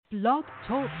Blog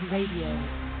Talk Radio.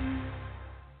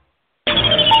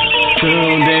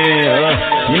 Tuned in,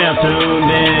 you're now tuned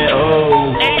in,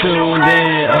 oh, tuned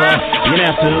in, you're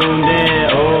now tuned in,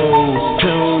 oh,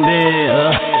 tuned in,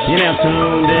 you're now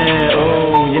tuned in,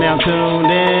 oh, you're now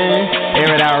tuned in,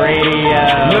 Air It Out Radio,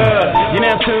 you're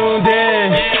now tuned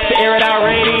in to Air It Out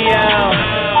Radio,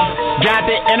 got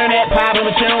the internet poppin',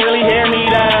 but you don't really hear me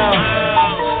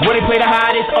though, where they play the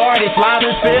hottest artists, live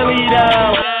in Philly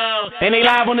though, and they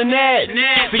live on the net,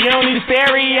 so you don't need a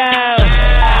stereo.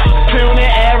 Tune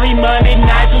in every Monday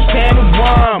night from 10 to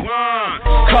 1.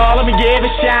 Call them and give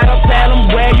a shout out, tell them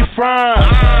where you from.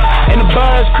 And the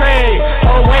buzz Craig,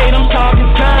 oh wait, I'm talking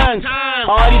tons.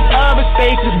 All these other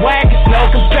stations whack, it's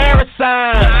no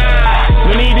comparison.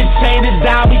 We need to change it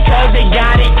down because they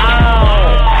got it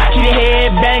on. Keep the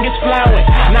headbangers flowing,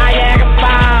 Niagara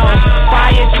Falls.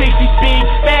 Fire chicks, she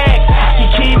speaks facts, she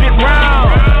keep it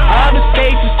wrong. Other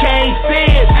stations can't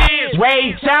see it,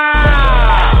 wait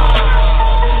time.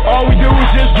 All we do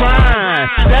is just grind.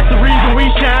 That's the reason we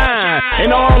shine.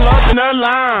 And all up in the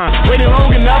line. Waiting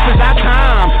long enough is our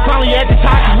time. Finally at the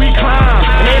top as we climb.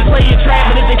 And they play your track,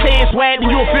 but if they say it's whack,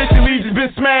 then you officially just been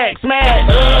smacked. You're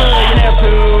now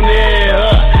tuned in.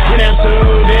 You're now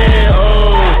tuned in.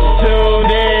 Oh, tuned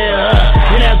in.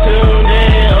 You're now tuned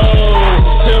in. Oh,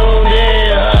 tuned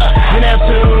in. You're now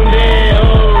tuned in.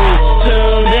 Oh,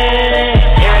 tuned in.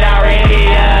 Air It Out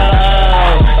Radio.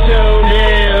 Tuned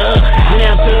in. You're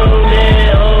now tuned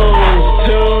in, oh,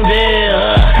 tuned in,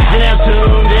 you're now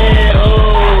tuned in, oh,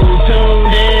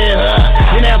 tuned in,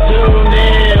 you're now tuned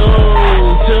in, oh,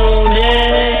 tuned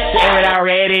in, Air It Out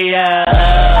Radio.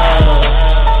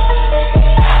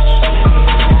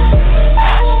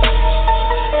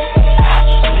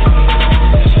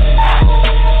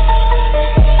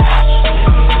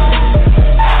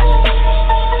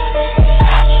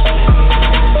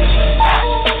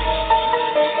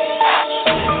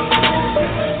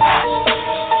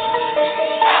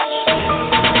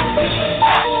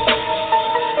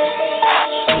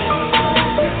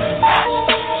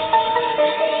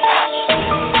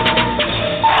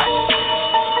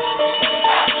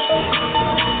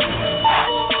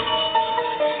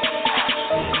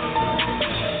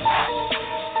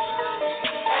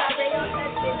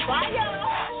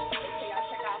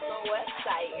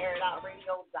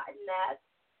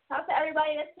 Shout out to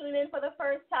everybody that's tuning in for the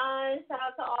first time. Shout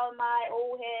out to all my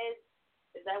old heads.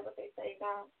 Is that what they say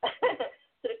now?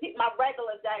 To the people, my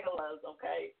regular jagglers,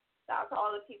 okay? Shout out to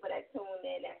all the people that tune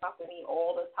in and fuck with me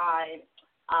all the time.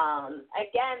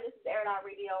 Again, this is Air It Out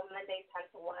Radio, Monday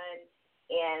 10 to 1.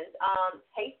 And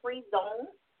hate-free zone.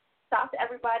 Shout out to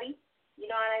everybody. You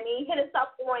know what I mean? Hit us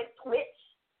up on Twitch.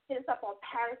 Hit us up on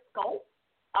Periscope.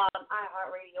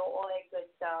 iHeartRadio, all that good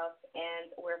stuff,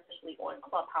 and we're officially on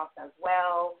Clubhouse as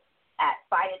well at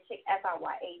Fire Chick,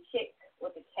 FIYA Chick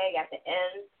with a K at the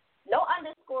end. No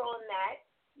underscore on that.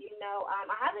 You know, I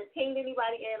haven't pinged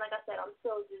anybody in. Like I said, I'm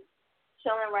still just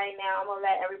chilling right now. I'm gonna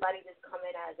let everybody just come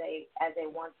in as they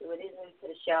want to. It is new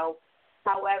to the show.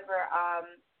 However,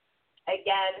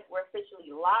 again, we're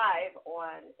officially live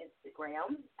on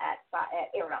Instagram at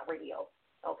Air It Out Radio.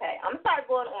 Okay, I'm gonna start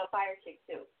going on Fire Chick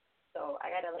too. So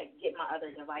I gotta get my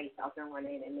other device out there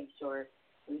running and make sure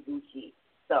we Gucci.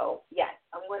 So yes,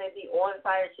 I'm gonna be on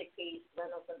Fire Chick page. I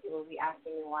know some people will be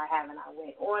asking me why haven't I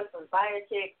went on from Fire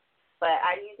Chick, but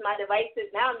I use my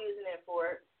devices now. I'm using it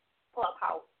for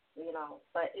Clubhouse, you know.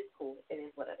 But it's cool. It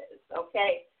is what it is.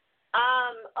 Okay.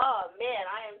 Oh man,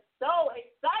 I am so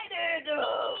excited to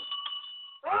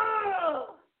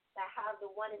have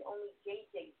the one and only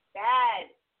JJ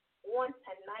Fad on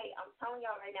tonight. I'm telling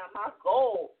y'all right now, my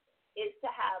goal is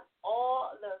to have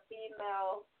all the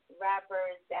female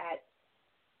rappers that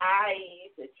I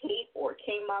used to tape or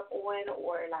came up on,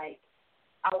 or I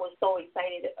was so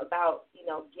excited about,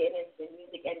 getting into the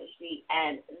music industry,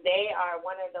 and they are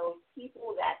one of those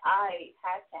people that I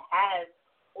had to have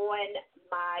on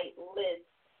my list.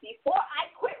 Before I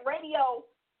quit radio,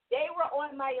 they were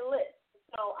on my list.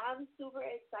 So I'm super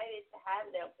excited to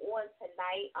have them on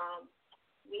tonight.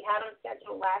 We had them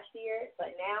scheduled last year,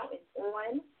 but now it's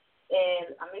on.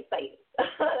 And I'm excited.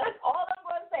 That's all I'm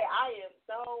going to say. I am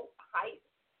so hyped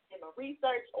in my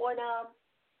research on them.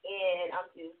 And I'm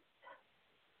just,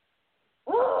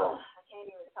 I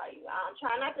can't even tell you. I'm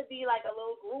trying not to be like a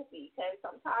little groupie, because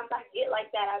sometimes I get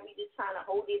like that. I be just trying to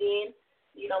hold it in.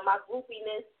 You know, my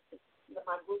groupiness,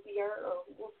 my groupier, or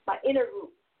my inner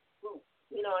group.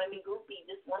 You know what I mean? Groupie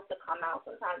just wants to come out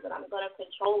sometimes, and I'm going to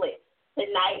control it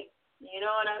tonight. You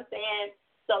know what I'm saying?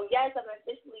 So, yes, I'm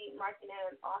officially marking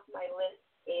them off my list,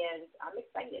 and I'm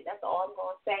excited. That's all I'm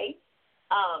going to say.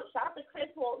 Shout out to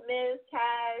Chris Walt, Ms.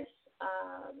 Cash,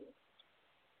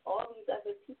 all these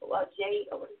other people. Jay,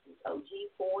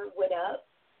 OG4, what up?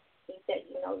 He said,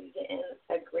 you're getting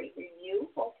a great review.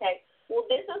 Okay. Well,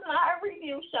 this is not a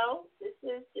review show. This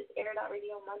is just Air Out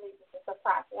Radio Monday. This is a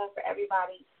platform for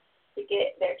everybody to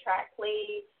get their track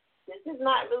played. This is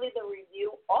not really the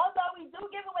review, although we do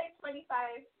give away $25.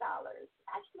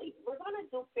 Actually, we're going to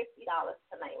do $50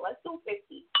 tonight. Let's do 50.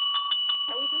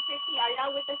 Can we do 50? Are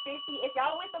y'all with the 50? If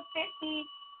y'all with the 50,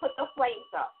 put the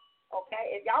flames up,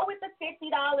 okay? If y'all with the $50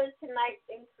 tonight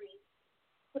increase,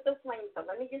 put the flames up.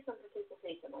 Let me get some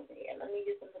participation over here.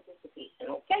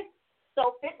 Okay?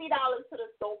 So $50 to the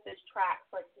dopest track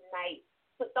for tonight.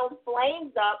 Put those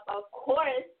flames up, of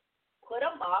course. Put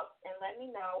them up and let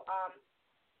me know.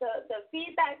 The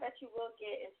feedback that you will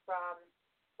get is from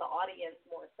the audience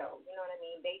more so. You know what I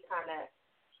mean? They kind of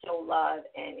show love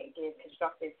and give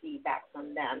constructive feedback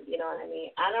from them. You know what I mean?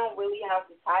 I don't really have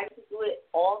the time to do it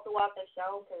all throughout the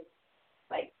show because,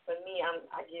 like, for me,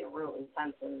 I get real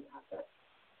intense and have to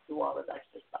do all this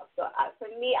extra stuff. So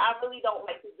for me, I really don't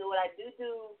like to do it. I do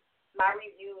my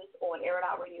reviews on Air It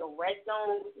Out Radio Red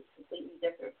Zone, which is completely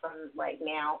different from right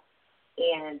now.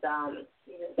 And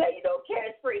you just say, care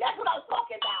is free. That's what I was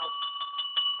talking about.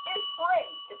 It's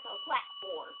free. It's a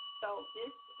platform. So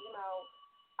just,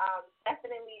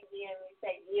 definitely DM me,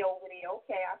 say, yeah, over there.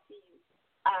 Okay, I see you.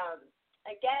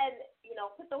 Again,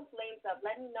 put those flames up.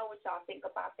 Let me know what y'all think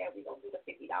about that. We're going to do the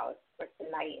 $50 for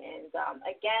tonight. And,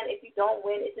 again, if you don't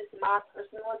win, it's just my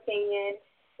personal opinion.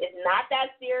 It's not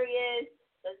that serious.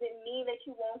 Doesn't mean that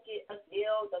you won't get a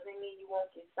deal. Doesn't mean you won't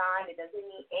get signed. It doesn't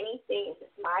mean anything. It's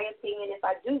just my opinion if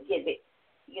I do give it.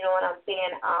 You know what I'm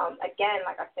saying? Again,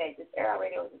 like I said, this Air Out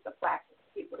Radio is just a platform for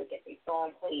people to get their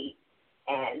song played.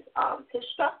 And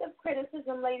constructive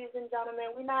criticism, ladies and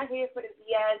gentlemen. We're not here for the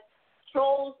BS.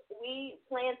 Trolls, we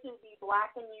plan to be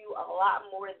blocking you a lot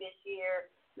more this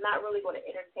year. I'm not really going to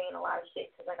entertain a lot of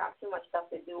shit because I got too much stuff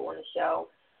to do on the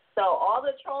show. So all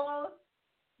the trolls,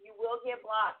 you will get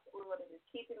blocked. We're going to just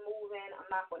keep it moving.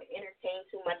 I'm not going to entertain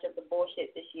too much of the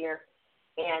bullshit this year.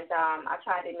 And I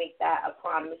try to make that a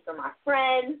promise for my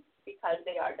friends because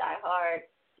they are diehard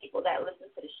people that listen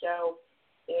to the show.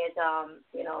 And,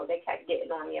 they kept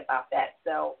getting on me about that.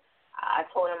 So I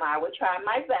told them I would try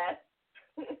my best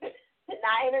to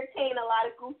not entertain a lot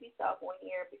of goofy stuff on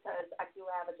here because I do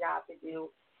have a job to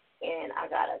do. And I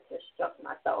got to construct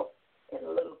myself in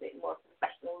a little bit more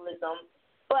professionalism.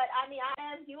 But, I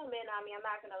am human. I'm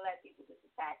not going to let people just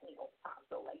attack me all the time.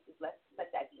 So, just let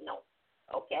that be known.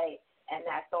 Okay? And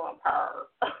that's on her.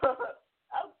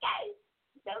 Okay.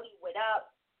 Belly, what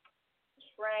up?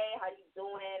 Trey, how you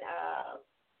doing?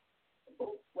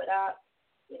 Boots, what up?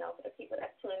 For the people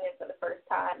that's tuning in for the first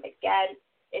time. Again,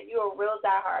 if you're a real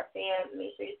diehard fan,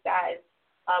 make sure you guys,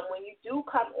 when you do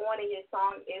come on and your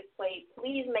song is played,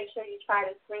 please make sure you try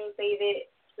to screen save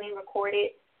it, screen record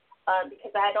it,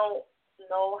 because I don't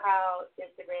know how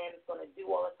Instagram is going to do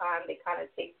all the time. They kind of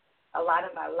take a lot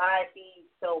of my live feeds.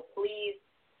 So please,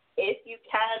 if you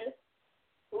can,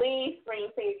 please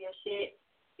screen save your shit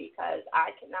because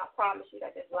I cannot promise you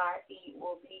that this live feed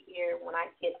will be here when I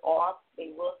get off.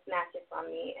 They will snatch it from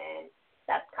me, and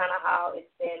that's kind of how it's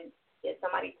been. If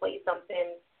somebody plays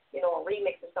something, a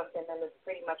remix or something, then it's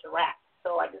pretty much a wrap.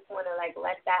 So I just want to,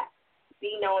 let that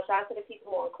be known. Shout out to the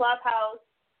people on Clubhouse.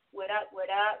 What up, what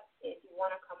up? If you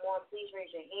want to come on, please raise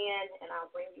your hand, and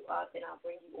I'll bring you up, and I'll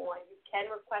bring you on. You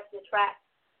can request a track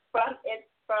from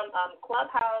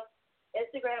Clubhouse,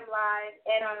 Instagram Live,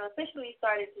 and I officially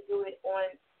started to do it on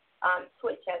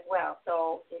Twitch as well.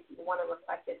 So if you want to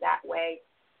request it that way,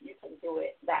 you can do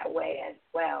it that way as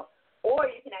well. Or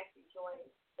you can actually join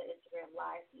the Instagram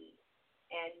Live feed,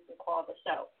 and you can call the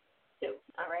show, too.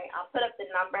 All right? I'll put up the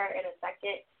number in a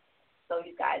second so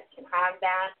you guys can have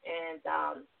that, and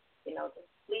just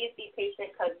please be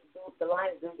patient because the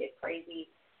lines do get crazy,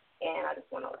 and I just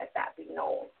want to let that be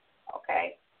known,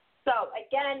 okay? So,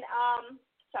 again,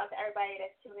 shout out to everybody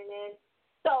that's tuning in.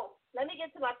 So, let me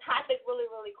get to my topic really,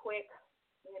 really quick,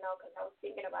 because I was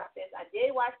thinking about this. I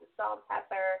did watch the Salt and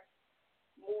Pepper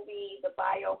movie, the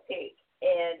biopic,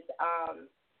 and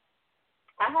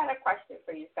I had a question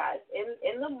for you guys.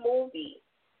 In the movie,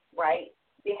 right,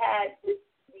 they had these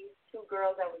two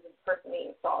girls that was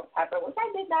impersonating Salt and Pepper, which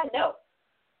I did not know.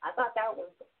 I thought that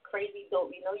was crazy dope.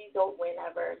 You don't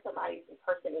whenever somebody's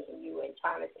impersonating you and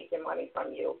trying to take your money from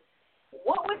you.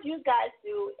 What would you guys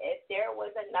do if there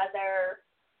was another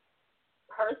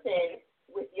person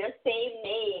with your same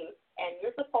name and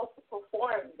you're supposed to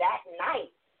perform that night,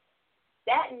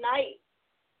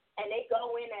 and they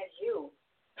go in as you?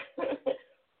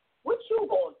 What you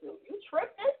gonna do? You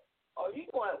tripping? Or you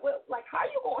going? How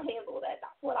you gonna handle that?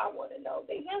 That's what I want to know.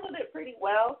 They handled it pretty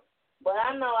But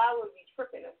I know I would be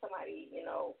tripping if somebody,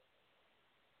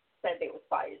 said they was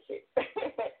fire shit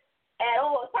at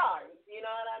all times. You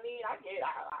know what I mean? I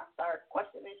start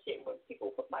questioning shit when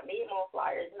people put my name on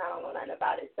flyers and I don't know nothing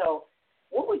about it. So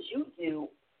what would you do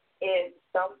if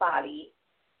somebody,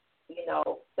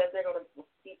 says they're going to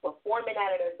be performing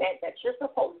at an event that you're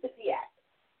supposed to be at,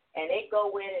 and they go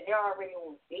in and they're already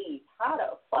on stage? How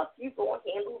the fuck you going to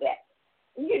handle that?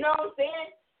 You know what I'm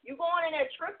saying? You going in there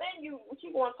tripping? What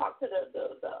you going to talk to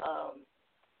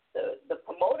the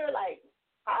promoter? Like,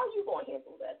 how you going to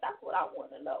handle that? That's what I want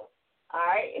to know. All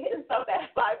right, hit us up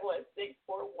at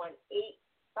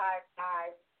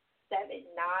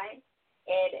 516-418-5579.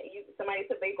 And somebody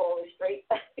said they going straight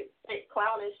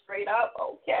clowning straight up.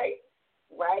 Okay,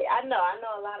 right? I know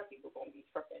a lot of people going to be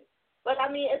tripping. But, I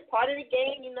mean, it's part of the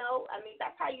game, I mean,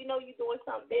 that's how you know you're doing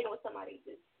something big when somebody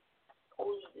just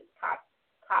totally just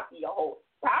copy your whole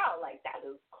style. Like, that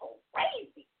is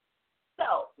crazy.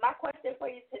 So, my question for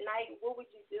you tonight, what would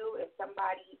you do if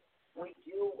somebody would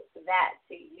do that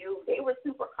to you? They were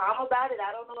super calm about it.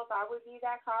 I don't know if I would be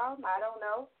that calm. I don't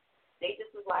know. They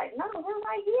just was like, no, we're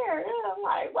right here. And I'm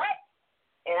like, what?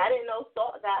 And I didn't know,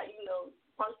 thought that,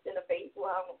 punched in the face.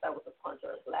 Well, I don't know if that was a punch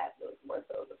or a slap. It was more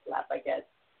so a slap, I guess.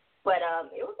 But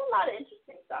it was a lot of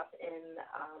interesting stuff in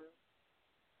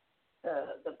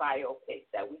the biopic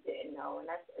that we didn't know. And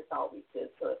it's always good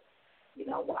to,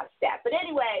 watch that. But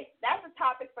anyway, that's the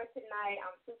topic for tonight.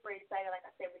 I'm super excited. Like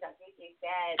I said, we got DJ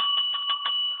Fad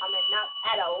coming up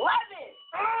at 11.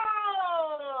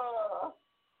 Oh!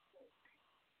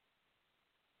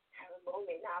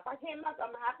 Moment. Now, if I came up, I'm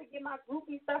going to have to get my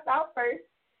groupie stuff out first,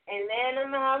 and then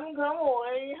I'm going to have them come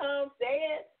on, you know what I'm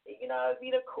saying? It'd be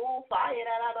the cool fire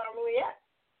that I normally am.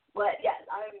 But, yes,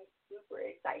 I'm super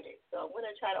excited. So I'm going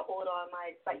to try to hold on my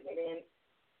excitement in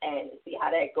and see how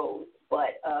that goes.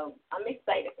 But I'm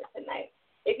excited for tonight.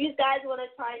 If you guys want to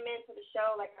chime in to the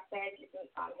show, like I said, you can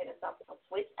hit us up on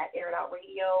Twitch at Air It Out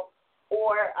Radio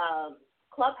or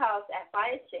Clubhouse at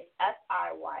Fire Chick,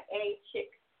 FIYA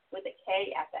Chick, with a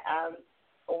K at the M,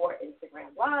 or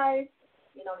Instagram Live.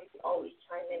 You can always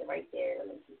chime in right there.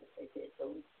 Let me see this right there.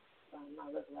 So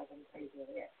my look like I'm crazy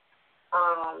over here.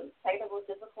 Technical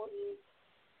difficulties.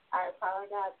 I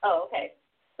apologize. Oh, okay.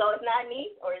 So it's not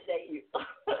me, or is that you?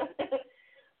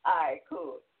 All right,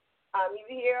 cool. You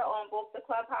here on both the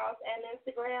Clubhouse and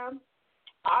Instagram?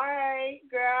 All right,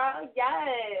 girl.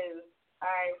 Yes. All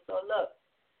right. So look.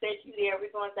 Since you there,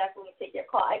 we're going to definitely take your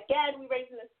call. Again, we're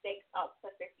raising the stakes up to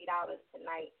 $50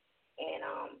 tonight. And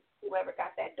whoever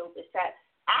got that dopest set.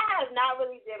 I have not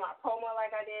really did my promo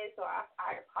like I did, so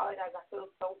I apologize. I feel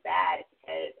so bad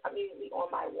because I'm usually on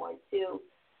my 1-2.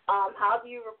 How do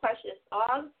you request your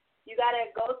song? You got to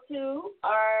go to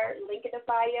our link in the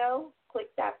bio,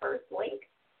 click that first link,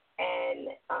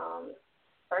 and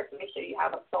first make sure you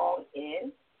have a song in,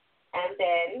 and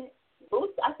then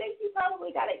Boost, I think you probably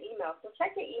got an email, so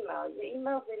check your email. Your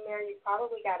email's in there. You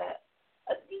probably got a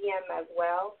DM as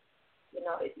well.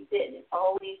 If you didn't,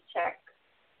 always check.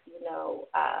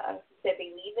 Said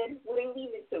they leaving. Where they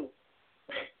leaving to?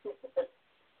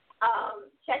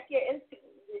 Check your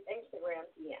Instagram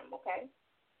DM, okay?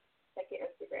 Check your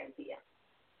Instagram DM,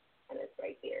 and it's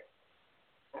right there.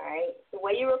 All right. The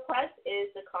way you request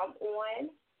is to come on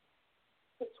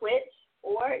to Twitch.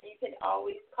 Or you can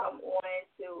always come on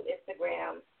to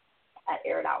Instagram at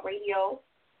Air It Out Radio,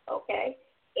 okay?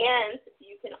 And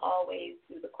you can always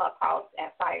do the Clubhouse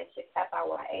at Fire Chick,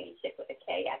 FIYA, Chick with a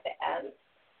K at the end.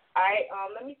 All right,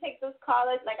 let me take those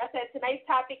callers. Like I said, tonight's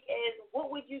topic is what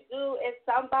would you do if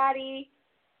somebody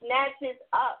snatches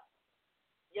up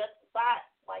your spot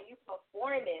while you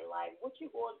performing? Like, what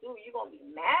you going to do? You going to be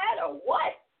mad or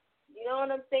what? You know what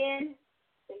I'm saying?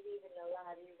 Even a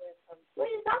lot you went from, what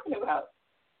are you talking about?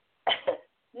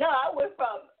 No, I went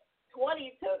from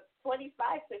 20 to 25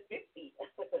 to 50.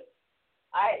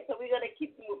 All right, so we're going to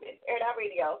keep moving. Air It Out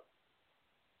Radio.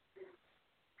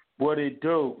 What it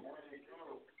do?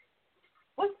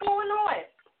 What's going on?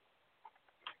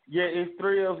 Yeah, it's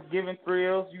thrills, giving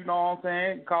thrills, you know what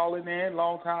I'm saying? Calling in,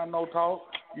 long time no talk,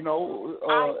 and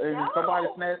somebody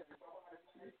snatched.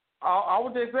 I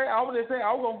was just saying,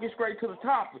 I was gonna get straight to the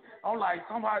topic. I'm like,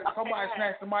 somebody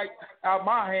snatched the mic out of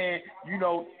my hand.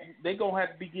 They gonna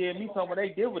have to be giving me some of their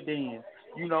dividends.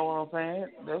 You know what I'm saying?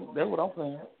 That's what I'm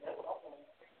saying.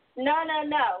 No.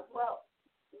 Well,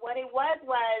 what it was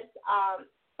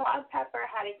Salt and Pepper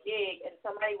had a gig and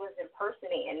somebody was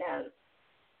impersonating them.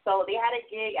 So they had a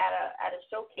gig at a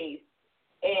showcase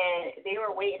and they were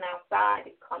waiting outside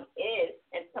to come in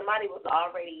and somebody was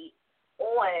already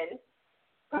on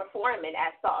performing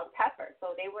at Salt and Pepper,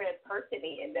 so they were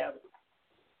impersonating them.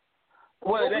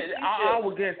 Well, I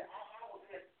would guess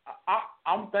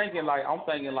I'm thinking like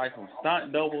some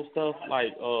stunt double stuff,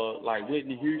 like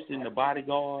Whitney Houston, the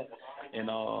Bodyguard, and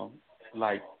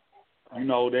like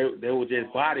they were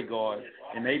just bodyguards,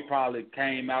 and they probably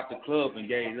came out the club and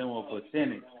gave them a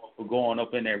percentage for going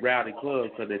up in that rowdy club,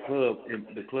 because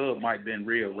the club might have been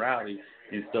real rowdy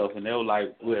and stuff, and they were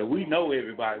like, well, we know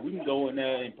everybody, we can go in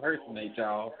there and impersonate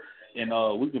y'all, and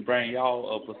we can bring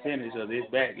y'all a percentage of this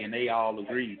back, and they all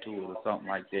agreed to it or something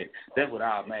like that. That's what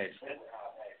I imagine.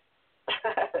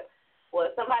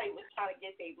 Well, somebody was trying to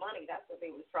get their money. That's what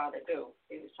they was trying to do.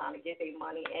 They was trying to get their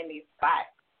money in these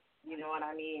spots. You know what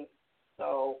I mean?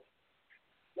 So,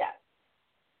 yeah.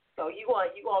 So you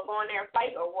gonna go in there and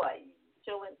fight or what? You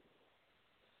chilling?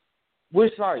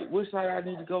 Which site? Which site I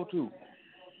need to go to?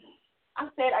 I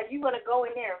said, are you gonna go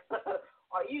in there? Or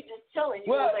are you just chilling?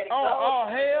 You Well, gonna let it go?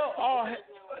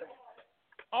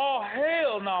 Oh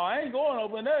hell no! I ain't going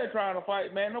over in there trying to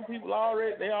fight, man. Them people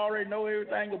already know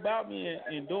everything about me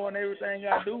and doing everything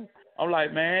I do. I'm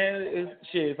like, man, it's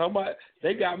shit.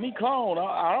 They got me cloned.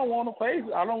 I don't want to face.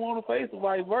 I don't want to face the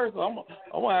vice versa. I'm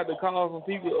gonna have to call some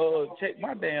people check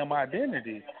my damn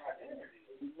identity.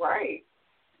 Right.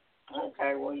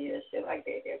 Okay. Well, yeah, shit like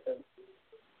that.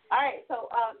 All right. So,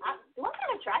 what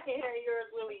kind of tracking hair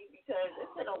yours, Willie? Because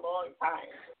it's been a long time.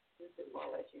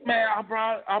 Man,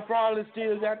 I probably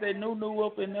still got that new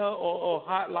up in there or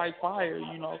hot like fire.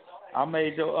 I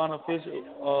made your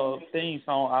unofficial theme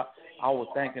song. I was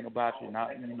thinking about you. Now,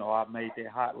 I made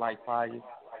that hot like fire.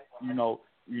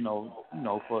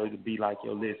 For it to be like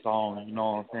your lit song. You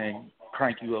know what I'm saying?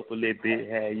 Crank you up a little bit,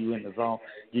 have you in the zone,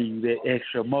 give you that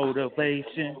extra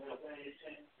motivation.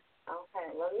 Okay,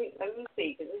 let me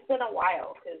see, because it's been a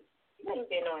while. Because you ain't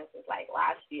been on since like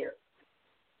last year,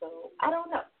 so I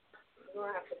don't know. We're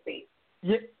gonna have to see.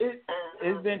 Yeah,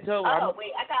 it's been tough.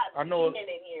 Wait, I got Demon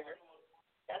in here.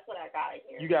 That's what I got in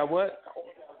here. You got what?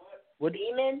 What?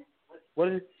 Demon? What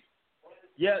is?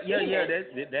 Yeah.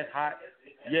 That's hot.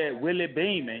 Yeah, Willie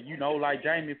Beeman. Like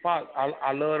Jamie Foxx.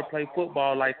 I love to play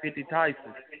football like 50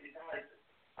 Tyson.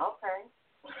 Okay.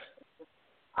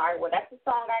 All right. Well, that's the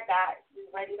song I got. You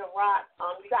ready to rock?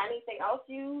 You got anything else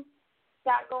you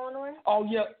got going on? Oh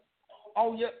yeah.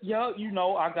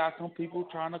 I got some people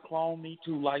trying to clone me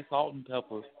too, like Salt and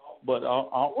Pepper. But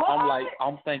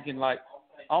I'm thinking like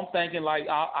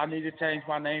I need to change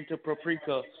my name to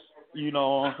Paprika. You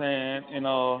know what I'm saying? And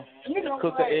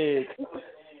cook an egg.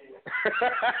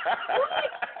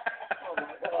 Oh my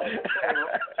God.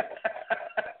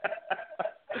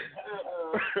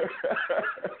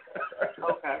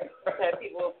 Okay. That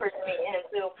people will push me in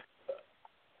too.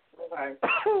 Okay.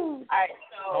 All right.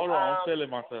 So hold on, I'm feeling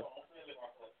myself.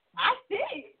 I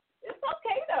see. It's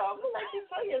okay though. I'm gonna let you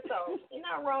feel yourself. You're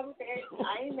not wrong with that.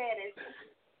 I ain't mad at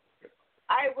you.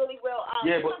 I really will.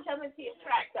 We're gonna jump into your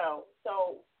track though.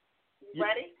 So you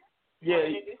ready?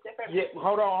 Yeah.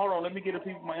 Hold on. Let me get the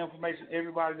people my information.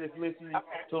 Everybody that's listening,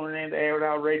 tuning in to Air It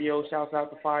Out Radio, shouts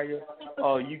out to Fire.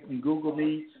 You can Google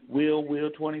me,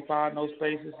 Will25, no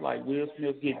spaces, like Will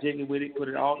Smith, get jiggy with it, put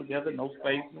it all together, no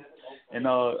spaces. And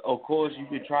of course, you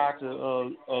can try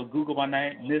to Google my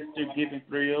name, Mr. Giving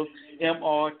Thrills,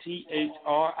 MrThrill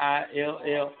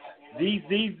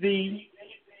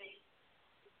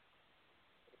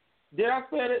Did I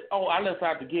spell it? Oh, I left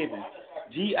out the Giving.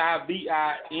 GIVINGTHRILLZZZ.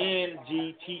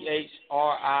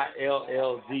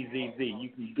 You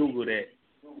can Google that.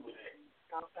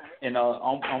 Okay. And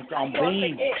I'm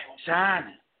beaming,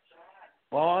 shining,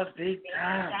 balls big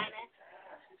time,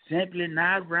 simply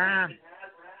not rhyming.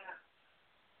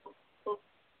 All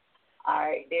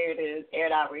right, there it is. Air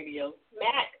It Out Radio.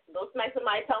 Mac, go smack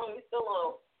somebody. Tell them we still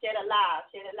on. Share it live.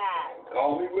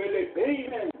 Call me Willie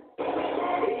Beeman.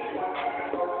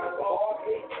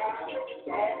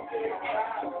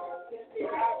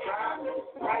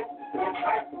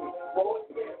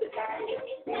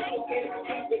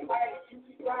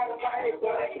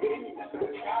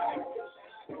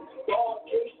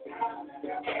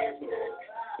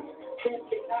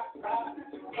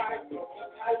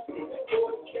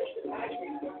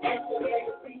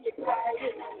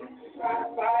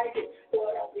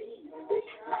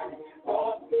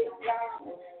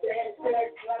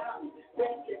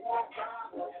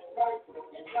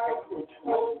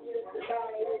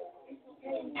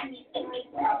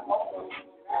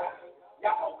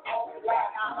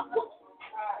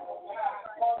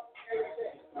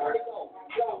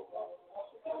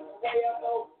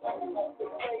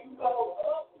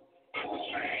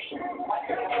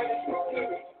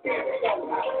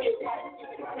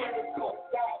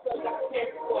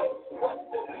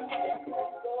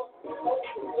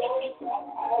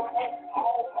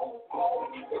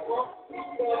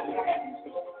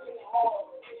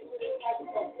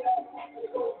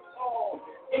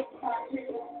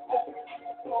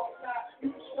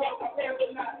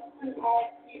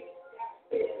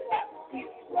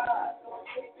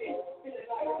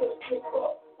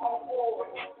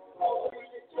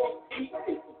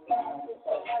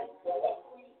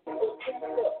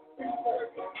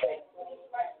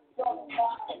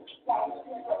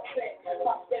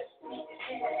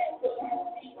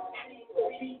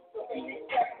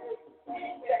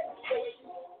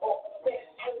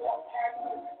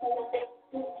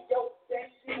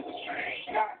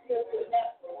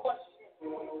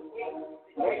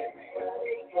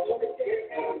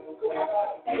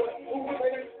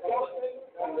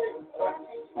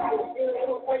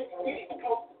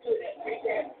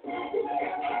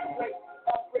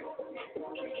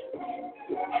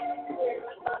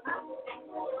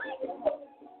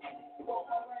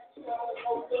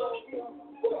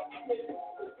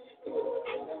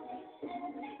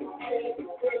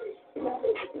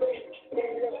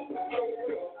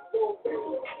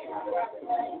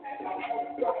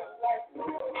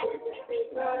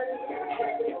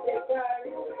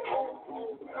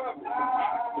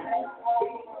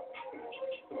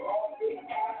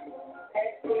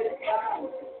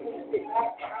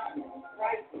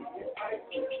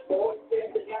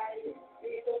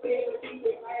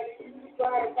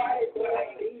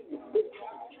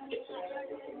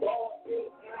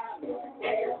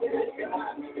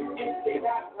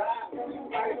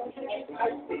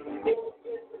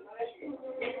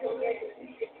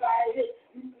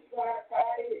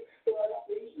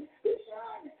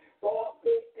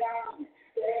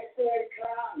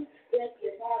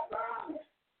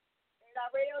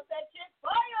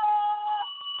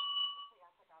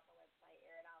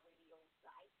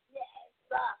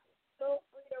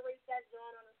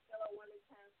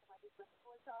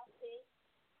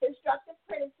 Constructive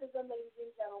criticism, ladies and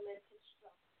gentlemen.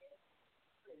 Constructive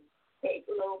criticism. Take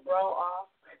a little bro off.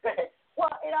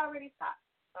 Well, it already stopped.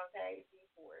 Okay,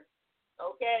 before.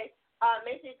 Okay.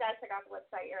 Make sure you guys check out the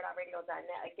website,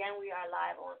 airitoutradio.net. Again, we are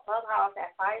live on Clubhouse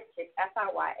at Fire Chick,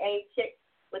 FIYA Chick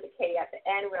with a K at the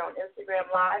end. We're on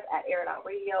Instagram Live at Air It Out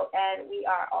Radio, and we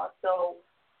are also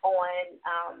on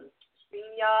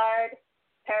StreamYard,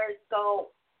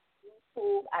 Periscope,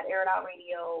 YouTube at Air It Out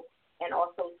Radio, and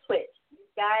also Twitch. You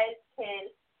guys can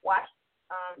watch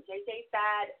JJ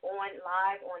Fad on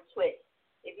live on Twitch.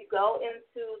 If you go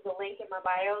into the link in my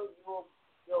bio,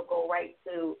 you'll go right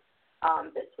to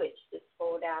the Twitch. Just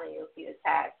scroll down and you'll see the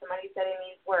tag. Somebody said it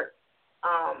needs work.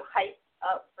 Hyped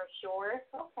up for sure.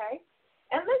 Okay.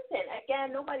 And listen,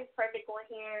 again, nobody's perfect on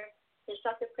here.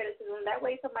 Constructive criticism. That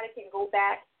way somebody can go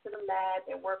back to the lab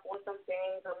and work on some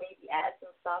things or maybe add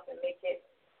some stuff and make it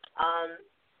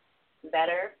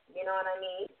better. You know what I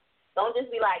mean? Don't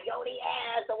just be like, yo, the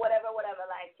ass or whatever.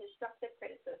 Like, constructive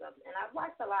criticism. And I've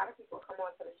watched a lot of people come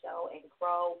onto the show and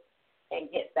grow and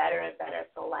get better and better.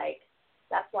 So, like,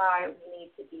 that's why we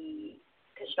need to be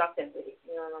constructive with it.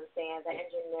 You know what I'm saying? The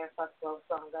engineer fucks well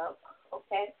sung up.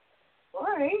 Okay. All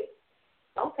right.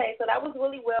 Okay, so that was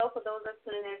really well for those that are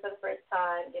tuning in for the first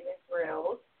time, giving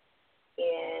thrills.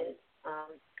 And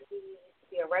he used to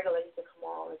be a regular, used to come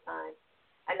on all the time.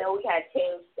 I know we had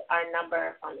changed our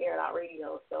number from Air It Out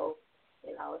Radio, so,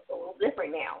 you know, it's a little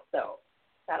different now. So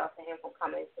shout out to him for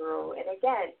coming through. And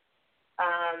again,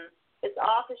 it's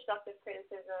all constructive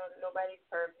criticism. Nobody's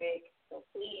perfect. So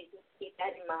please just keep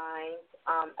that in mind.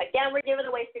 Again, we're giving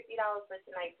away $50 for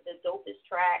tonight for the dopest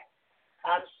track.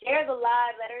 Share the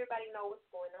live. Let everybody know what's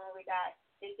going on. We got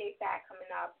DJ Fat coming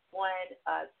up on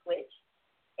Twitch.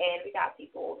 And we got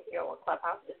people over here on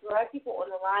Clubhouse. There's a lot of people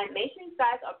on the line. Make sure you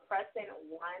guys are pressing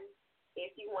 1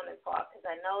 if you want to talk. Because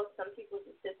I know some people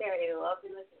just sit there and they love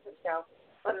to listen to the show.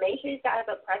 But make sure you guys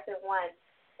are pressing 1.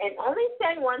 And only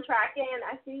send 1 track in.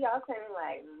 I see y'all sending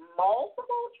like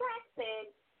multiple tracks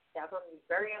in. Y'all going to be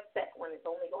very upset when it's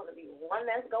only going to be 1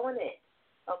 that's going in.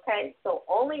 Okay? So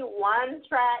only 1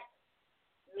 track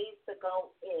needs to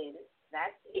go in.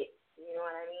 That's it. You know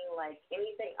what I mean? Like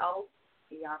anything else,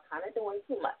 y'all kind of doing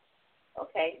too much.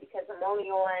 Okay? Because I'm only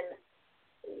on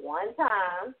 1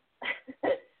 time,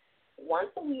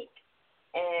 once a week.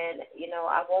 And, you know,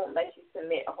 I won't let you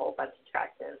submit a whole bunch of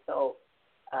tracks in. So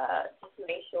just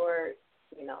make sure,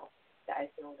 you know, guys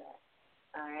know that.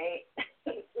 All right?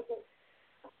 You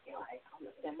know, I'm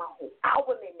going to send my whole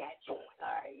album in that joint.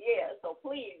 All right? Yeah. So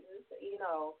please, you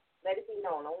know, let it be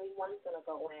known. Only 1's going to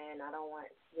go in. I don't want,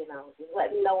 you know, just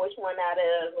let me know which one that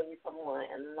is when you come on.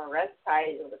 And the rest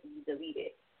titles will be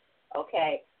deleted.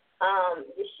 Okay.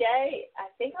 Yashay, I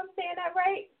think I'm saying that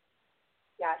right.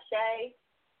 Yashay.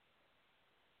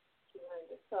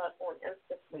 Just saw it on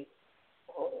Instagram.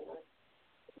 Hold on.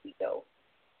 Here we go.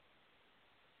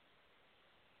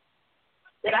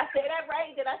 Did I say that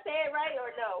right? Did I say it right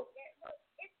or no? Well,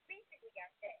 it's basically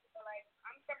Yashay. So, like,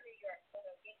 I'm from New York, so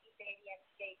the Yankee Stadium,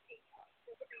 JC.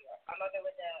 Super New York. My mother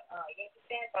was a Yankee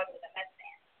fan, father was a Mets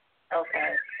fan. Okay.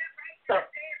 So.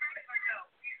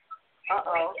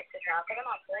 Uh-oh. But I'm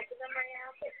on both of them right now,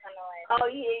 so it's kind of like. Oh,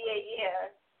 yeah.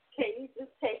 Can you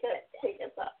just take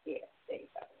us up? Yeah, there you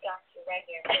go. Got you right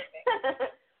here.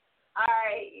 Perfect. All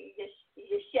right.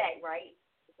 Yashay, right?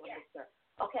 Yeah.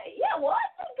 Okay. Yeah, well, I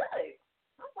think good.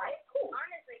 All right, cool.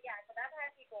 Honestly, yeah, because I've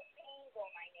had people mangle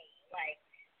my name. Like,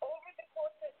 over the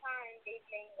course of time, they've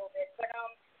mangled it. But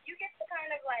you get to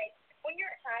kind of, like, when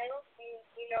you're a child, and,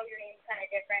 you your name's kind of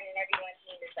different and everyone's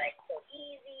name is like so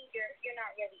easy, you're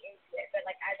not really into it. But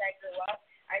like as I grew up,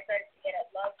 I started to get a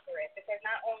love for it because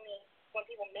not only when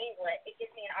people mingle it, it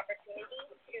gives me an opportunity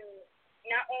to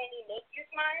not only make you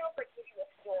smile, but give you a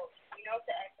story,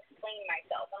 to explain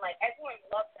myself. And like everyone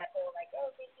loves that whole like,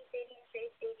 oh, Yankee Stadium,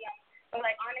 Shea Stadium. But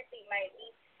like honestly, my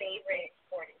least favorite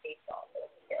sport is baseball. So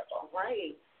it's terrible.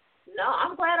 Right. No,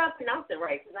 I'm glad I pronounced it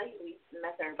right because I usually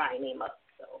mess everybody's name up.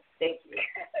 So thank you.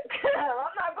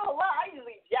 I'm not gonna lie, I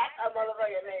usually jack a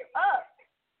motherfucking name up.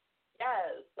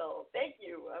 Yes. So thank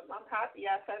you. I'm happy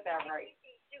I said that right.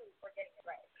 For getting it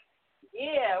right.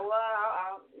 Yeah. Well,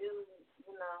 I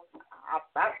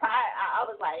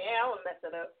was like, yeah, I'm gonna mess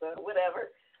it up. So whatever.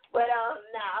 But I'm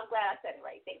glad I said it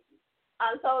right. Thank you.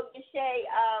 So Shay,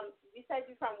 you said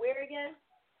you're from where again?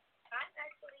 I'm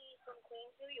actually from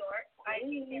Queens, New York. I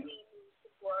recently moved to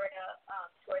Florida,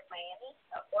 towards Miami,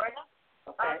 Florida.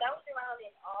 Okay. That was around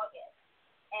in August.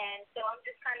 And so I'm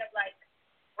just kind of like,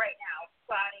 right now,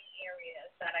 plotting areas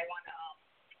that I want to,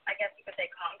 I guess you could say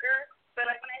conquer. But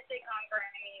like when I say conquer, I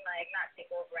mean like not take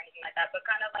over or anything like that, but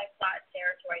kind of like plot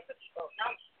territory so people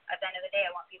know me. At the end of the day,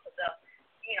 I want people to,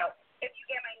 if you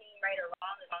get my name right or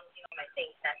wrong, as long as you know my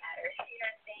face, that matters. You know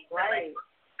what I'm saying? Right. So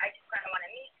like, I just kind of want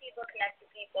to meet people, connect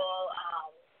with people,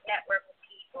 network with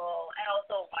people, and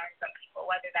also learn from people,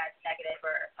 whether that's negative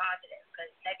or positive,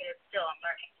 because negative still I'm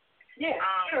learning. Yeah,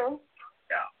 true.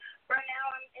 So right now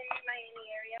I'm in the Miami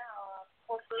area.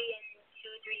 Hopefully in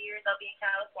 2-3 years I'll be in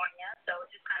California, so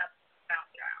it's just kind of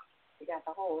bouncing around. You got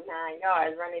the whole 9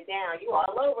 yards running down. You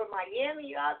all over Miami.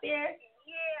 You out there?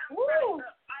 Yeah. Woo.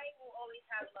 I will always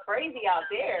have love. Crazy out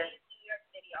there. New York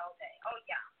City all day. Oh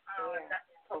yeah. Yeah.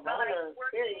 But like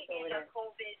we're in a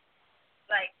COVID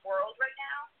like world right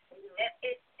now.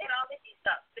 It obviously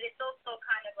sucks, but it's also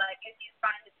kind of like if you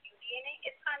find the beauty in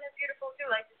it, it's kind of beautiful too.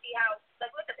 Like to see how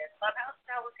like look at this Clubhouse,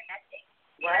 how we're connecting.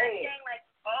 You know what I'm saying? Like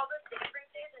all the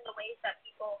differences in the ways that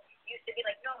people used to be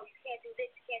like, no, you can't do this,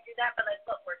 you can't do that, but like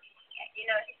look, we're doing it. You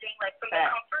know what I'm saying? Like from the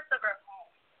comforts of our home.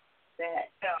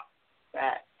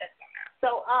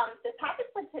 So the topic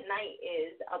for tonight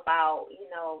is about,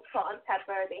 Salt and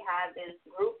Pepper. They have this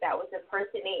group that was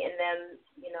impersonating them,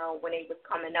 when they was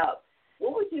coming up.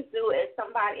 What would you do if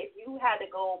you had to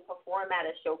go perform at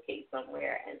a showcase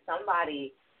somewhere and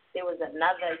there was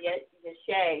another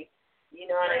Shay, you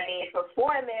know what I mean,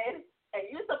 performing, and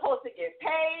you're supposed to get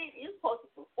paid, you're supposed to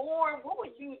perform, what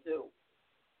would you do?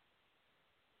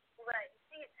 Right.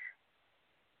 See,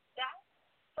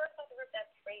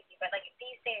 that's crazy, but like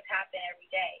these things happen every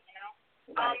day,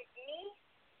 Right. Me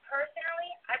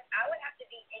personally, I would have to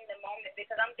be in the moment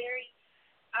because I'm very,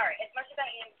 all right, as much as I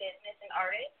am business and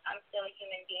artist, I'm still a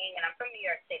human being and I'm from New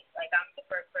York City. Like I'm the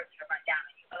first person to run down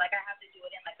on you, but like I have to do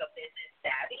it in like a business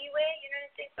savvy way, you know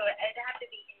what I'm saying? So I'd have to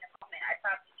be in the moment. I'd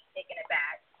probably be taking it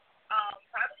back.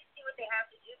 Probably see what they have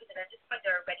to do because at this point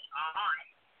they're already on.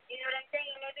 You know what I'm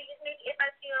saying? Maybe if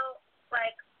I feel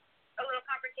like a little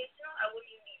confrontational, I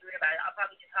wouldn't even be rude about it. I'll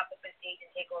probably just hop up on stage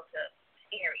and take over the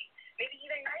scenery. Maybe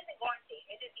even not even go on stage,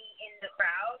 maybe be in the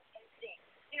crowd and sing.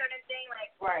 You know what I'm saying?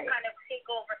 Like kind of take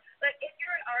over. Like if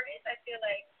you're an artist, I feel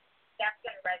like that's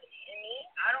gonna resonate. And me,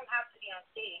 I don't have to be on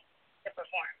stage to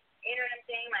perform. You know what I'm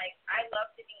saying? Like I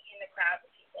love to be in the crowd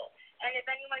with people. And if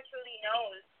anyone truly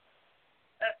knows,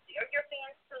 or your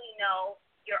fans truly know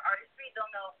your artistry, they'll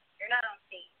know you're not on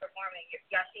stage performing.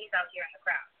 Yashi's out here in the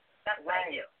crowd. That's what I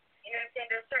do. You know what I'm saying?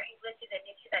 There's certain glitches and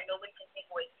niches that nobody can take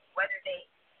away from you, whether they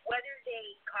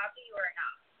copy you or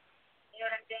not. You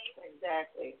know what I'm saying?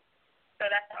 Exactly. So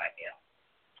that's how I feel.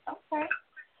 Okay.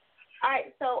 All right.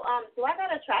 So, do I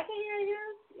got a track in here,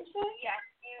 you sure? Yes,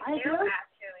 I do.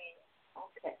 Actually.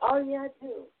 Okay. Oh yeah, I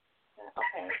do.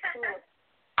 Okay. Cool.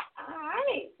 All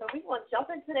right. So we gonna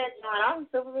jump into that, John. I'm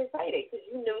super excited because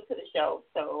you're new to the show.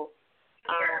 So.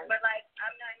 Sure, but like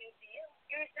I'm not new to you.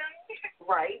 You understand?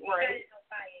 Right. You guys know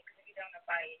fire because if you don't know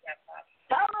fire, you have problems.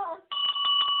 Hello.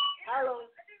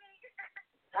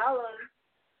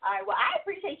 All right. Well, I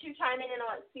appreciate you chiming in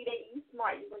on. See, you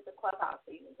smart. You went to Clubhouse,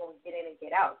 so you was gonna get in and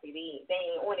get out. See, they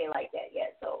ain't on it like that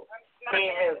yet. So.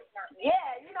 Yeah,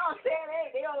 you know what I'm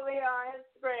saying? They over here on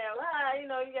Instagram. You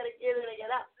gotta get in and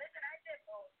get out. Listen, I did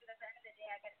both. Because at the end of the day,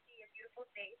 I got to see your beautiful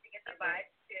face to get the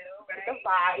vibes too,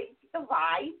 right? Get the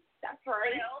vibe. That's right.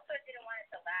 But I also didn't want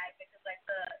it to lag because like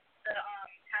the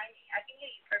timing, I can hear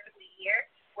you perfectly here,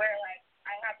 where like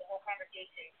I have the whole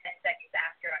conversation 10 seconds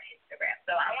after on Instagram.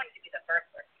 So I wanted to be the first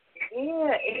person.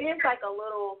 Yeah, it is like a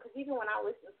little, because even when I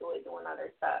listen to it doing other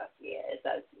stuff, yeah, it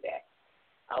does do that.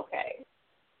 Okay.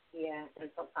 Yeah, and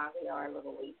sometimes they are a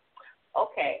little late.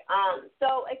 Okay.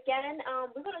 So again,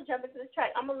 we're gonna jump into this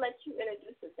track. I'm gonna let you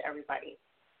introduce it to everybody.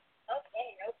 Okay,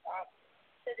 no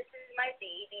my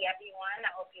baby, everyone.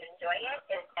 I hope you enjoy it.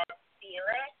 It's called Feel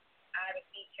It. I have a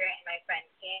feature in my friend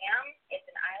Cam. It's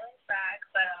an island track,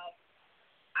 but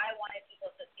I wanted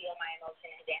people to feel my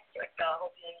emotion and dance to it. So I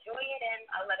hope you enjoy it, and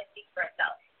I'll let it speak for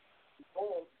itself.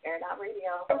 Boom. Air It Out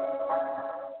Radio.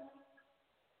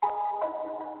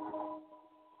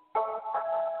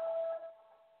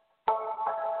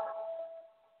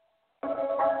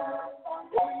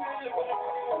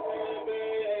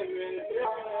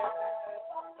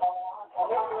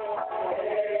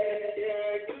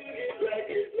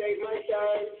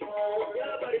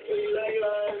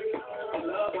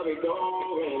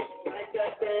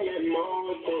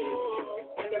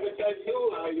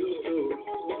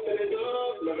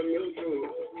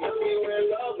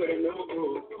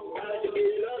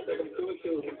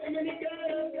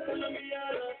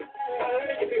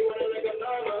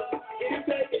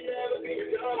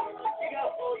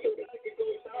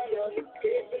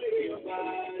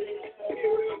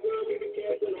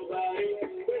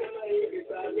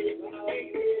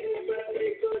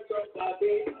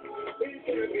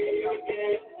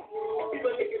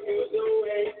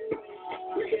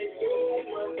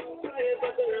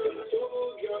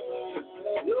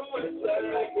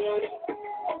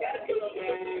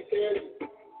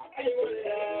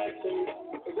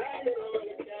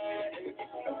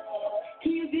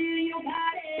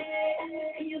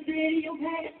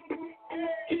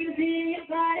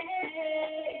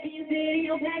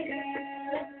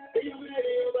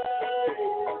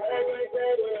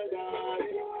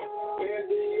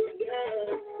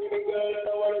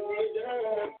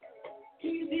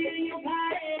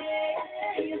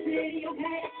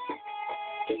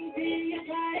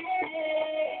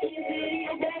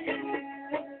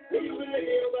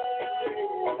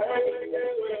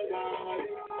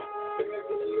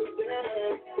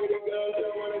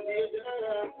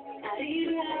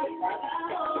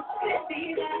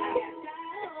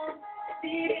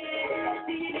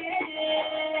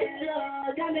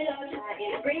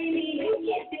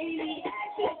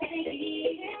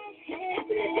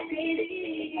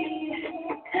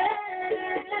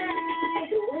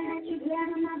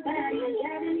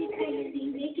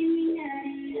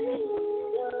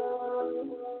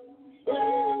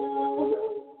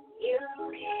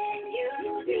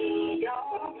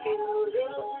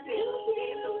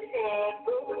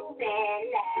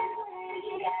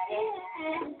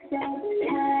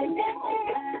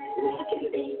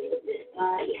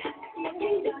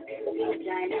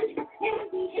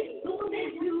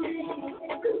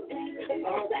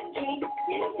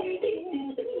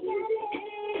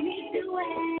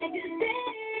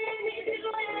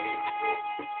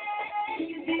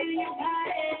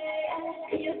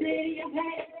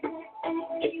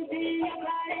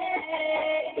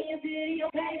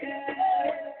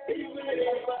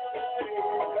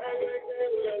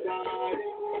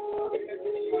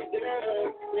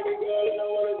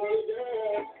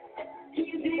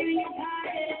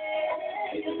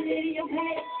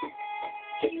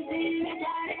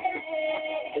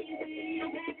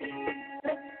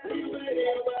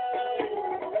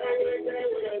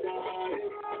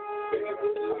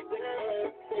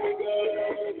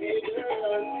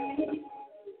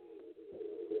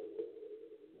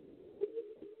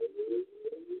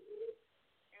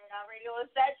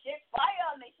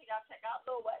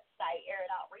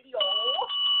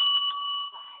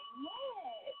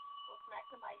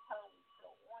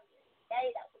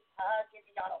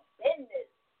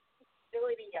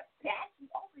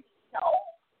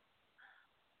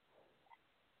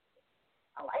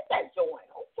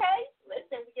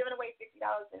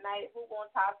 Tonight, who gonna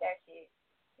top that shit?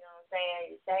 You know what I'm saying?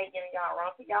 You say giving y'all a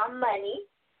run for y'all money.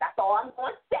 That's all I'm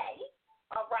gonna say.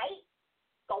 All right,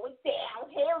 going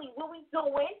down. Haley, what we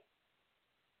doing?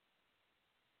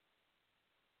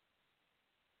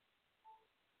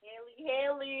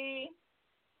 Haley.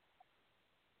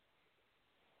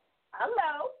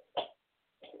 Hello.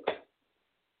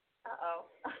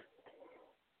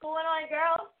 What's going on,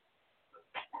 girl?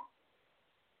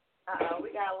 We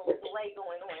got a little delay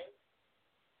going on.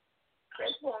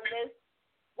 Chris on this.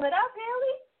 What up,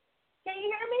 Haley? Can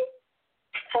you hear me?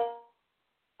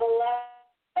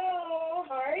 Hello.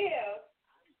 How are you?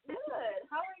 Good.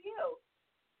 How are you?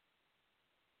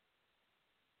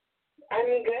 I'm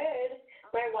good.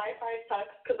 My Wi-Fi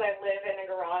sucks because I live in a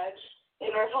garage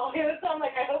in North Hollywood, so I'm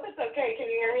like, I hope it's okay.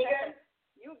 Can you hear me good?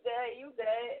 You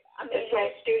good. I mean, it's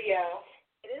my studio.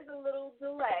 It is a little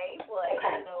delay, but,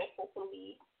 okay. You know,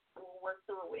 hopefully we'll work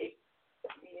through it,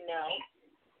 you know.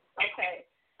 Okay.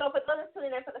 So for those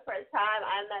tuning in for the first time,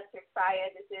 I'm Master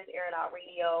Fire. This is Air It Out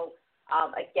Radio.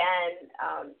 Again,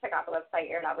 check out the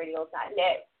website,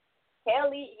 airitoutradio.net.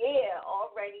 Haley, yeah,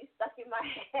 already stuck in my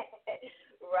head,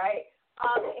 right?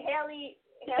 Haley,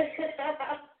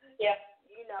 yeah.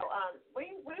 you know, where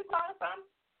you calling from?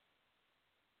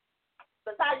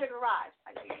 Besides your garage,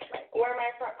 I know you're right. Where am I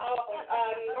from? Oh,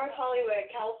 North Hollywood,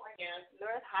 California.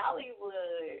 North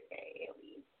Hollywood,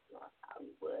 Haley, North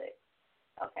Hollywood.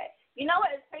 Okay. You know what?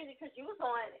 It's crazy because you was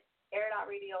on Air Out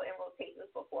Radio and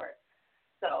Rotations before,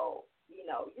 so you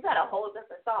know you got a whole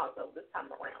different song so this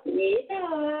time around. Yeah.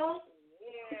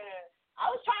 Yeah. I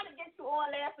was trying to get you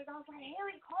on last week. I was like,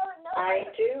 Haley, call it no. I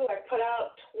do. I put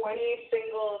out 20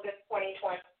 singles in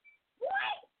 2020.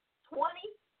 What? 20?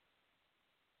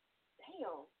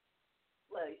 Damn.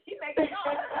 Look, she making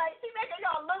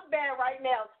y'all look bad right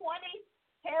now. 20?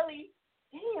 Haley,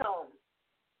 damn.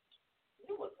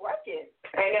 You was working.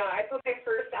 I know. I put my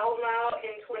first album out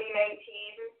in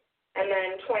 2019, and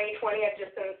then 2020 I've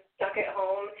just been stuck at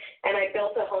home, and I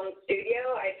built a home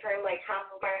studio. I turned like half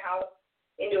of my house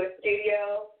into a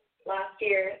studio last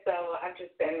year, so I've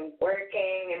just been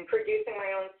working and producing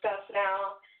my own stuff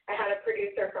now. I had a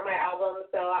producer for my album,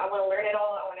 so I want to learn it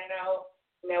all. I want to know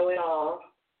it all.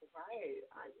 Right.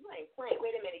 You ain't playing.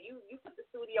 Wait a minute. You put the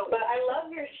studio. But I love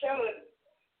your shows.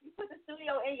 You put the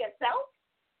studio in yourself?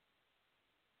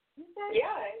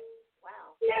 Yeah.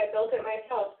 Wow. Yeah, I built it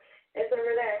myself. It's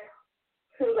over there.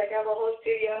 Like I have a whole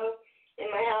studio in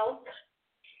my house.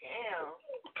 Damn.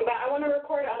 But I want to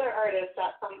record other artists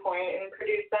at some point and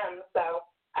produce them. So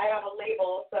I have a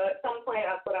label. So at some point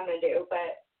that's what I'm going to do.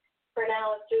 But for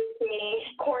now it's just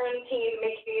me quarantine,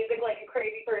 making music like a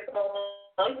crazy person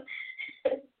alone.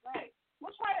 Right.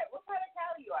 What part of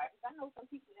Cali you are? Because I know some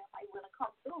people that might want to come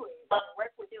through and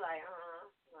work with you. Like,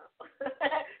 no.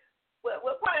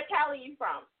 What part of Cali you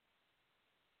from?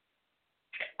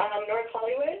 North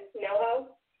Hollywood, NoHo.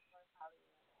 North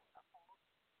Hollywood. Okay.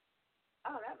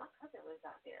 Oh, my cousin lives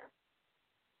out there.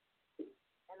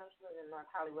 I know she lives in North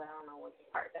Hollywood. I don't know what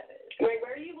part that is. Wait,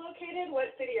 where are you located?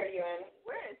 What city are you in?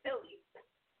 We're in Philly.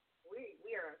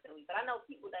 We are in Philly, but I know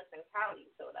people that's in Cali,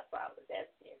 so that's why I was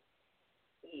asking.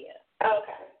 Yeah.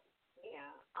 Okay.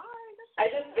 Yeah. All right. I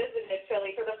just visited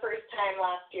Philly for the first time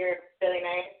last year. Really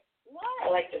nice. What? I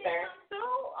liked it there.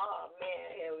 Oh man,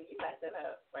 hell, you messed it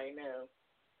up right now.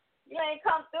 You ain't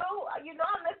come through. You know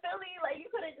I'm in Philly. Like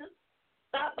you could have just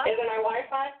stopped by. Is it my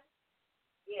Wi-Fi?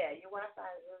 Yeah, your Wi-Fi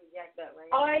is really jacked up right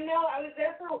Oh, now. I know. I was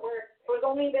there for work. I was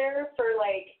only there for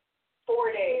like 4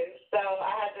 days, so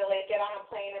I had to like get on a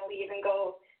plane and leave and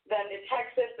go then to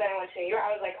Texas. Then I went to New York.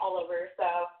 I was like all over,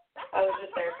 so I was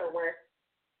just there for work.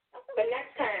 But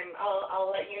next time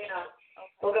I'll let you know.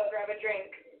 Okay. We'll go grab a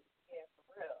drink. Yeah,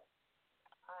 for real.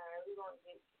 All right, we're gonna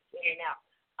get in and out.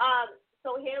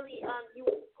 So Haley, you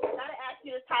gotta ask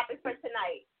you the topic for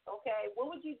tonight. Okay, what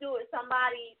would you do if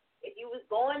you was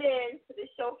going in to the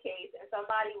showcase and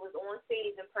somebody was on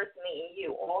stage impersonating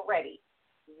you already?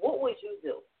 What would you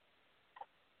do?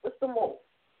 What's the move?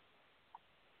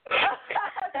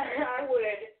 I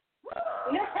would.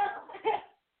 No.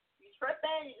 You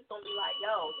tripping? You just gonna be like,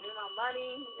 yo, give me my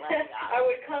money? Like, I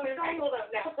would come and hold up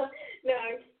now. No.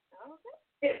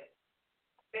 Okay.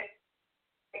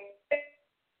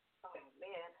 Oh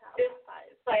man, how just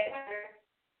like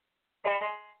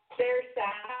they're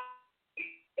sad.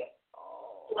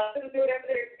 Let them do whatever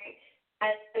they're doing,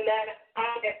 and then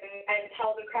I get and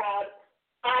tell the crowd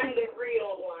I'm the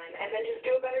real one, and then just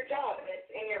do a better job. And it's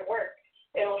in your work.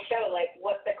 It'll show like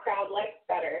what the crowd likes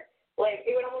better. Like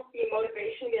it would almost be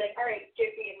motivation to be like, all right,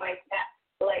 give me my next.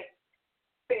 Like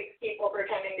fake people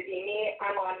pretending to be me.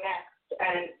 I'm on next,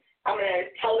 and I'm gonna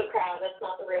tell the crowd that's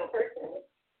not the real person.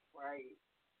 Right.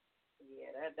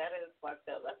 Yeah, that is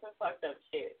fucked up. That's some fucked up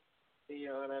shit.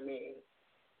 You know what I mean?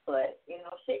 But, you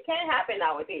know, shit can't happen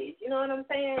nowadays. You know what I'm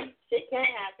saying? Shit can't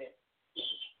happen.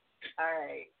 All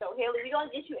right. So, Haley, we're going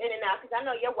to get you in and out because I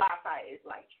know your Wi-Fi is,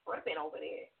 like, tripping over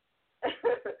there.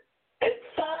 It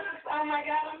sucks. Oh, my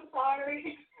God. I'm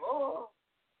sorry. Oh.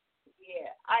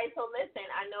 Yeah. All right. So, listen,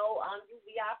 I know you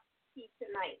VIP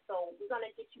tonight, so we're going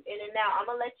to get you in and out. I'm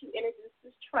going to let you introduce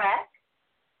this track.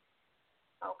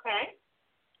 Okay?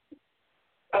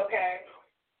 Okay.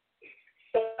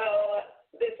 So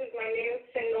this is my new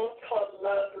single. It's called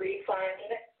Love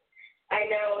Refund. I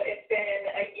know it's been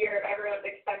a year of everyone's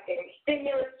expecting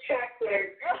stimulus checks.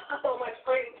 There's so much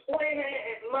unemployment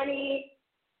and money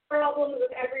problems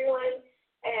with everyone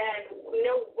and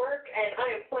no work and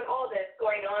unemployment, all this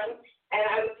going on. And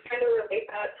I was trying to relate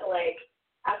that to, like,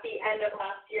 at the end of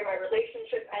last year, my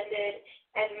relationship ended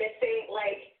and missing,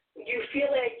 like, you feel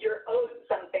like you're owed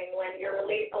something when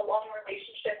a long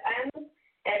relationship ends.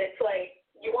 And it's like,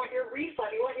 you want your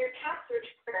refund, you want your tax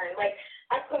return. Like,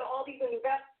 I put all these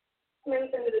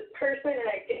investments into this person and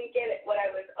I didn't get it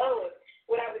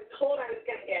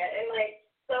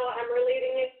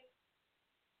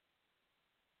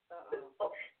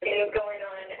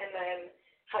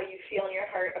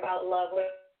about love.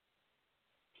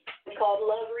 It's called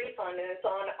Love Refund, and it's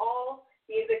on all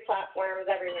music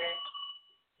platforms everywhere.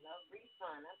 Love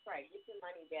refund. That's right. Get your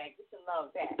money back. Get your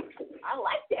love back. I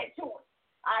like that tune. All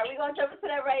right, we're going to jump into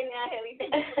that right now, Haley.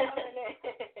 Thank you for coming in.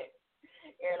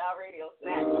 Air It Out Radio.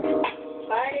 Snap.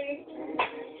 Bye.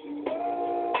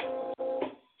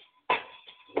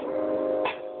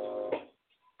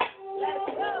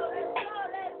 Let's go. Let's go.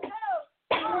 Let's go.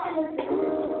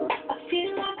 I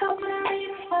feel like I want a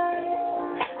refund.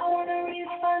 I want a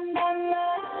refund on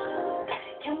love.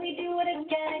 Can we do it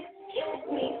again? Excuse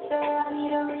me, sir, I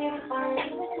need a refund.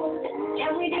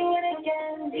 Can we do it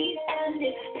again? Descend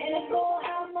it. Pinnacle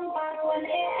house on fire when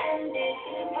it ended.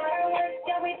 Fireworks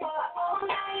that we fought all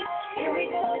night. Here we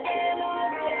go again,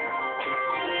 alright.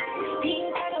 The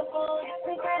incredible, it's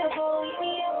incredible. Eat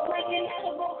me up like an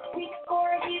edible. We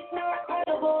score beats, not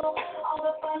credible. All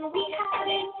the fun we had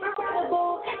is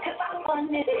regrettable. Cause I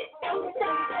funded it. Don't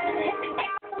stop. Hit the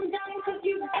gas, I'm done cause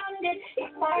you've done it.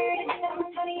 Expired in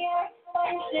 720 hours.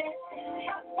 Shit.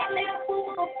 One little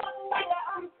fool, fuck like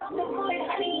I'm self-employed,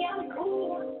 honey, I'm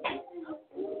cool.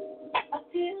 I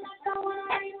feel like I want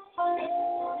a refund.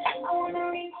 I want a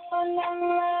refund on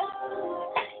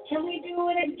love. Can we do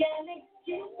it again?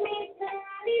 Excuse me, sir,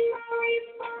 I need my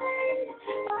refund.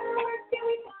 Fireworks, yeah,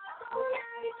 we fought all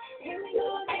night. Here we go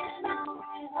again,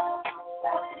 alright.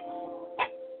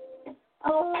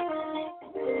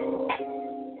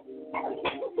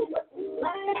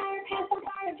 Line our pants on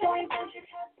fire, joint venture,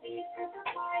 custody,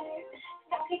 provider.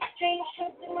 Stock exchange,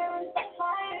 ships and we're on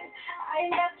supplier. I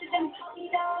invested in puppy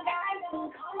dog eyes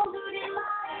and call good in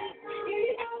life. Here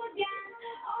you go again,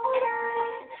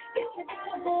 alright. It's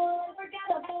forgettable,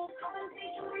 unforgettable.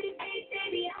 Compensation pretty big,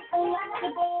 baby, I'm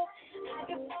collectible. Have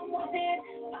your fun with it.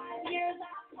 5 years,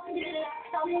 I funded it, I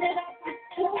summed it up to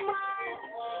too much.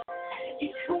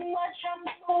 You're too much, I'm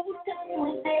so done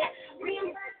with it.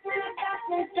 Reimbursement,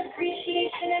 investments,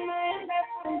 depreciation, and my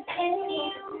investments in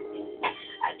you.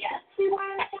 I guess we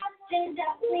weren't testing,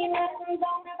 definitely lessons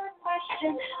I'll never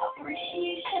question.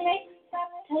 Appreciation,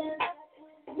 acceptance.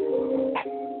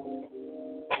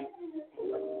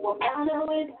 Well, I know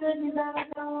it's good as ever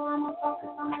go. I'ma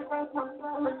focus on my growth, my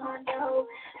flow, and my dough.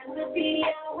 Empathy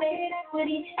outweighed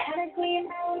equity, technically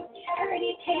around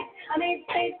charity cake. I made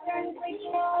space for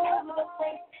inflation all over the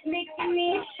place, making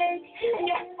me shake, and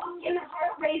your fucking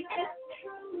heart race is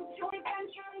true. Joint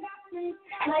venture investments,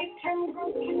 lifetime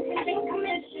growth, contingent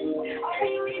commissions. Are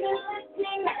you even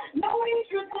listening? No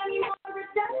interest anymore,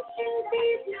 redemption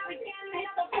fees. Now we can't hit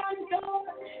the front door.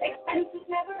 Expenses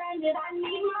never ended. I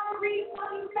need my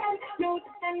refund. No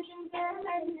extensions are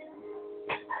amended.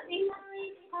 I need my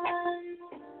refund.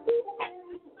 I need my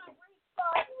refund.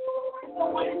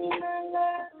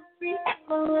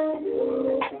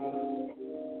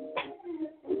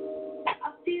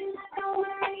 I feel like I want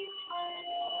a refund.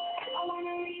 I want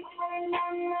a refund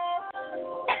on love.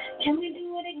 Can we do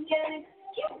it again?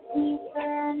 Excuse me, sir,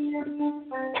 I need a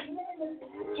refund.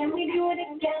 Can we do it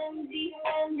again?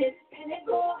 Defend it.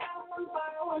 Pinnacle house on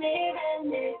fire when it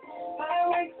ended.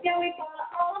 Fireworks, yeah, we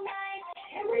fought all night.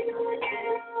 Here we go again,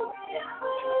 alright.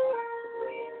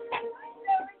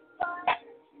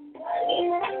 I need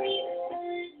a refund.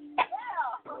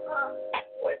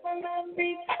 Where's my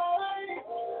refund?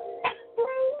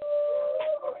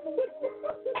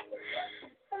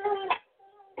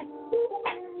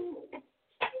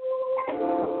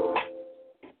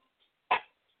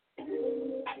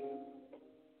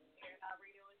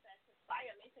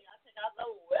 The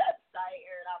website,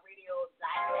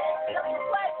 airitoutradio.net.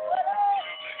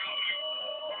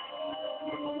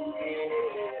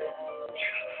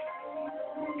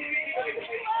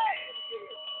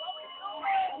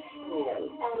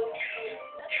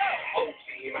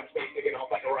 What my space taking off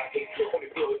like a rocket. On the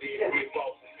floor, then we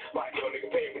bosses. My young nigga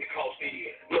paying me the cost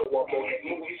in. No one on that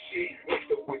movie shit.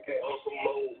 Mixed up with that hustle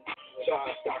mode.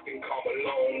 John Stockton come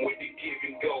along with the give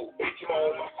and go. Bitch, I'm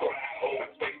on my crowd. Oh,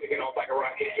 my space taking off like a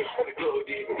rocket. On the floor,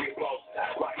 then we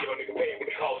bosses. My young nigga paying me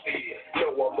the cost in.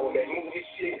 No one on that movie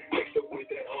shit. Mixed up with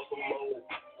that hustle mode.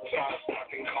 John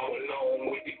Stockton come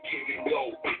along with the give and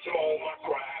go. Bitch, I'm on my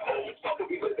crowd. Oh, it's something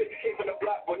we living. Came from the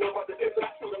block with nobody living.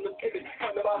 I told them to give it.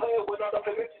 Come to my hood with all the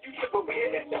permission. You triple me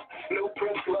in that stuff. No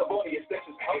press club on your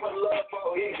extensions. I'm in love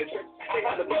for in the church. They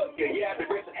had the bug, yeah, the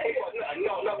rest. Hey,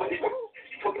 no, but it's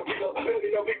put the real,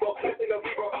 you know, people, you know,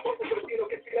 people. What's the casino,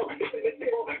 it's in the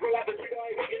table. Roll out the trigger,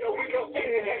 you know, we go. We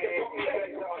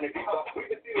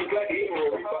can see the black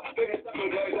hero, finish up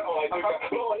and guys on.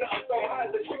 Blowing up so high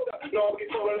as a shooter. No, I'm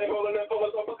controlling and rolling and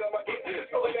pulling, so fuck up my kid.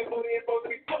 Rolling that booty and supposed to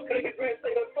be fucking niggas, man.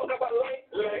 Say the fuck up my life.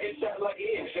 Let it shot like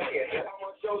he ain't shot. I'm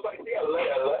on shows like CLA.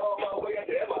 On my way out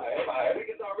to MI.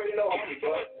 Niggas already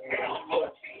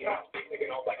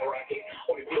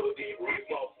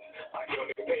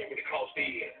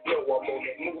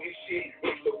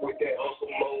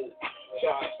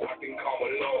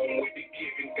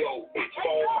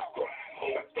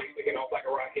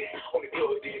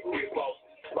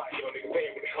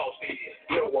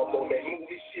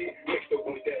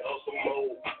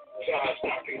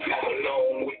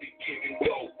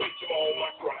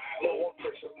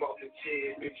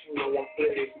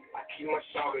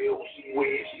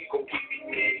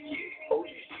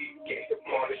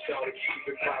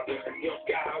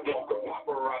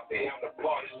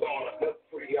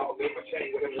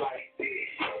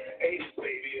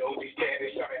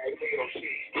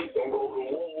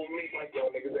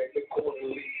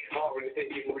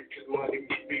getting rich as money,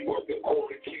 be working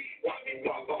over the key. Watch me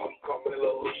pop off, coming a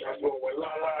little shots rolling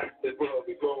line. This world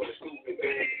be growing and stupid,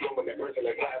 man. Growing that person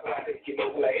like bye, you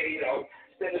know, like $8.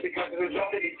 Instead of because of the job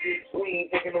that he did, we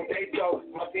ain't taking no days off.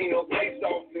 My team no days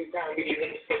off. This time we get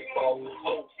in the space ball.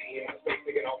 OT in my space,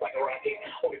 taking off like a rocket.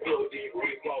 Only blood did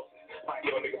real close. My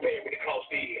young nigga paying me the cost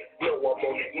in. No, I'm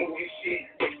on that movie shit.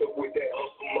 Mixed up with that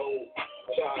hustle mode.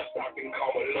 John Stockton,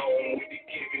 come along with the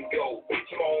give and go.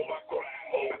 Bitch, I'm on my grind.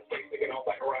 On my space, taking off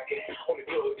like a rocket. Only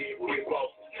blood did real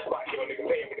close. My young nigga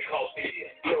paying me the cost in.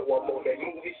 No, I'm on that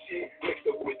movie shit. Mixed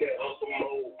up with that hustle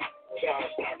mode. John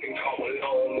Stockton, come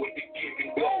along with the give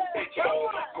and go. Bitch, I'm on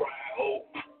my grind. Oh.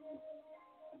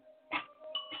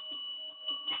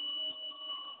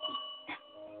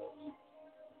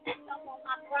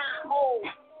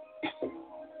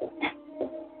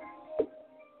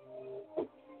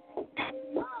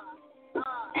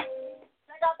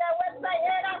 Check out that website,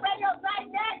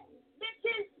 AirOutRadio.net,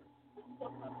 bitches.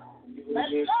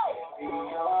 Let's go.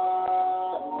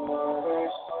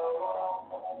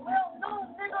 Real news,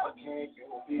 nigga. Can't you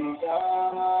be honest?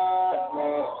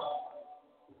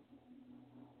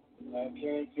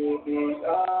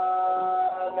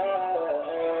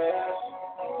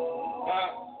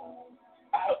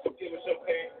 I was forgiving some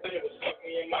pain, but it was stuck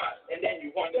me in mind. And then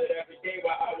you wondered every day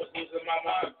why I was losing my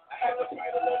mind. I had to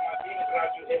fight all of my demons, now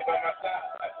you here by my side.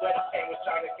 I swear the pain was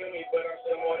trying to kill me, but I'm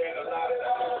still more than alive.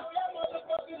 That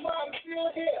motherfucker's why I'm still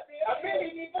here. I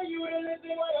really need for you to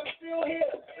listen while I'm still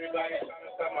here. Everybody's trying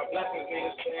to stop my blessings,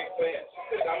 niggas stand clear.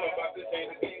 Cause I'm about to change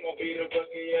the game, gonna be the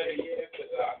rookie of the year.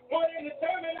 Cause I'm more than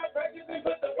determined, I practice and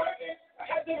put the work in. I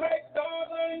had to write songs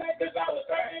on the night cause I was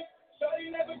hurting.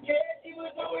 Shorty never cared, she was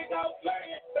always out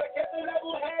flirting. But I kept the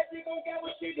level head, she gon' get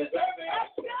what she deserving.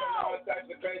 All types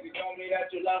of crazy told me that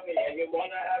you love me and you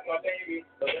wanna have my baby.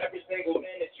 But every single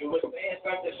minute you was saying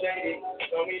something shady.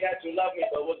 Told me that you love me,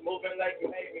 but was moving like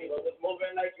you hate me. But was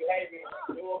moving like you hate me.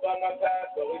 Knew about my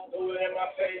past, but we threw it in my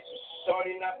face.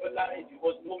 Shorty not for life, you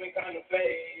was moving kind of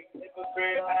fake.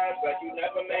 Hypocrite ass like you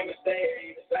never made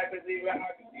mistakes. It's like it's even I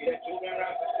can see that you been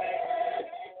around the same.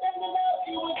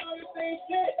 You was on the same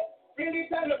shit. Really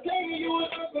trying to play me, you was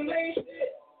on some lame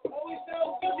shit. Always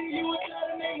so guilty, you was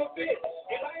trying to name a bitch.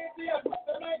 If I ain't see I fuck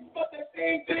the life, fuck that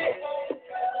same bitch.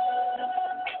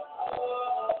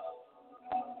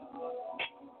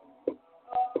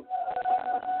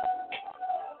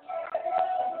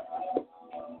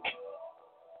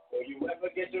 Will you ever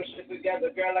get your shit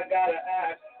together, girl? I gotta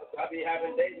ask. I be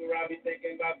having days where I be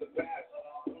thinking about the past.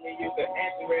 Only you can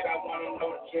answer it, I wanna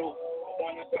know the truth. I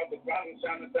wanna solve the problem,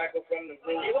 trying to tackle from the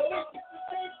root. You always get the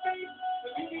same face,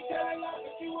 but you be telling lies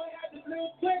that you ain't had this little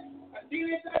clip. I see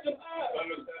it inside your eyes. I'm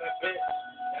a set of bitch,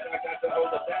 and I got to hold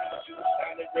it down. But you was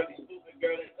sounding really stupid,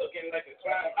 girl, and looking like a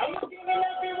clown. I'm looking at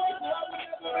everyone, so I would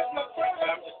never miss my friend.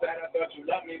 I'm just sad I thought you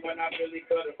loved me when I really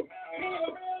could've found me a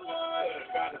real one. Could've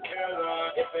found a real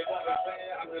one. If it wasn't fair,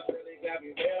 I just really got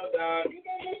me real done. You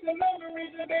gave me some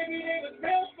memories, and baby, they was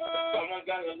real fun. Someone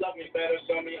gonna love me better,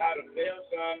 show me how to feel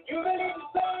some. You really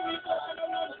just told me, so I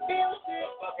don't know the feel shit.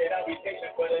 Fuck it, I'll be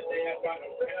patient for the day I find a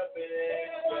real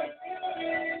bitch.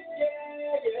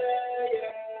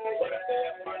 Yeah. For the day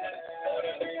I find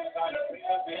a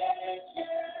real bitch.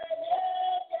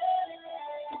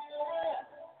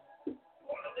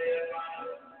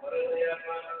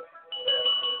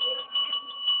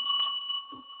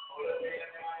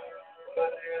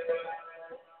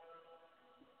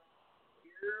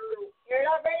 Air It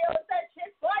Out Radio is that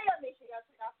shit for you. Make sure y'all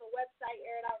check out the website,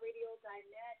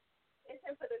 AirItOutRadio.net.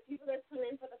 Listen, for the people that tune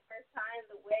in for the first time,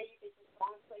 the way you get your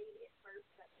song played is first,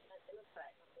 second, in the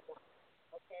track, number one.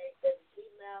 Okay? There's an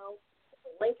email, there's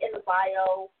a link in the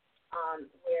bio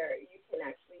where you can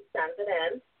actually send it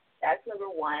in. That's number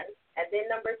one. And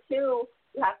then number two,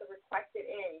 you have to request it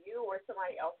in. You or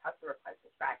somebody else has to request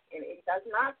the track. And it does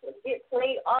not get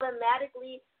played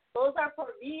automatically. Those are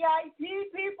for VIP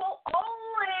people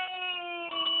only.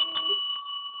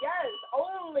 Yes,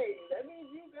 only. That means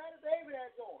you got to pay for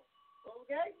that joint.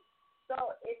 Okay?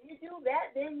 So if you do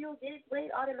that, then you'll get it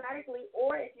played automatically.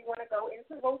 Or if you want to go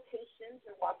into rotations,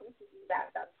 you're welcome to do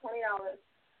that. That's $20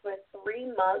 for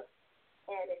 3 months.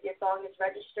 And if your song is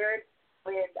registered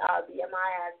with BMI,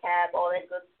 ASCAP, all that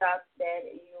good stuff, then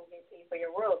you'll get paid for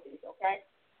your royalties, okay?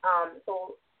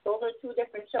 So those are two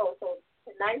different shows. So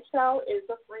tonight's show is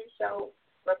the free show.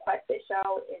 Requested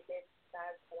show is if you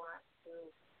guys want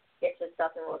to get your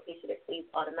stuff in rotation, it plays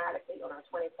automatically on our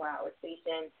 24-hour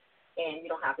station, and you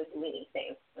don't have to do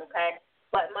anything, okay?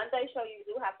 But Monday show, you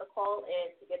do have to call in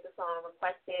to get the song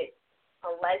requested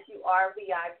unless you are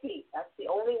VIP. That's the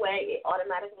only way it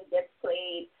automatically gets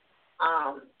played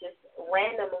just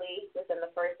randomly within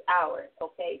the first hour.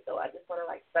 Okay, so I just want to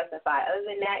specify. Other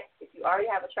than that, if you already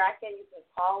have a track in, you can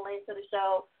call into the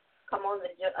show, come on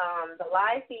the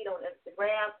live feed on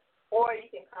Instagram, or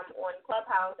you can come on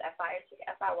Clubhouse at Fire Chick,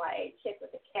 FIYA Chick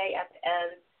with a K at the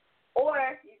end,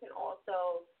 or you can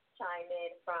also chime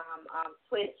in from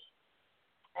Twitch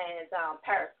and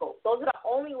Periscope. Those are the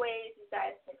only ways you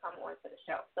guys can come on to the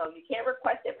show. So you can't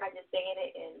request it by just saying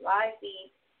it in live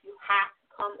feed. You have to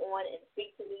come on and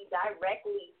speak to me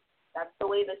directly. That's the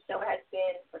way the show has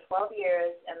been for 12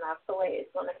 years, and that's the way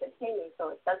it's going to continue.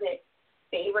 So it doesn't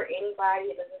favor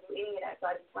anybody. It doesn't do any of that. So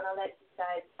I just want to let you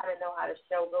guys kind of know how the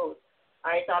show goes.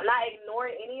 All right, so I'm not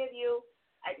ignoring any of you.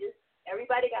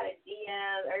 Everybody got a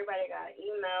DM. Everybody got an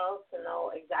email to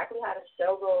know exactly how the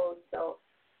show goes. So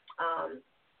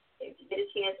if you get a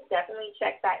chance, definitely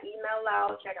check that email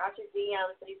out. Check out your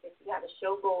DM so you can see how the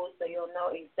show goes, so you'll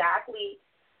know exactly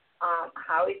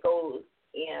how it goes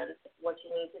and what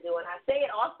you need to do. And I say it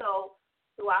also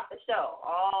throughout the show,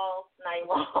 all night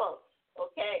long.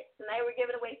 Okay, tonight we're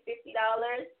giving away $50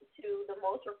 to the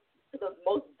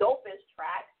most dopest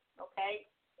track. Okay,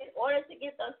 in order to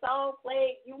get the song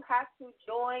played, you have to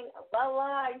join the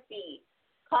live feed.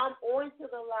 Come on to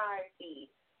the live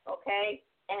feed. Okay.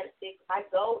 And I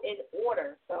go in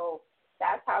order, so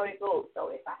that's how it goes.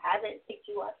 So if I haven't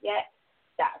picked you up yet,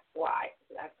 that's why.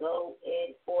 I go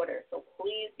in order. So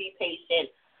please be patient.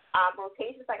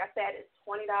 Rotations, like I said, is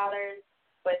 $20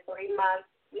 for 3 months.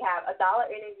 We have $1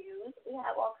 interviews. We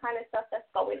have all kind of stuff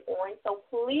that's going on. So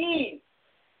please,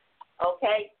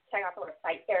 okay, check out the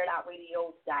website,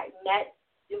 airitoutradio.net.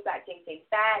 You've got JJ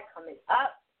Fad coming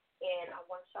up. And I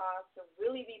want y'all to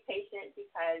really be patient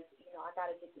because, I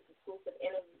got to get this exclusive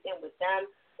interview in with them.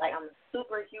 Like, I'm a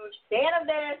super huge fan of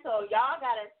theirs, so y'all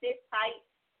got to sit tight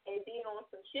and be on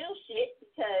some chill shit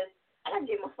because I got to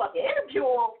get my fucking interview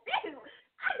on.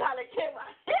 I got to get my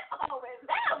shit on with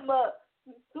them.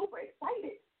 I'm super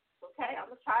excited, okay?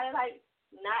 I'm going to try to,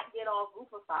 not get all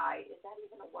goofified. Is that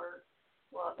even a word?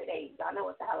 Well, if it ain't, y'all know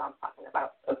what the hell I'm talking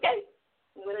about, okay?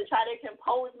 I'm going to try to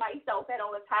compose myself at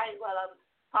all the times while I'm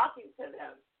talking to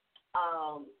them.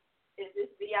 Is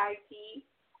this VIP?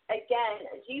 Again,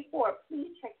 G4,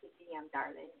 please check the DM,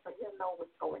 darling, so you'll know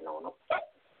what's going on, okay?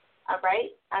 All right?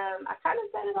 I kind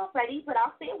of said it already, but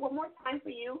I'll say it one more time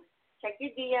for you. Check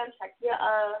your DM, check your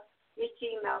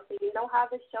Gmail so you know how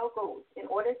the show goes. In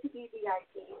order to be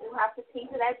VIP, you do have to pay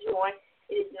for that join.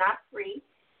 It is not free.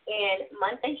 And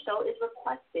Monday show is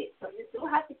requested. So you do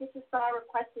have to get your star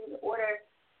requested in order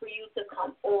for you to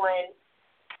come on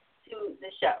to the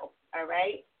show, all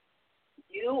right?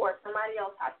 You or somebody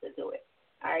else has to do it,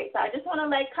 all right? So I just want to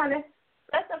kind of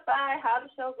specify how the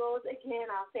show goes.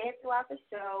 Again, I'll say it throughout the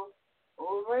show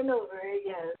over and over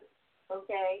again,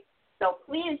 okay? So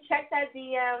please check that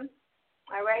DM,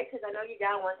 all right? Because I know you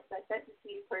got one because I sent it to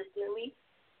you personally.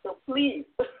 So please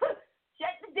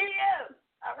check the DM,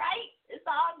 all right? It's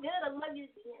all good. I love your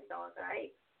DM, dog, all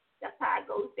right? That's how it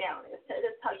goes down. It's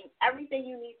to tell you everything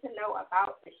you need to know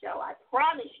about the show. I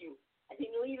promise you. I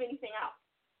didn't leave anything out.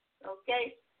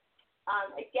 Okay?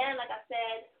 Again, like I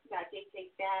said, we got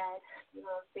JJ Fad. You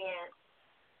know what I'm saying?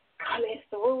 Coming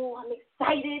through. I'm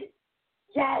excited.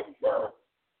 Yes.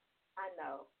 I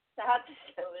know. Shout out to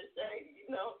Shirt.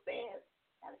 You know what I'm saying?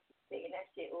 Gotta keep saying that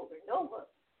shit over and over.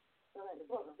 I'm going to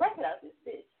blow the record out this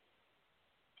bitch.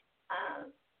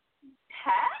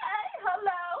 Hey.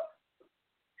 Hello.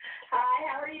 Hi,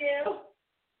 how are you?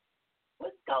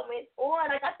 What's going on?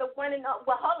 I got the one and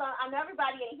well, hold on. I know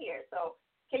everybody in here, so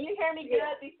can you hear me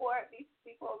good before we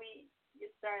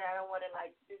get started? I don't want to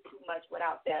do too much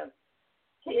without them.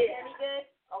 Can you hear me good?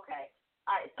 Okay.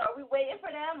 All right. So are we waiting for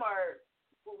them or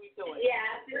what are we doing?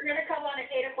 Yeah, they're gonna come on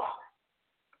at 8 o'clock.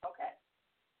 Okay.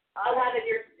 11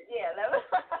 years. Yeah. 11.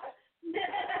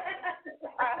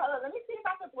 All right. Hold on. Let me see if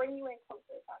I can bring you in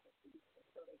closer. If I can see you.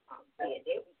 Yeah,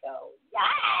 there we go.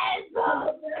 Yes!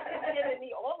 You're giving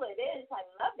me all of this. I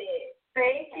love it.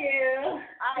 Thank you.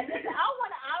 Listen, I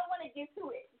don't want to get too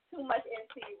much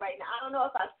into you right now. I don't know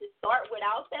if I should start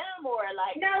without them or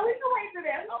No, we can wait for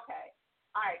them. Okay.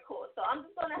 All right, cool. So I'm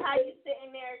just gonna have you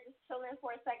sitting there just chilling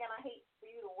for a second. I hate for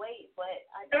you to wait, but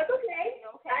that's okay.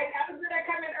 Okay. I was gonna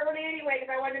come in early anyway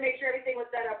because I wanted to make sure everything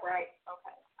was set up right.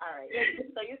 Okay. All right.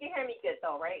 So you can hear me good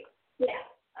though, right? Yeah.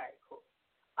 All right, cool.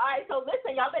 All right, so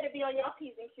listen, y'all better be on your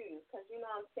P's and Q's because you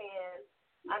know what I'm saying.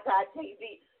 I got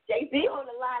JB on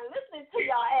the line listening to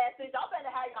y'all asses. Y'all better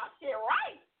have y'all shit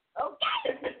right,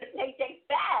 okay? JJ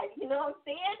Fad, you know what I'm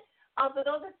saying? For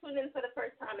those that tuned in for the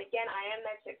first time, again, I am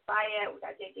that chick Fire. We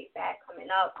got JJ Fad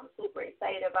coming up. I'm super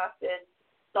excited about this.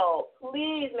 So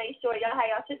please make sure y'all have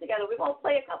y'all shit together. We're going to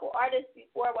play a couple artists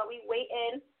before while we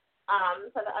waiting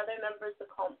for the other members to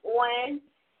come on.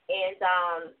 And,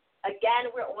 again,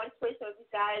 we're on Twitch, so if you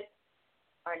guys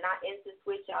are not into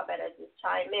Twitch, y'all better just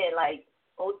chime in. Like,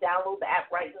 go download the app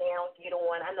right now, get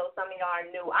on. I know some of y'all are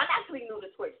new. I'm actually new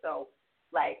to Twitch, so,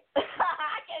 like,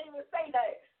 I can't even say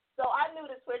that. So I'm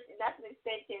new to Twitch, and that's an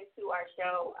extension to our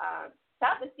show.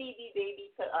 Shout out to CV,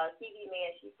 baby, CV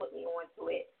Man, she put me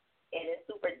onto it. And it's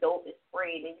super dope. It's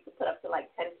free, and you can put up to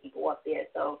like 10 people up there.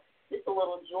 So just a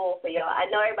little jewel for y'all. I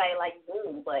know everybody likes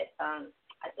Zoom, but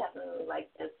I definitely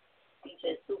like this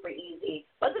feature. It's super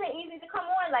easy. Wasn't it easy to come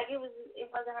on? Like it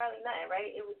wasn't hardly nothing,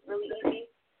 right? It was really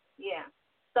easy. Yeah.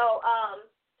 So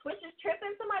Twitch is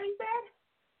tripping. Somebody said.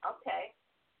 Okay.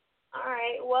 All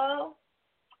right. Well,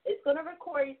 it's gonna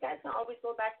record. You guys can always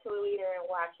go back to it later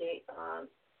and watch it.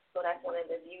 So that's one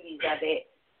of the beauties of it.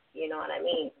 You know what I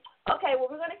mean? Okay, well,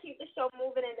 we're going to keep the show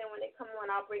moving, and then when they come on,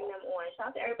 I'll bring them on.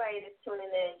 Shout out to everybody that's tuning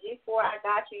in. G4, I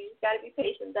got you. You just got to be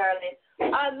patient, darling.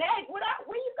 Meg,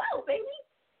 where you go, baby?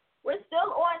 We're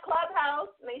still on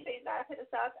Clubhouse. Make sure you guys hit us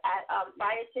up at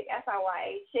Fire Chick,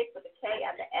 F-I-Y-A, Chick with a K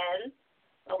at the end.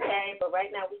 Okay, but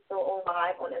right now we're still on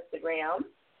live on Instagram.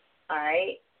 All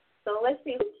right, so let's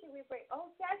see. Who should we bring? Oh,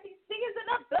 Sassy Singers in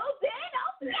the building.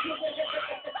 Oh,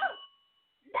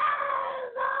 no.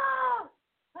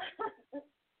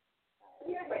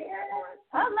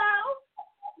 Hello.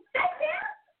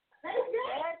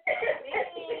 Yes,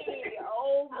 me.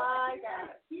 Oh my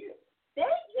God. Thank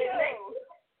you.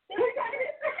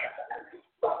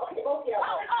 Oh, you talking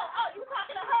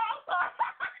to her? I'm sorry.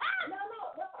 No.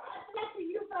 That's to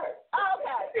you first. Oh,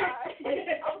 okay. All right.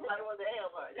 I was like, what the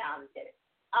hell? No, I'm just kidding.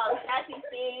 Cassie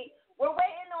C. We're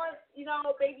waiting on,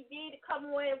 Baby D to come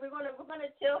on. We're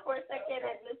gonna chill for a second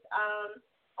and just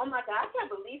oh my God, I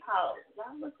can't believe how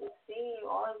y'all look the same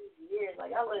all these years.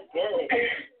 Like y'all look good.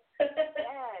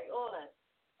 Dang, on.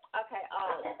 Okay,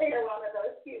 I think one of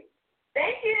those cute.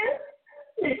 Thank you.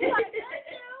 Thank you.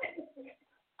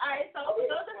 All right, so for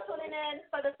those that are tuning in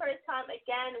for the first time,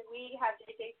 again, we have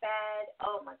JJ Fad.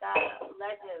 Oh my God,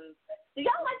 legends. Do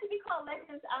y'all like to be called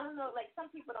legends? I don't know, like some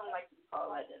people don't like to be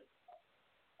called legends.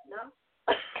 No?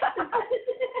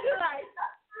 You're like,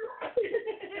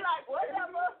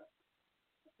 whatever.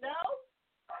 No?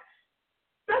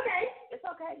 It's okay. It's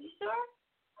okay. You sure?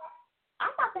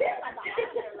 I thought that was like an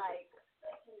honor, like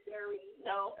very.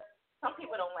 No, some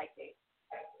people don't like it.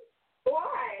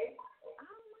 Why? I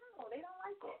don't know. They don't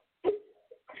like it.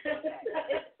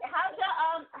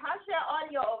 How's your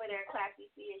audio over there, Classy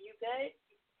C? Are you good?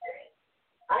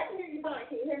 I can hear you fine.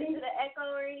 Can you hear me? Is it an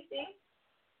echo or anything?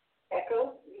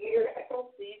 Echo? You hear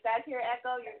echo? Do you guys hear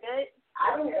echo? You're good?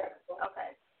 I don't hear echo.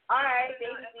 Okay. All right,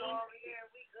 baby.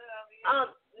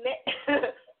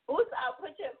 Boots, I'm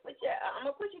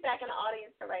gonna put you back in the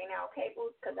audience for right now, okay,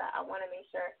 Boots? Because I want to make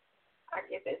sure I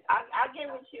get this. I'll get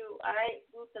with you, all right,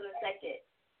 Boots, in a second.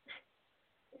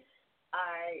 All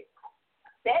right,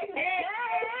 baby.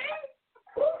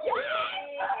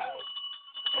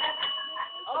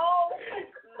 Oh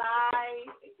my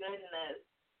goodness!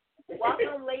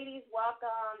 Welcome, ladies.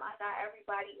 Welcome. I got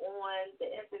everybody on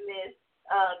the infamous,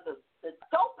 the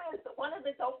dopest, one of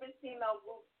the dopest female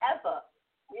groups ever.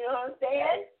 You know what I'm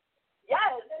saying?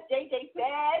 Yes, JJ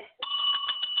Fad.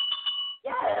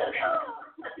 Yes.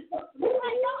 Y'all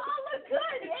look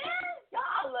good, man.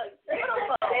 Y'all look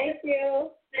beautiful. Thank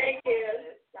you.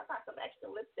 Y'all got some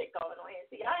extra lipstick going on here.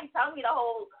 See, y'all ain't tell me the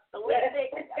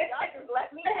lipstick. Y'all just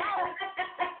let me know.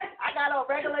 I got on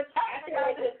regular time.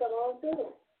 Yeah,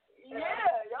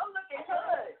 y'all looking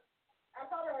good. I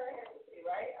told her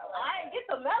right? I ain't get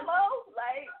the memo.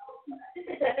 Like,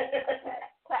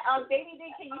 Baby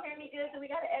D, can you hear me good? Do we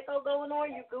got an echo going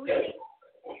on? You Gucci?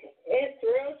 It's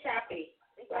real choppy.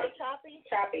 It's real choppy?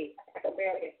 Choppy. I can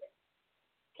barely.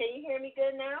 Can you hear me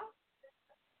good now?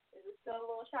 Is it still a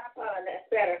little choppy? Oh, that's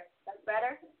better. That's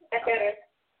better? That's better.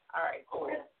 All right, cool.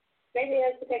 Maybe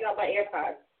I have to take out my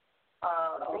AirPods.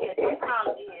 Yeah,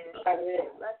 sometimes it is.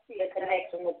 Let's see the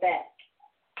connection with that.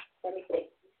 Let me see.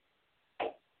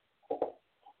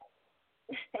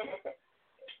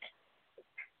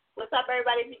 What's up,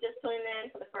 everybody? If you're just tuning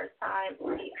in for the first time,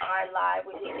 we are live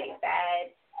with JJ Fad.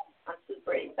 I'm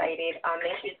super excited.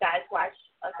 Make sure you guys watch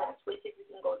us on Twitch if you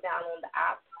can go down on the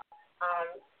app.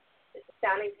 Is it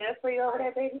sounding good for you over there,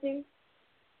 baby D?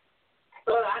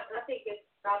 Well, I think it's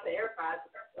about the AirPods.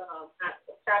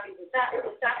 Choppy in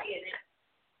it.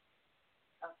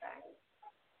 Okay.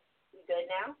 You good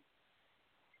now?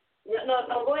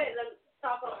 No, go ahead. Let's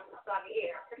talk on so I can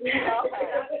hear. Okay.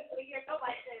 We hear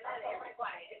nobody say that. Everybody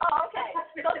quiet. Oh, okay.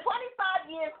 So 25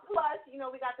 years plus, we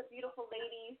got the beautiful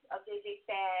ladies of JJ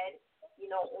Fad.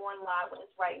 the line with us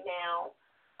right now.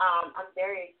 I'm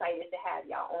very excited to have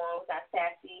y'all on. We got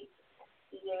Sassy,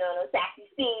 Sassy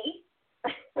C.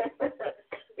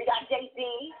 We got JC.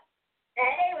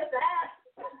 Hey, what's up?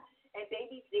 And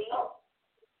Baby C. Oh.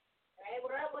 Hey,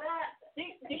 what up, what up? Do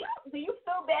you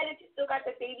feel bad that you still got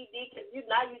the Baby D? Because you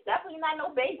definitely not no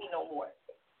baby no more.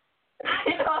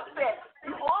 You know what I'm saying?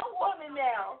 You're all woman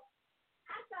now.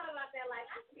 I thought about that, like,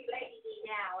 I should be Lady D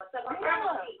now or something.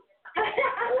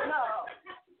 No.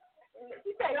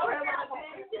 She said grandma. I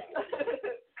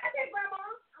said grandma.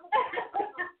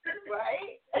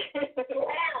 Right?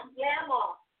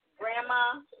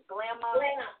 Grandma.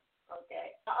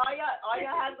 Okay. All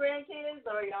y'all have grandkids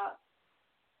or y'all?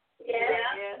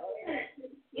 Yeah.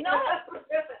 You know what?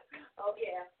 Oh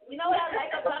yeah. You know what I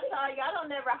like about y'all don't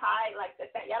never hide like the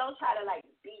fact. Y'all don't try to like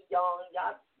be young.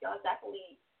 Y'all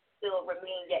definitely still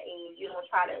remain your age. You don't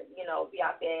try to, be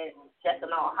out there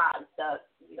dressing all hot and stuff.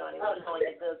 You know what I mean? Doing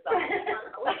your good stuff.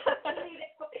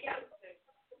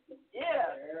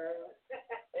 Yeah.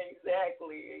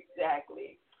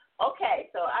 Exactly. Okay,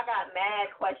 so I got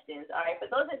mad questions. All right, for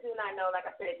those that do not know, like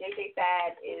I said, JJ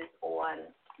Fad is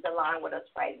on the line with us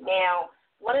right now.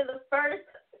 One of the first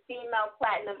female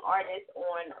platinum artists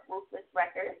on Ruthless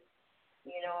Records.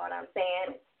 You know what I'm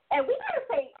saying? And we gotta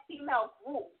say female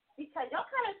group because y'all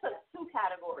kind of took two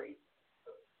categories.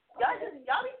 Y'all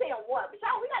be saying one, but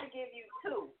we gotta give you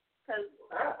two because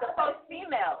the first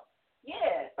female,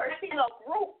 first female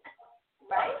group,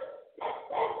 right?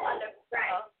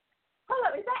 Right. Hold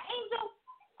up, is that Angel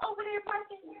over there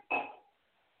parking? Is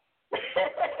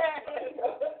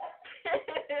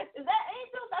that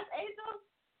Angel? That's Angel?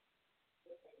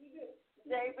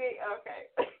 JB,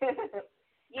 okay.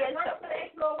 Yeah, so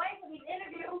go away from these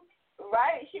interviews.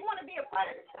 Right, she want to be a part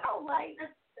of the show. Like,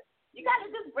 you got to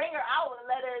just bring her out and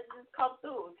let her just come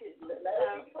through. Let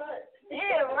her be fun.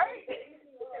 Yeah, right.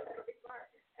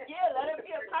 Yeah, let her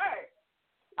be a part.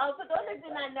 For those that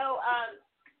do not know,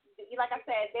 like I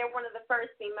said, they're one of the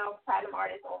first female platinum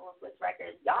artists on Ruthless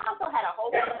Records. Y'all also had a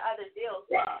whole bunch of other deals.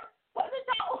 Wasn't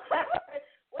y'all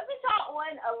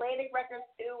on Atlantic Records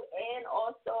too, and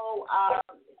also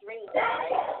Dream,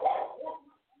 right?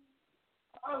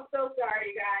 I'm so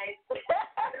sorry, you guys.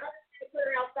 Put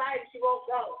her outside and she won't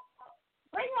go.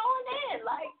 Bring her on in,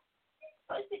 like,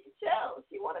 so she can chill.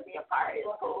 She want to be a part. It's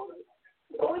cool.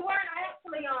 Well, we weren't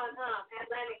actually on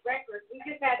Atlantic Records. We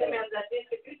just had them as a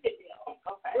distribution deal.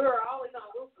 Okay. We were always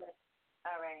on Ruthless.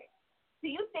 All right.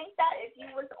 Do you think that if you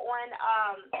was on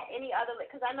any other,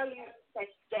 because I know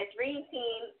that Dream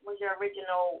Team was your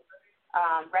original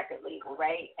record label,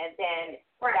 right? And then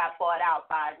got bought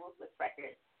out by Ruthless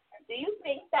Records. Do you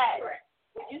think that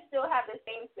would you still have the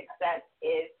same success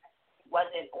if you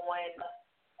wasn't on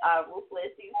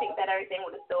Ruthless? Do you think that everything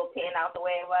would have still panned out the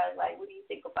way it was? Like, what do you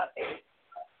think about that?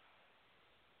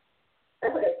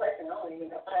 That's a good question. I don't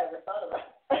even know if I ever thought about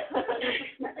it.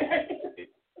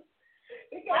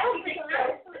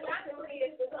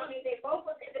 They both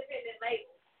were independent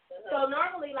labels. So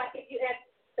normally, like if you had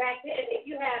back then, if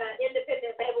you had an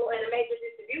independent label and a major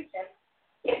distribution,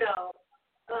 it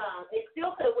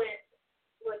still could went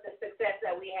with the success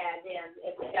that we had then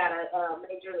if we got a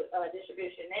major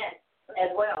distribution then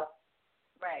as well.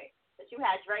 Right. But you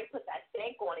had Dre put that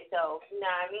stank on it though. You know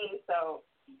what I mean? So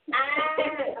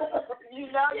you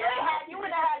would have had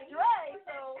Dre.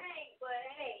 So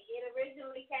hey, it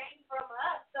originally came from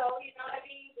us. So you know what I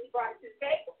mean? We brought it to the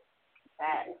table.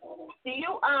 Do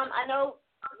you I know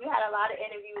you had a lot of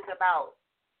interviews about,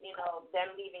 them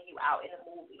leaving you out in the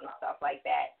movie and stuff like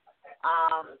that.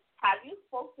 Have you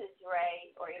spoke to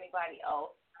Dre or anybody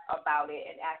else about it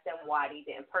and asked them why they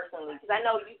didn't personally? Because I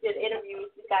know you did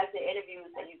interviews, you guys did interviews,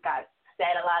 and you guys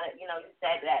said a lot of, you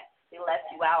said that they left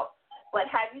you out. But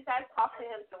have you guys talked to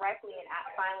him directly and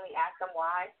finally asked him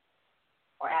why?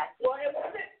 Or asked him? Well,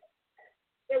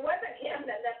 it wasn't him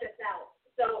that left us out.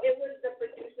 So it was the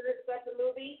producers of the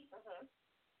movie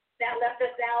that left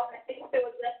us out. I think if it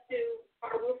was left to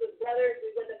our Ruthless brothers,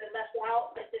 we wouldn't have been left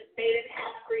out. But since they didn't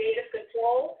have creative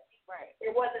control, right,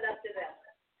 it wasn't up to them.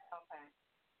 Okay.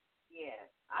 Yeah.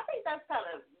 I think that's kind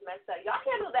of messed up. Y'all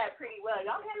handled that pretty well.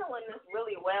 Y'all handling this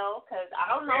really well, because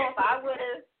I don't know if I would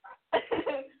have.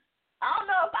 I don't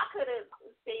know if I could have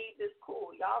stayed this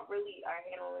cool. Y'all really are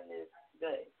handling this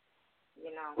good.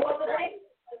 Well,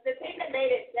 the thing that made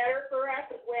it better for us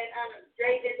was when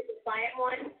Dre did the Defiant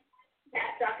one,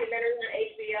 that documentary on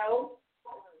HBO,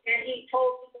 and he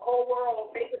told the whole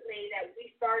world basically that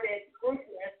we started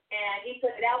Ruthless, and he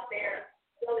put it out there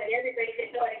so that everybody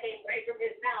could know it came right from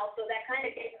his mouth. So that kind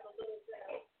of gave him a little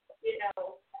bit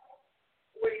of,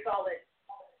 what do you call it?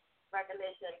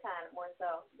 Recognition, kind of more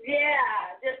so.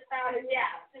 Yeah, just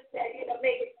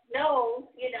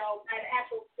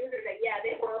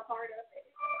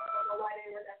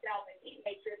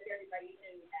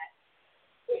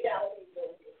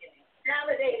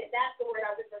Validated. That's the word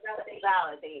I was looking for. Validated.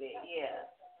 Validated, yeah.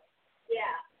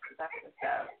 Yeah. That's what's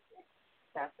up.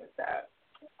 That's what's up.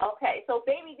 Okay, so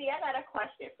baby D, I got a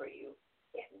question for you.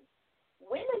 Yeah.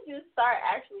 When did you start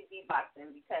actually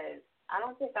beatboxing? Because I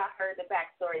don't think I heard the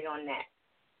backstory on that.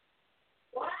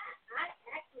 Well, I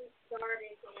actually started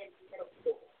in middle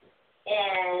school,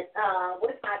 and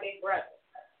with my big brother.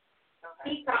 Okay.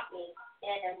 He taught me,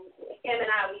 and him and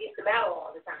I, we used to battle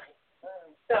all the time.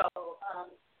 So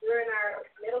during our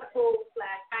middle school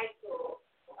 / high school,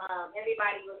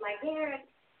 everybody was like, "Here,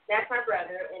 that's my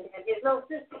brother," and his little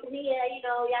sister Mia,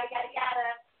 yada yada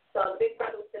yada. So the big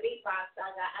brother was the beatbox.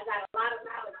 I got a lot of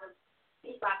knowledge of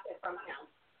beatboxing from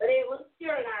him, but it was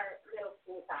during our middle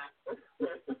school time.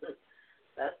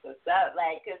 That's what's up,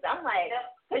 cause I'm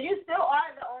cause you still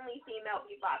are the only female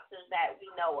beatboxers that we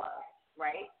know of,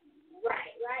 right?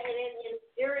 Right. And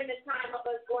during the time of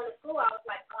us going to school, I was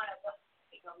like one of the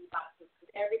beatboxers.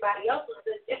 Everybody else was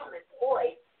just gentlemen,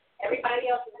 boys. Everybody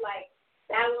else was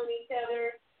battling each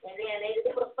other, and then it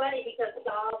was funny because we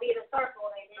all be in a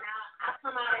circle, and then I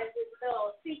come out as this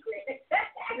little secret, and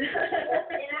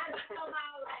I come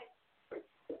out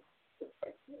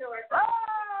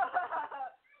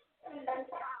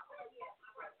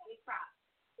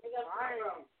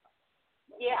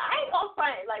Yeah, I ain't gonna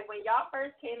front. When y'all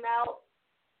first came out,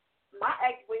 my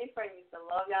ex-boyfriend used to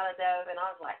love y'all to death, and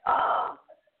I was like, oh,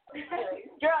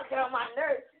 girl, get on my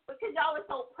nerves because y'all were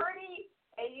so pretty,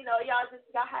 and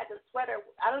y'all had the sweater.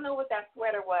 I don't know what that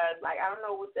sweater was. I don't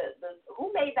know what the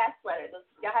who made that sweater.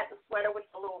 Y'all had the sweater with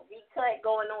the little V cut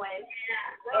going on.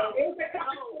 Yeah, it was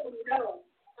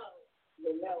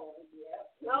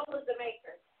No was the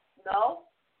maker. No.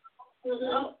 Mm-hmm.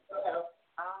 No.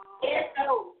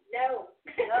 No.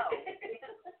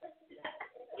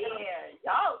 Yeah,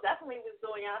 y'all definitely was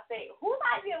doing y'all thing. Whose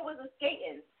idea was the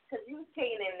skating? Because you was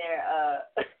skating in there.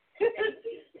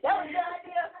 That was your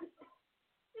idea. I'm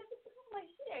like,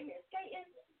 she ain't here skating,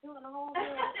 doing the whole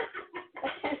thing.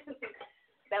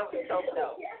 That was so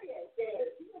dope.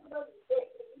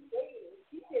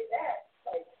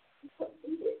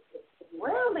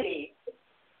 Really?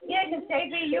 Yeah, because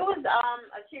JB, you was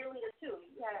a cheerleader too.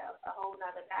 You had a whole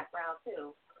nother background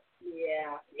too.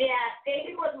 Yeah,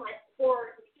 skating was my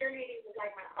sport. Cheerleading was my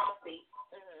hobby.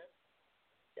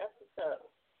 That's what's up.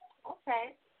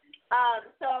 Okay.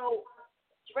 So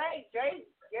Dre,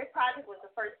 your project was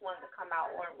the first one to come out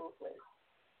on Ruthless.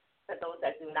 For those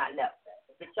that do not know,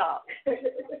 get y'all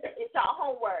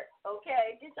homework,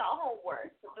 okay? Get y'all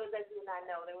homework. For those that do not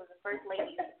know, there was the first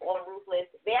lady on Ruthless.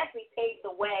 They actually paved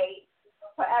the way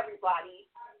for everybody,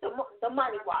 the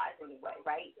money wise anyway,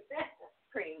 right?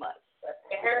 Pretty much.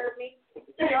 You heard me?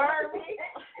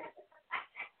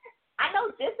 I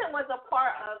know Dissing was a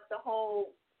part of the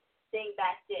whole thing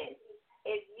back then.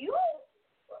 If you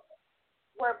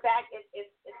were back, if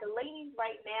the ladies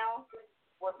right now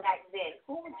were back then,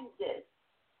 who would you diss?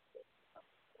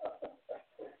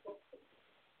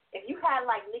 If you had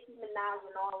Nicki Minaj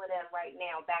and all of them right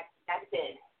now back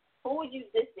then, who would you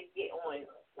diss to get on?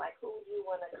 Who would you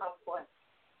want to come for?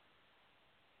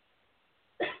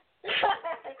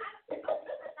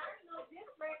 This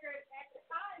record at the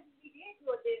time we did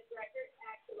do a diss record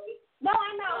actually. No,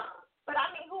 I know, but I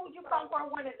mean, who would you come for?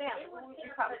 One of them. Who would you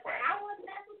come for? I wouldn't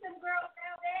mess with them girls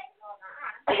nowadays.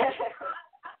 That's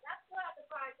why I have to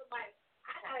find somebody.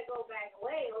 I gotta go back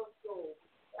way old school.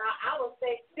 I would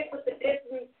say stick with the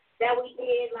distance that we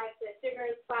did, the Sugar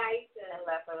and Spice and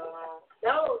left it alone.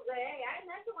 Those, hey, I ain't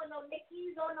messing with no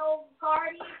Nickies or no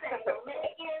Cardis and no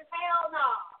Megans. Hell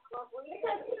no.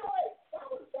 Because you know what?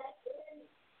 That was back then.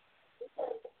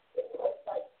 Because it was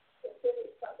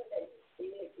considered something that you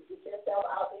needed to get yourself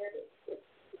out there to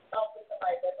talk to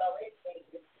somebody that's already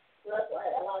famous. So that's why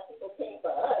a lot of people came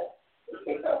for us.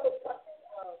 They just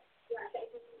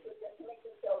make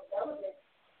themselves relevant.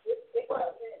 It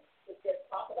wasn't to just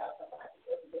talk about somebody.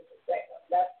 It was disrespect them.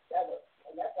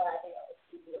 And that's why I think I was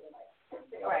doing right.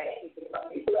 Right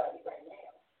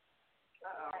now.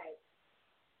 Right.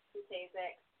 Who says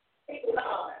that?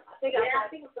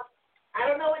 I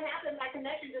don't know what happened. My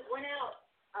connection just went out.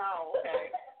 Oh,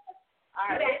 okay. All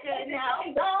right, we good now?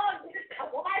 Wi-Fi,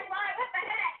 what the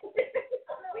heck?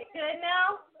 We good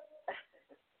now?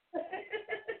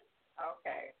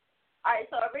 Okay. All right,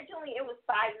 so originally it was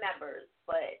 5 members,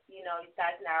 but, you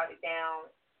guys narrowed it down.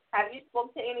 Have you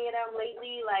spoke to any of them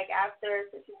lately,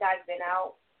 since you guys been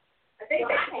out? I think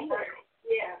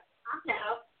yeah, I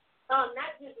have.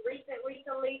 Not just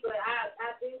recently, but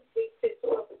I do speak to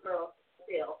 2 of the girls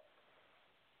still.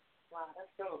 Wow,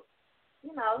 that's dope.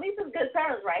 These are good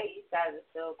terms, right? You guys are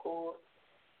still cool.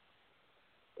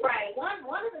 Right. One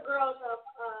of the girls of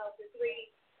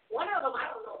three. One of them, I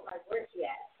don't know, like, where she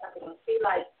at. I mean, she,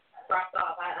 like, dropped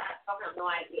off. I have no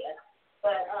idea.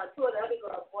 But two of the other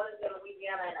girls, one is in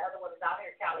Louisiana and the other one is out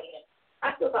here in Cali. And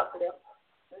I still talk to them.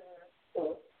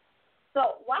 Mm-hmm.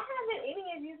 So why haven't any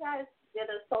of you guys did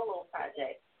a solo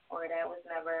project, or that was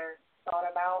never thought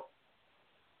about?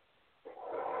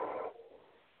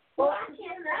 Well, I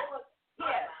can't remember.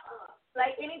 Yeah.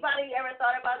 Like, anybody ever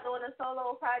thought about doing a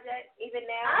solo project, even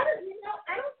now?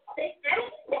 I don't think,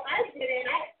 well, I didn't.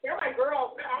 They're my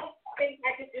girls. I don't think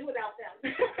I could do without them.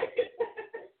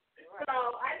 So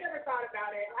I never thought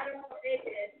about it. I don't know if they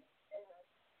did.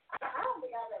 I don't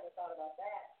think I've ever thought about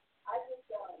that. I just,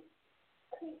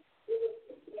 I think it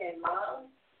was being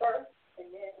mom first,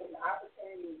 and then when the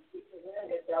opportunity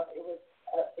presented itself, it was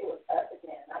us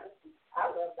again. I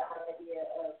love the idea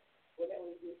of whenever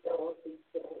we do shows, we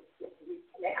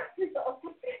reconnect,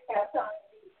 have time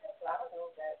to do that. So I don't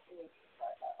know if that's really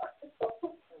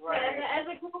right. As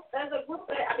a group,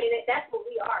 I mean, that's what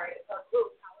we are. It's a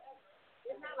group. However,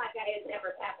 it's not like I had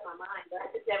never passed my mind, but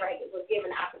I just never was given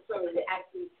the opportunity to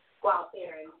actually go out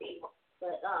there and be.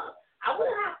 But I would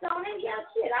have done it. Yeah,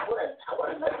 shit. I would have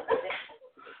looked at it.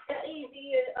 The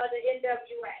easy the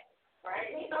NWA, right?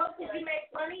 You know, because you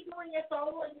make money doing your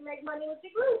solo and you make money with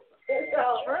your group.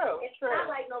 So it's not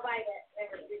like nobody that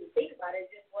ever didn't think about it.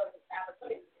 It just wasn't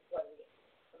opportunity.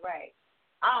 Right.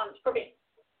 For me.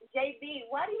 JB,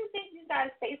 why do you think you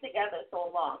guys stay together so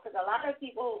long? Because a lot of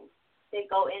people, they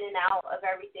go in and out of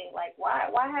everything. Like, why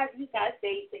have you guys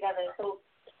stayed together so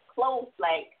close?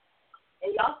 Like,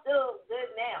 and y'all still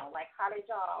good now? Like, how did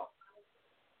y'all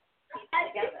keep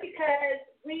together? It's because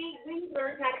we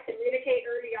learned how to communicate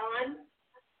early on.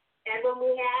 And when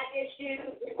we had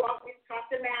issues, we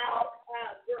talked them out.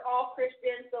 We're all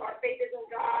Christians, so our faith is in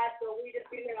God. So we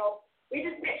just, we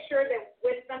just make sure that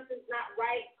when something's not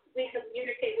right, we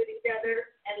communicate with each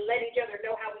other and let each other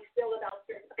know how we feel about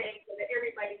certain things so that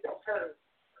everybody feels heard.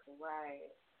 Right.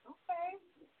 Okay.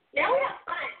 Now we have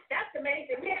fun. That's the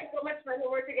main thing. We have so much fun when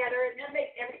we're together, and that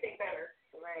makes everything better.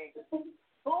 Right. Who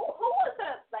was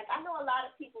I know a lot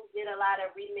of people did a lot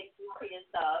of remixes to your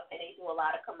stuff, and they do a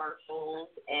lot of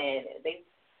commercials, and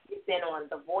you've been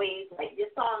on The Voice. Like, your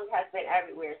song has been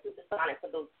everywhere. Supersonic, for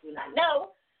those who do not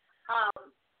know.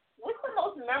 What's the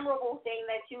most memorable thing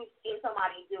that you've seen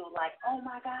somebody do? Like, oh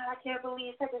my God, I can't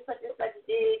believe such and such and such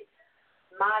did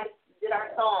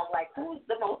our song. Like, who's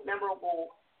the most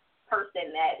memorable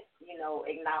person that,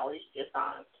 acknowledged your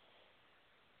song?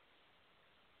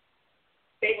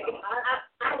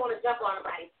 I don't want to jump on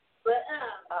anybody, but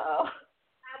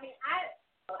I mean,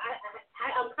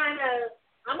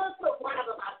 I'm gonna put one of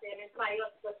them out there, and somebody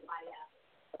else put somebody out.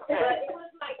 Okay. But it was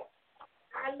like,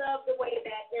 I love the way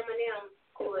that Eminem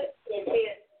do it in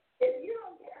his singing,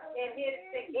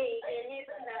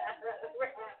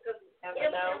 because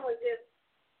Eminem was just.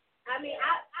 I mean,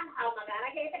 oh my God,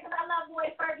 I can't say because I love the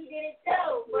way Fergie did it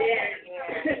too. But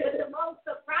the most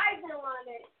surprising one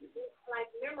that like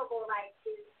memorable, like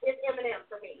is Eminem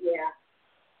for me. Yeah.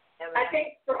 Eminem. I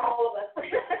think for all of us.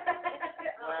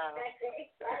 Wow.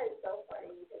 That is so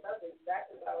funny because that's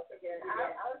exactly what I was thinking.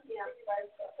 I was thinking everybody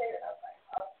was gonna say that. I was like,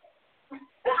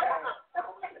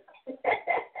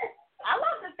 I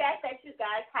love the fact that you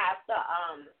guys have the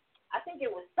I think it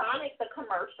was Sonic the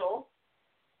commercial.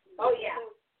 Oh yeah.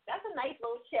 That's a nice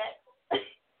little check.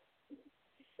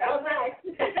 That was nice.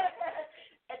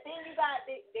 And then you got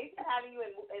they should have you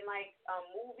in like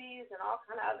movies and all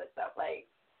kind of other stuff. Like,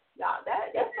 y'all,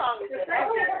 that song is the first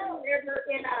time we ever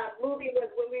in a movie was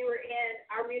when we were in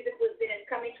our music was in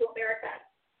Coming to America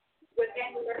with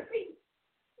Andrew Murphy.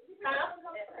 Huh?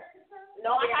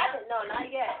 No, I haven't. No, not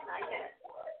yet. Not yet.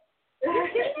 You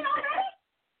seen it already?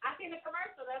 I seen the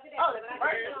commercial the other day. Oh, the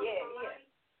commercial, yeah.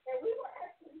 And we were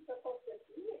actually supposed to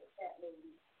be in that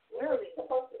movie. Really? We were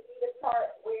supposed to be the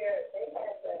part where they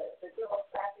had the girls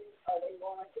clapping or they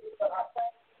going to, so our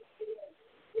plane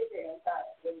did it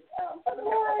inside. Something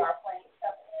like our plane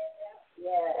coming in.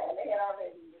 Yeah, and they had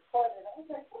already recorded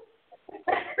it.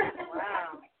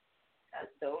 Wow.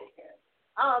 That's dope.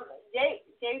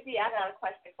 JB, I got a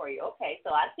question for you. Okay,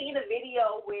 so I seen a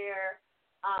video where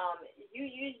you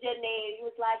used your name. You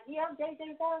was like, yeah, I'm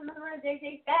JJ Fad. Remember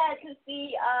JJ Fad to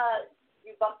see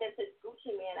you bumped into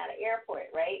Gucci Man at an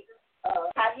airport, right?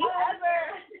 Have you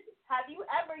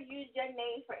ever used your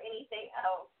name for anything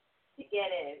else to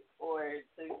get in or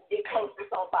to get close to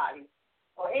somebody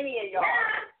or any of y'all?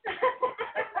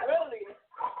 Really?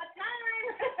 All the time.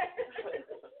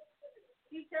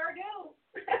 You sure do.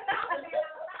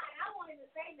 I won't even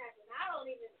say nothing. I don't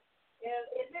even.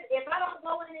 If I don't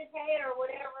go in his head or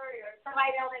whatever, or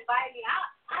somebody don't invite me,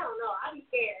 I don't know. I'll be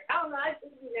scared. I don't know. I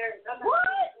just be nervous.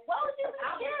 What? What was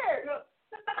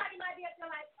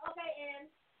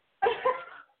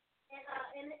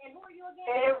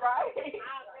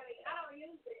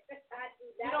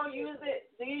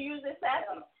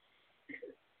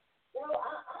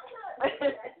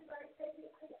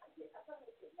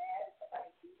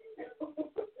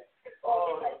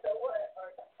Oh.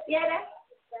 Yeah, that's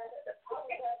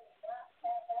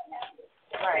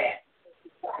right.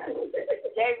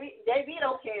 JB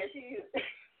don't care. She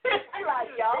like,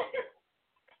 y'all,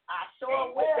 I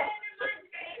sure will.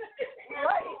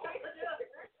 Right.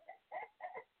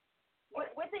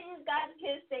 What do you guys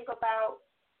kids think about,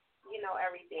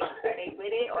 everything? Are they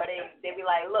with it, or they be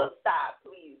like, look, stop,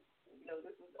 please.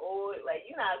 This is old. Like,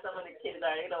 how some of the kids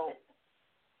are. They don't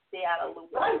stay out of loop.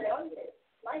 My youngest,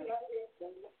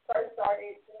 when we first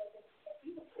started,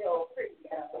 he was still pretty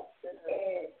young. And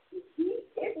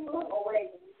it blew him away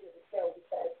when we did the show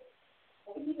because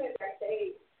when he was that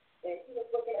age and he was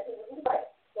looking at him, he was like,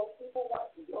 those people want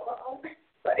your autograph?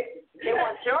 They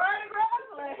want your autograph?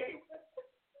 Like,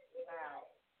 wow.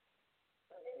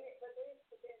 But then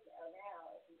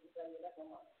now, he's done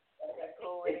nothing wrong. That's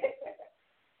cool.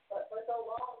 But for so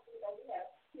long, we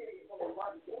have periods when we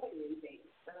weren't doing anything.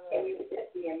 And we would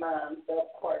just be in mom. So,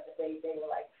 of course, they were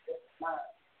like, just mom.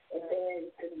 And then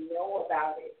to know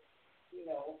about it,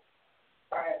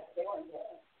 prior to doing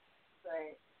that.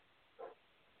 Right.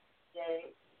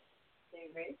 Jay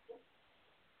Reese?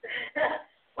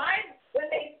 Mine,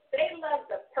 when they love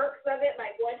the perks of it,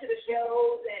 like going to the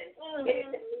shows and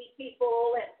getting to meet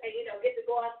people and get to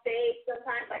go on stage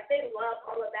sometimes. Like, they love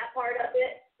all of that part of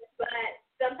it. But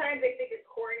sometimes they think it's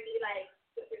corny. Like,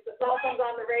 if the song comes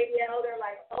on the radio, they're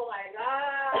like, oh, my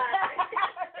God.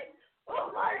 Oh,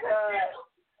 my God.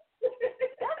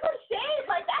 That's a shame.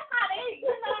 Like, that's how they,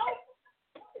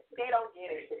 They don't get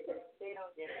it.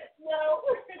 No.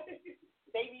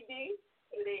 Baby D?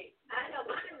 I know.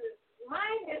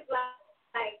 Mine is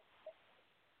like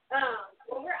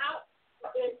when we're out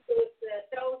with the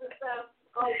shows and stuff,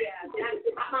 oh, yeah, that's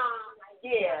my mom. Like,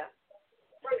 yeah.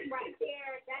 Right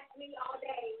there, that's me all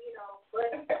day,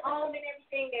 But home and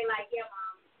everything, they like, yeah,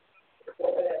 mom.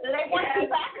 Do they want to be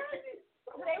rappers?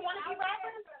 Do they want to be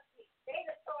rappers? They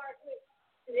the stars with.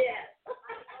 Yeah.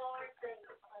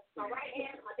 My right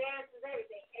hand, my dances,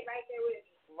 everything. They right there with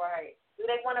me. Right. Do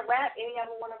they want to rap? Any of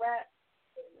them want to rap?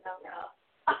 No.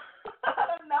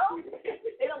 No?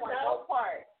 They don't want no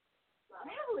part.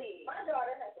 Really? My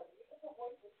daughter has a beautiful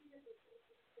voice, but she can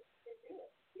do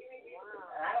it.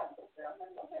 Wow.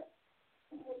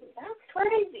 That's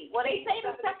crazy. Well, they say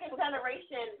the second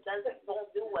generation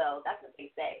won't do well. That's what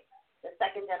they say. The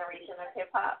second generation of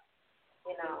hip hop.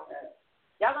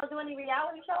 Y'all gonna do any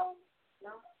reality shows?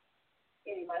 No.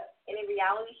 Any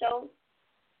reality shows?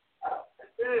 Oh.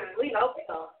 We hope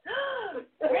so.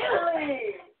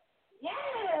 Really?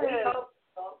 Yes. We hope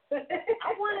so.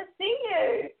 I want to see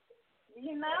it.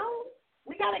 We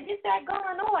gotta get that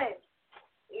going on.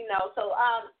 So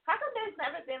how come there's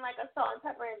never been like a Salt and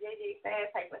Pepper and JJ Fad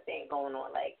type of thing going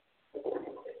on? Like,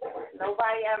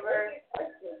 nobody ever.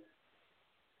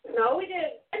 No, we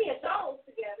did plenty of shows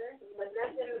together, but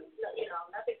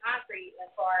nothing concrete as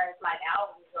far as like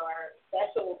albums or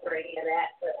specials or any of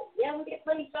that. But yeah, we get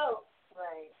plenty of shows.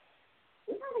 Right.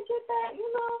 We gotta get that,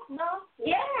 No.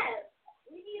 Yes.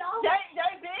 We need all.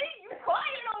 JB, you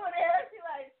quiet over there. She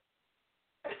like,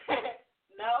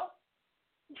 no.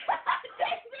 JB,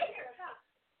 is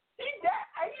she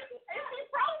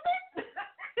frozen?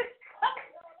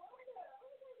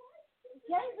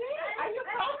 JB, are you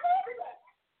frozen?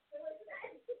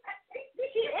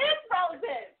 She is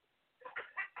frozen.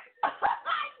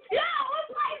 Yeah, I was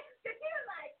like,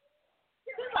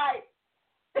 she's like,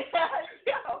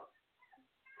 yo.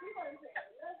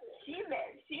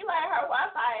 She like her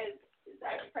Wi-Fi is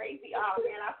acting crazy. Oh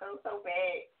man, I feel so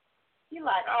bad. She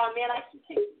like, oh man, I keep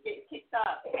getting kicked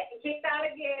out. Kicked out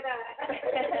again.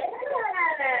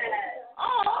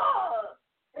 Oh.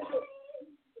 I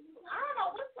don't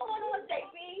know what's going on,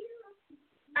 JB.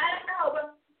 I don't know, but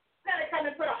I'm gonna come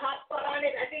and put a hotspot on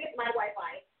it. I think it's my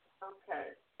Wi-Fi.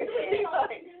 Okay. You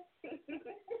like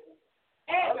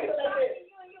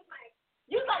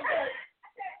this?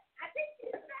 I think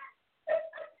it's that.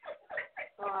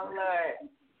 Oh Lord.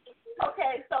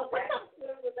 Okay, so what's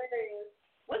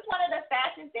one of the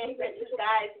fashion things that you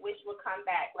guys wish would come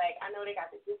back? Like, I know they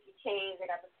got the Gucci chains, they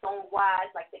got the stone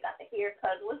watch, like they got the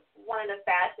haircuts. What's one of the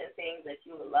fashion things that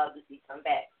you would love to see come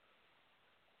back?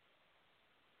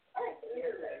 I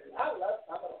love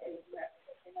some of it.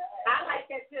 I like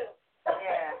that too.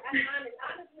 Yeah.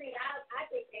 Honestly, I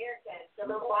think the haircut, the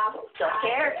little waffle. The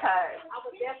haircut. I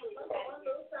would definitely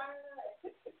do that.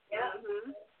 Yeah.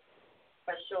 Mm-hmm.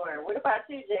 For sure. What about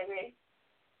you, JB?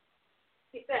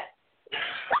 She said.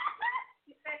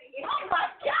 Oh my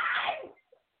God!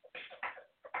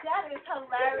 That is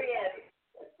hilarious.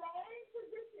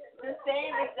 The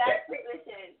same exact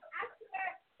position. I swear,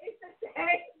 it's the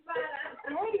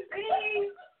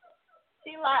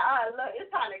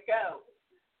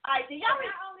right, do y'all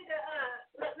not only the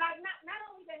not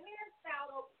only the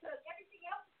hairstyle though, because everything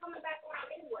else is coming back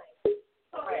around anyway.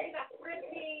 So you got the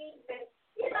ribbons and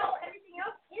everything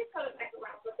else is coming back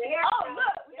around. But the hairstyle. Oh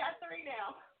look, we got 3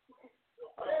 now.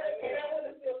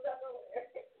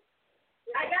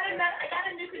 I got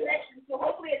a new connection, so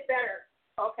hopefully it's better.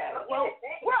 Okay. Well,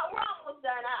 we're almost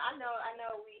done. I know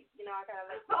we I gotta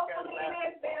let you go. Hopefully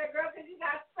it is better, girl, because you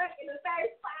got stuck in the same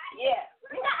spot. Yeah.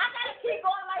 I gotta keep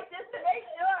going like this to make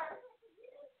sure.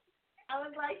 I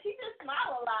was like, she just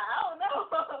smiled a lot. I don't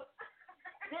know.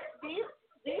 do you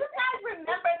guys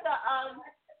remember the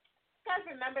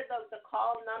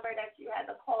call number that you had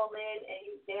to call in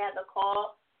and they had to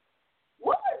call?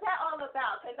 What was that all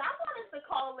about? Because I wanted to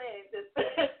call in.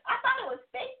 I thought it was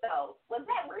fake though. Was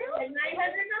that real? The 900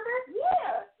 number?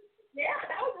 Yeah. Yeah,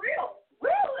 that was real.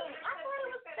 Really? I thought it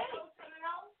was fake.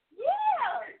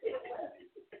 Yeah.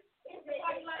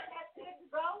 Anybody like that to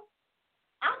go?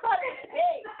 I thought it was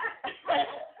fake.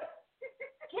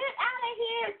 Get out of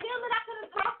here. Feel that I could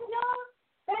have talked to y'all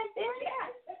back then?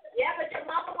 Yeah, but your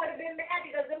mama would have been mad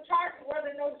because them charges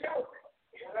wasn't no joke.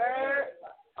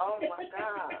 Oh my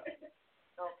God.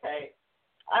 Okay.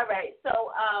 All right.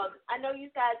 So I know you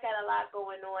guys got a lot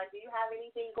going on. Do you have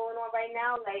anything going on right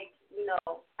now? Like,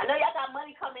 I know y'all got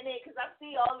money coming in because I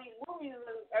see all these movies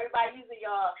and everybody using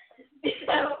y'all.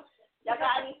 Y'all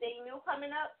got anything new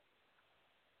coming up?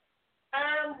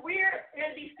 We're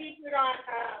going to be featured on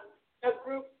a Latin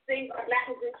group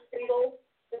single.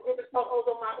 The group is called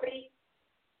Ozo Mapri.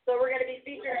 So we're going to be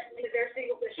featured in their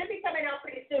single. It should be coming out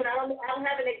pretty soon. I don't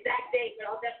have an exact date, but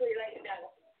I'll definitely let you know.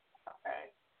 Okay.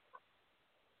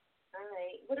 All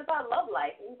right. What about love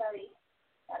life? Anybody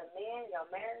got a man? Y'all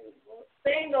married?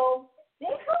 Single.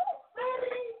 Single?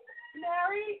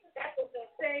 Married? That's what they're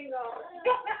single.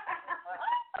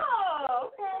 Oh,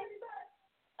 okay.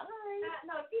 All right.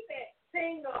 No, keep it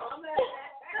single.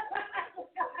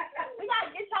 We got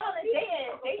to get y'all on a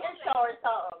dating show or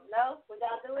something. No? Would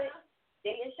y'all do it?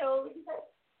 Dating shows?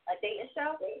 A dating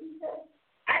show?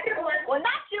 I do one. Well,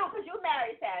 not you, because you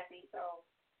married, Sassy, so.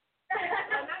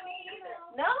 Not me either.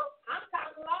 No? I'm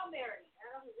talking about married.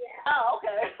 Yeah. Oh,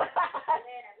 okay. Yeah, I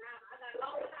got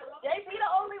long. JB the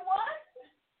only one?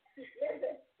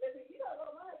 Listen, you don't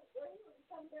know much. You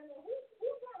come down there.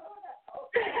 Who's got all that?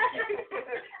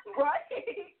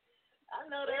 Right. I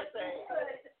know that's right.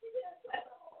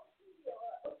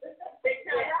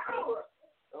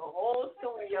 The whole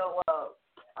studio up.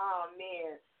 Oh,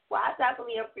 man. Well, I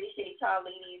definitely appreciate y'all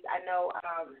ladies. I know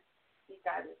you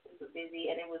guys are super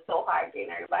busy, and it was so hard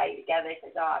getting everybody together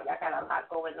because y'all got a lot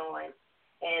going on.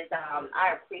 And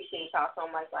I appreciate y'all so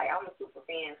much. Like, I'm a super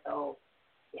fan, so,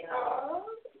 JD,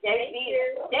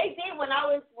 when I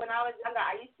was younger,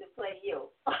 I used to play you.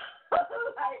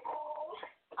 Like,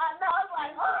 I know, I was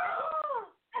like, oh.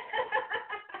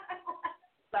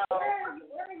 So,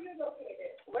 Where are you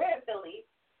located? We're in Philly.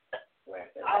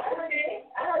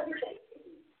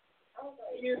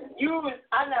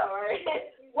 I know, right?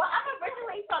 Well, I'm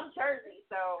originally from Jersey,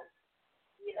 so.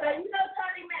 So you know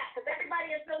Charlie Mack, because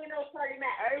everybody in Philly knows Charlie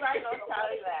Mack. Everybody knows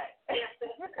Charlie Mack.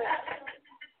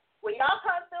 When y'all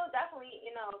come through, definitely,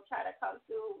 try to come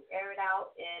through, air it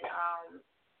out, and,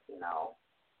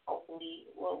 hopefully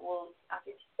I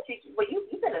can teach you. Well,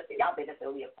 y'all been to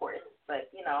Philly, of course, but,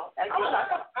 that's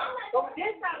Well,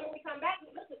 this time when we come back,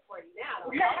 we're looking for you now.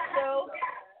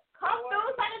 Come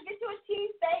through so I can get you a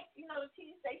cheesesteak. The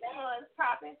cheesesteak is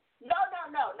popping. No,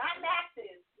 not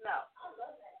Max's. No.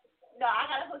 No, I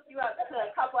got to hook you up to a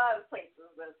couple other places.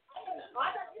 I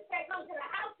thought you said come to the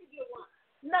house to get one.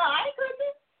 No, I ain't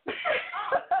cooking.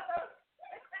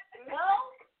 No.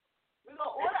 We're going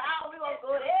to order out. We're going to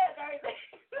go there and everything.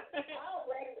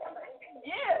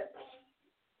 Yeah.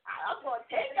 I'm going to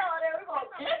take y'all there. We're going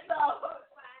to get some.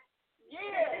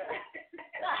 Yeah.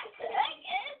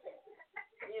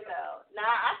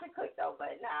 I can cook though,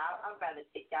 but I'd rather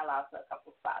take y'all out to a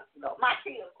couple spots. My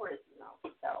treat, of course,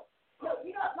 so. No,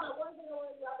 my one thing I want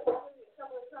to do, I've been a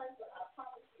couple of times, but I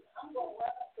promise you, I'm going to wear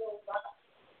a little box.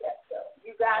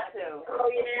 You got to. Oh,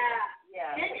 yeah.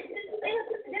 Yeah.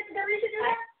 Didn't Dorisha do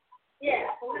that?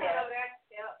 Yeah.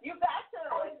 You got to.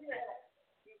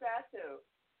 You got to.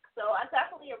 So I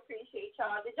definitely appreciate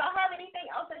y'all. Did y'all have anything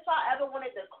else that y'all ever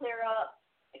wanted to clear up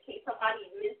in case somebody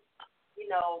missed,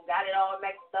 got it all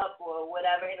mixed up or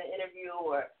whatever in an interview,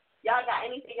 or y'all got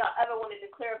anything y'all ever wanted to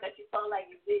clear up that you felt like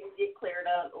you didn't get cleared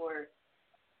up, or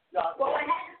y'all? Well, I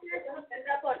had to clear something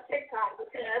up on TikTok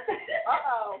because. What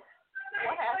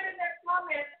happened? Put in their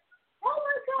comments. Oh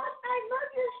my God, I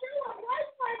love your show on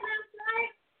Wi-Fi last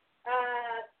night.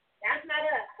 That's not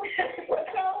us. What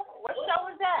show? What show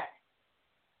was that?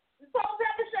 The Soul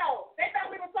Pepper Show. They thought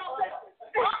we were Salt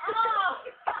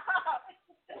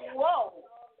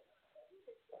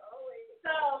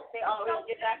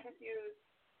issues.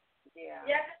 Yeah.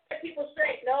 Yeah, set people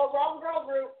straight. No, wrong girl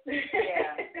group.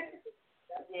 Yeah.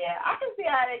 Yeah, I can see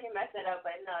how they can mess it up,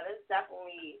 but no, this is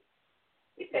definitely.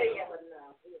 Yeah.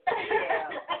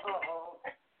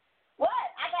 What?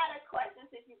 I got a question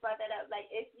since you brought that up.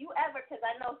 Like, if you ever, because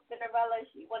I know Cinderella,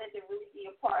 she wanted to really be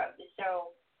a part of the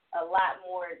show a lot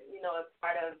more, you know, as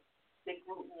part of the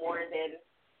group more than,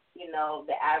 you know,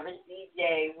 the average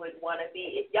DJ would want to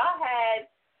be. If y'all had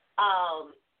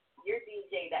your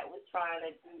DJ that was trying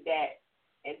to do that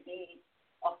and be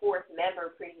a fourth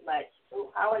member pretty much,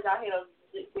 how would y'all handle?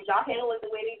 Would y'all handle it the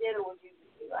way they did, or would you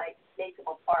like make them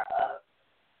a part of?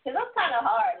 Because that's kind of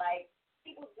hard. Like,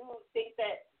 people do think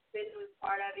that Finn was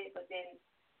part of it, but then,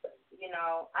 you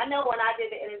know, I know when I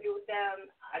did the interview with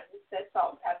them, I just said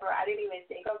salt and pepper. I didn't even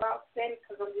think about Finn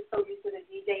because I'm just so used to the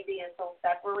DJ being so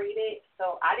separated.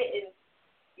 So I didn't,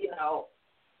 you know,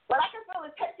 but I can feel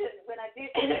the tension when I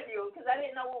did interview because I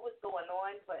didn't know what was going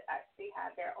on, but they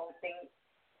had their own thing.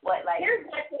 But, like, here's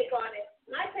my take on it.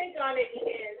 My take on it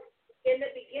is, in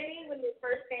the beginning, when we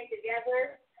first came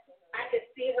together, I could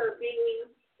see her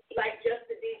being like just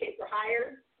the DJ for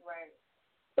hire. Right.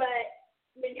 But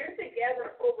when you're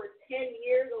together over 10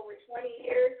 years, over 20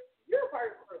 years, you're a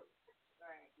part of the group.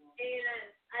 Right.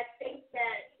 And I think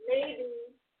that maybe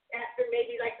after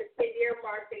maybe like the 10-year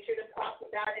mark, they should have talked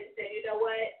about it and said, you know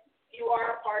what, you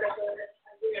are a part of us.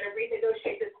 We're going to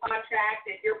renegotiate this contract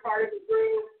and you're part of the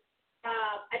group.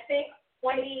 I think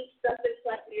 20-something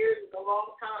plus years is a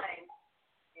long time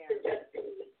to just be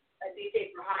a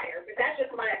DJ for hire. But that's just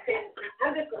my opinion.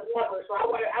 I'm just a lover, so I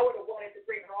would have wanted to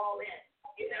bring her all in,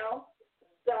 you know?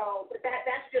 So, but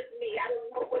that's just me. I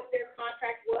don't know what their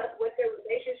contract was, what their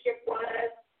relationship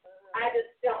was. I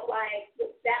just felt like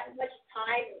with that much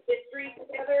time and history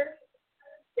together,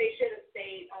 they should have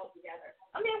stayed all together.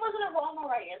 I mean, wasn't a wrong or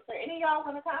right answer. Any of y'all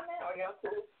want to comment, or y'all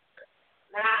too?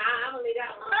 Nah, I'm going to leave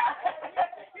that one.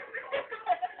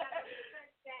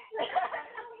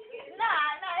 It's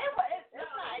not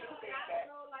anything. I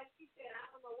don't know, like she said, I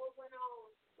don't know what went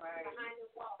on behind the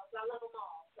walls. I love them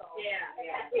all. So. Yeah.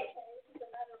 It's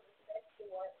a matter of respect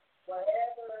for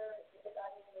whatever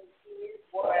everybody is,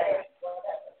 Right.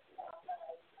 whatever.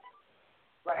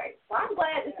 Right. Well, I'm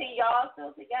glad to see y'all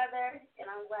still together,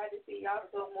 and I'm glad to see y'all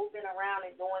still moving around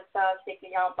and doing stuff,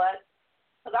 kicking y'all butts.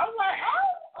 Because I was like, oh,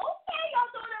 okay,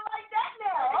 y'all doing it like that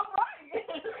now. All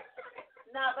right.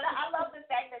 Nah, but I love the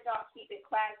fact that y'all keep it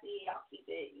classy. Y'all keep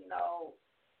it, you know,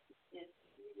 you just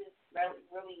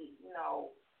really, you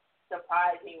know,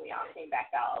 surprised me when y'all came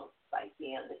back out. Like,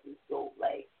 damn, this is dope.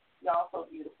 Like, y'all so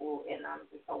beautiful, and I'm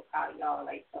just so proud of y'all.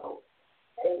 Like, so,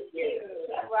 Thank you.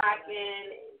 Keep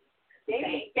rocking.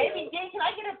 Baby G, can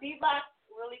I get a beatbox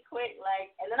really quick?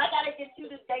 Like, and then I gotta get you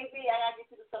to Davey. I gotta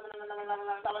get you to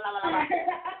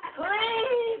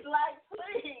please, like,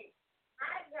 please.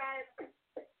 I got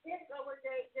this over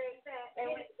JJ Fat.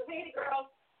 And the Haiti girls,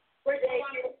 we're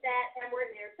JJ Fat, and we're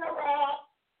near Tara.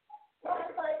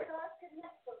 It's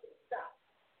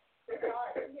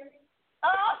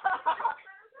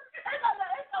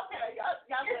okay.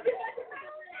 Y'all good.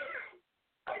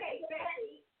 Okay,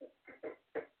 Betty.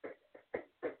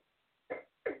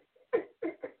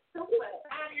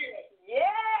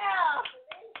 Yeah.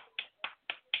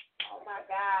 Oh my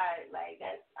God, like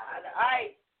that's all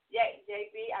right. Yeah,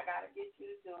 JB, I gotta get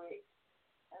you to do it.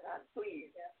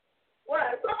 Please.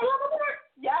 What?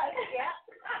 Yes. Yeah.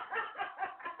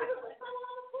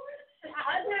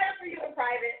 I'll do that for you in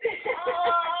private.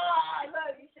 Oh,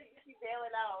 look, you should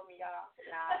bailing out on me, y'all.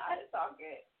 Nah, it's all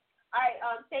good. All right,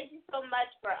 thank you so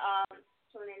much for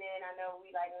tuning in. I know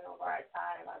we like went over our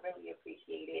time. I really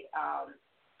appreciate it.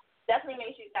 Definitely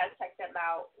make sure you guys check them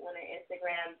out on their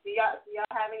Instagram. Do y'all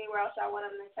have anywhere else y'all want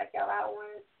them to check y'all out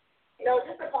on? No,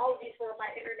 just apologies for my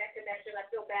internet connection. I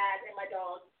feel bad, and my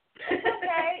dog. It's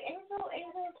okay. Angel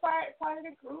is part of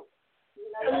the group. You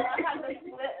know, you don't have to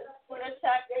split a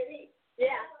check, baby.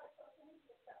 Yeah.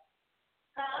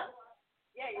 Huh?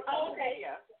 Yeah, you're okay.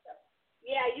 Yeah.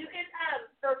 Yeah, you can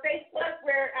for Facebook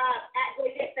we're at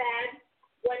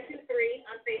JJFad123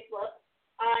 on Facebook.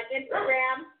 On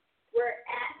Instagram we're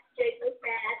at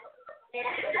JJFad, and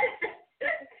at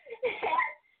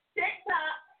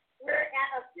TikTok we're at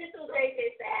official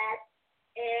JJFad,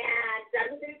 and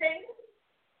that was anything.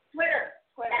 Twitter.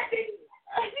 At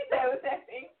JJFad. That was that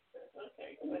thing.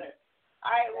 Okay, Twitter.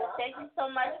 All right. Well, thank you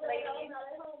so much, ladies. Okay.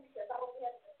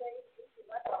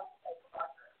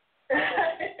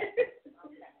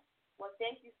 Well,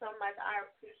 thank you so much. I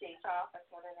appreciate y'all for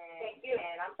tuning in. Thank you.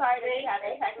 And I'm sorry that we had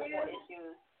technical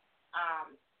issues.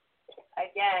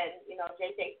 Again, you know,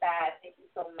 JJ Fad, thank you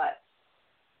so much.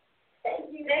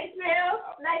 Thank you. Thanks,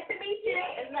 Mel. Nice to meet you.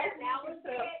 It's nice now. That's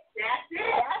it.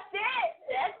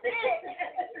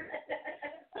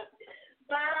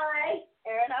 Bye.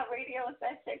 Airing Out Radio is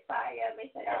that chick fire.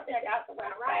 Make sure y'all check out the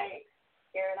website,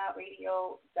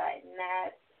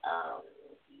 airinoutradio.net.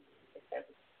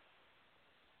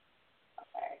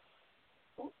 Okay.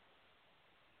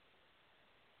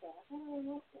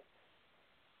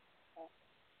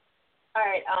 All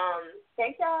right.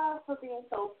 Thank y'all for being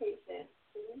so patient.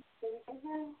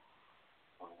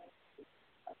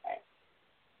 Okay.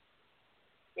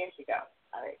 There she go.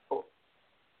 All right. Cool.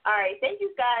 All right. Thank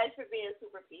you guys for being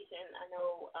super patient. I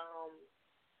know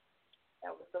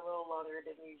that was a little longer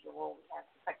than usual. We had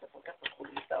some technical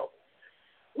difficulties, so.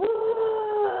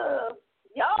 Woo!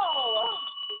 Yo,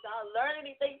 did y'all learn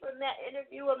anything from that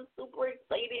interview? I'm super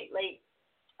excited. Like,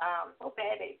 I feel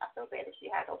bad that she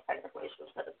had those technical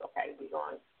issues, but it's okay. We're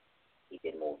going to keep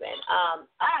it moving. All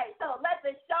right, so let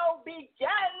the show begin. You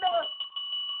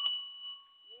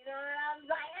know what I'm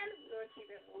saying? We're going to keep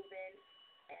it moving.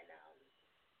 And,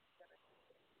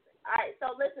 all right,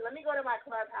 so listen, let me go to my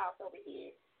clubhouse over here.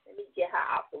 Let me get her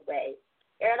out the way.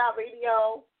 Airing Out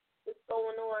Radio, what's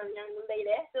going on, young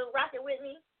lady? Still rocking with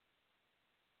me?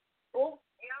 Boo?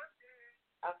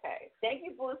 Okay. Thank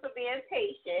you, Boo, for being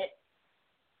patient.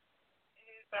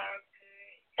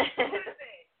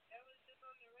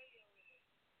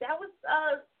 That was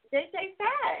JJ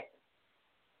Fad.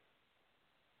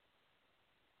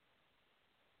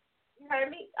 You heard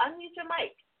me? Unmute your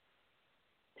mic.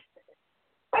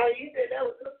 Oh, you said that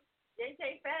was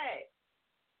JJ Fad.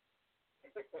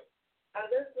 Oh,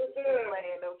 this was good.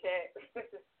 Playing, okay.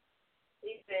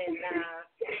 He said, nah.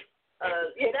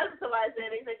 Yeah, that's what somebody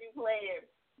said. They said you playing.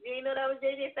 You didn't know that was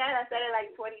JJ Fad? I said it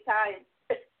like 20 times.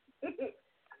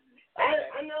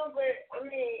 I know, but I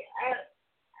mean,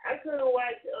 I couldn't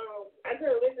watch. I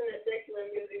couldn't listen to secular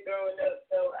music growing up,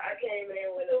 so I came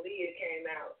in when Aaliyah came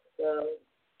out. So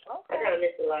I kind of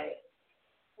missed a lot.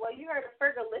 Well, you heard of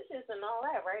Fergalicious and all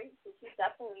that, right? So she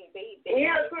definitely made.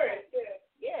 Yeah, of course.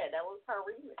 Yeah, that was her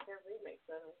remix. Her remix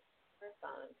of her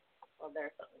song. Well,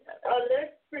 their song. Oh,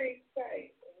 that's pretty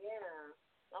tight. Yeah.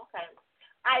 Okay.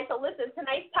 All right. So listen,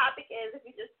 tonight's topic is, if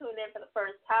you just tuned in for the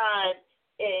first time,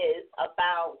 is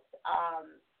about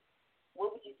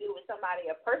what would you do if somebody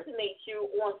impersonates you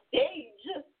on stage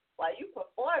while you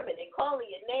performing and calling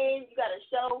your name? You got a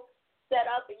show set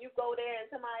up and you go there and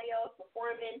somebody else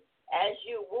performing as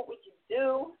you. What would you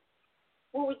do?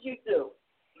 What would you do?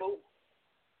 What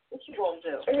you gonna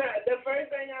do? The first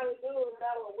thing I would do is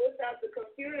I would whip out the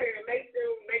computer and make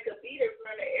them make a beat in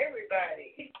front of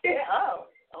everybody. Oh,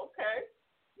 okay.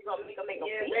 You gonna make a beat?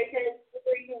 Yeah, they can't.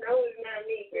 You know it's not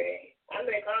me, Greg. I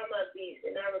make all my beats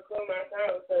and I record my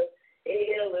songs, so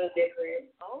it hit a little different.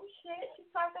 Oh shit,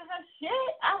 she's talking her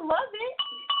shit. I love it.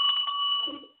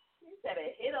 She said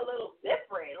it hit a little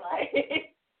different. Like,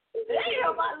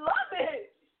 damn, I love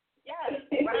it. Yes,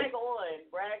 brag on.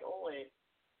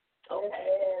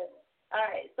 Okay. All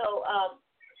right. So,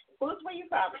 Boots, where you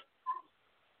from?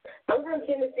 I'm from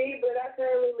Tennessee, but I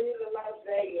currently live in Las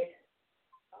Vegas.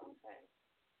 Okay.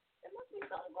 There must be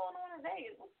something going on in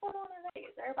Vegas. What's going on in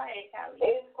Vegas? Everybody in Cali.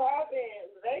 It's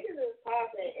popping. Vegas is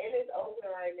popping, and it's open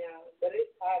right now, but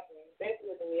it's popping,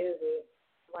 especially with the music.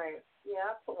 Right.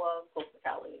 Yeah. Well, close to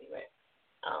Cali anyway.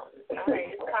 All right.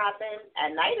 It's popping.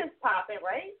 At night it's popping,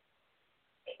 right?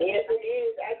 Yes, it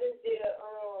is.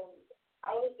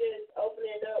 I was just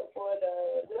opening up for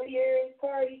the New Year's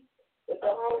party with the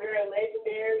homegirl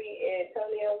Legendary and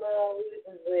Tony Alone. We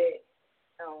was lit.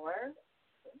 Oh, word?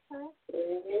 Okay.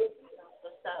 Mm-hmm.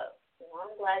 What's up? Well,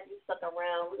 I'm glad you stuck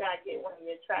around. We got to get one of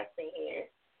your tracks in here,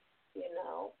 you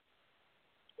know,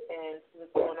 and see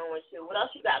what's going on with you. What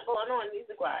else you got going on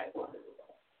music-wise?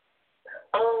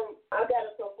 I got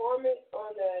a performance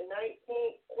on the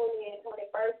 19th, 20th, and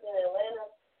 21st in Atlanta.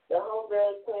 The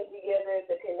homegirls put together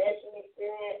the connection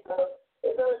experience. So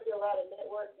there's going to be a lot of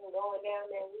networking going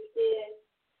down that weekend.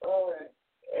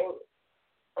 And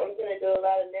I'm going to do a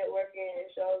lot of networking and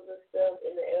shows and stuff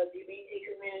in the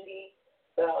LGBT community.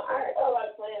 So I got a lot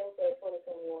of plans for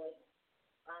 2021.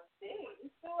 I see.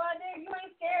 You still out there? You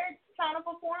ain't scared trying to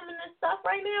perform in this stuff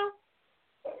right now?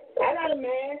 I got a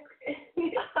mask.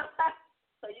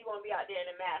 So you gonna be out there in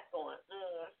the mask on?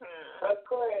 Of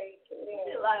course.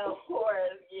 Yeah. Like, of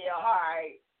course. Yeah. All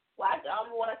right. Watch. I'm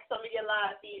gonna watch some of your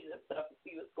live feeds and stuff to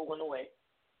see what's going on.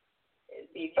 And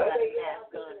see if you got a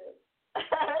mask on.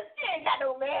 She ain't got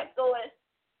no mask on.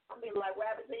 I'm be like, what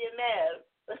happened to your mask?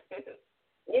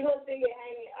 You're gonna see it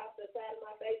hanging off the side of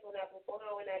my face when I perform.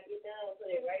 When I get done,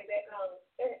 put it right back on.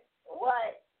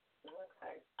 What?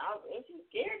 Okay. Ain't you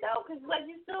scared though? Cause like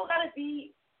you still gotta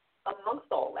be amongst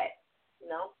all that.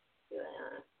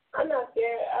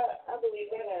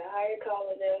 fire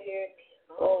calling out here.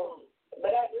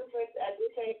 But I do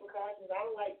take precautions. I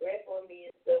don't like breath on me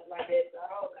and stuff like that. So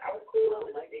I was cool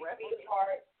with like 6 feet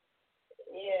apart.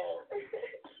 Yeah.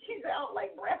 She said, I don't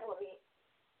like breath on me.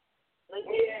 Like,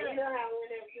 yeah, you know how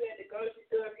whenever you at the grocery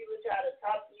store, people try to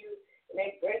talk to you and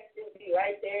their breath just be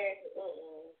right there.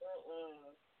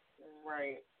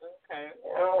 Right. Okay.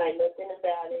 I don't like nothing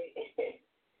about it.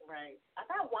 Right. I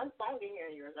got one song in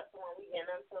here of yours. That's the one we getting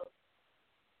into.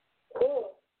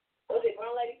 Cool. Was it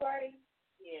Grown Lady Party?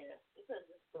 Yeah. It says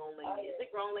it's Grown Lady. Is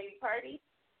it Grown Lady Party?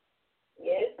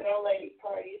 Yeah, it's Grown Lady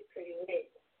Party. It's pretty lit.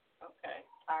 Okay.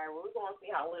 All right. Well, we're going to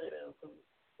see how lit it is.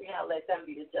 We got to let them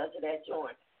be the judge of that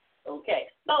joint. Okay.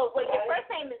 So, wait, your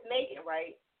first name is Megan,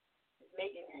 right?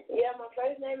 Megan. Yeah, my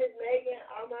first name is Megan.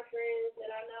 All my friends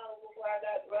that I know before I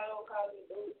got grown called me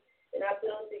Boots, and I put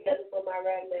them together for my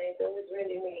rap name, so it's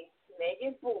really me.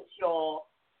 Megan Boots, y'all.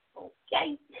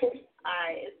 Okay. All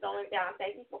right, it's going down.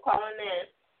 Thank you for calling in.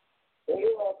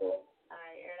 You're welcome. All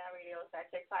right, Air It Out Radio,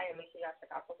 check fire. Make sure y'all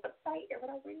check out the website,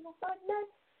 airitoutradio.net.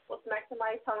 What's next?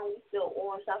 Somebody telling we still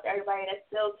on. Shout out to everybody that's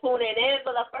still tuning in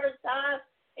for the first time,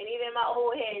 and even my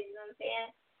old heads, you know what I'm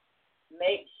saying?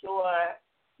 Make sure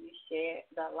you share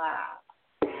the live.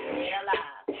 Share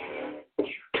live.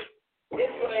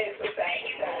 This way is the same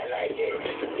side like this.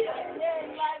 Yeah,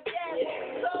 like that.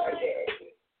 So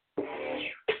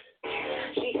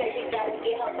she said she gotta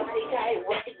get her body tight.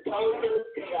 What she gon' do?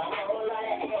 A whole lot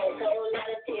of ass, whole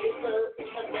lot of titty food.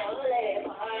 A girl at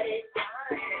party.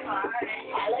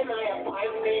 All in my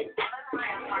apartment.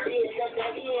 She is a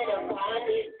W in a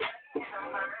party.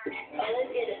 Oh,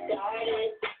 let's get it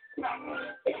started.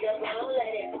 It's a grown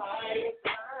lady party.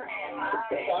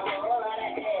 It's a whole lot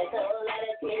of ass, whole lot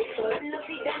of titty food. Look,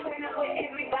 she done turn up with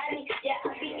everybody. Yeah,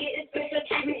 I be getting special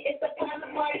treatment. It's a kind of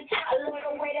party. I love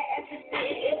the way the ass is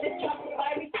sitting. It's a chocolate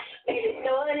party. Baby,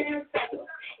 throw it in a circle.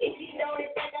 If she throw it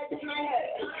back, I just might hurt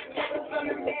her. Take her from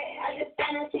the back, I just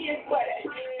found her she a sweater.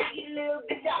 You little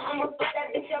bitch, I'ma put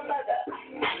that bitch your mother.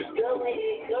 Good with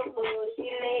it, good food. She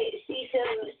made, she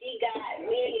should, she got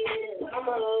me. I'm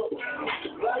a roll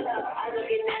up. I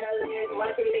looking at her legs,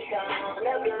 watching me come.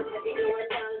 The blunt, she doing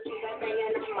tongue, she got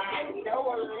thinking I'm mine. No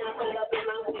one, I pull up in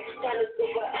my way, trying to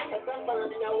scoop her up for some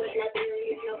fun. No, it's not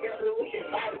serious, no girl, we just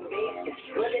vibing, bitch.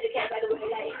 Run to the cat by the way,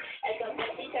 like, at the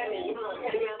fuck, she turn me on.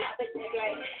 Turn around, pop it, take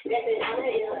right. That's it, I'm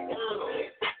in the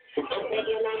gone. I'm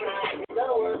thinking I'm right.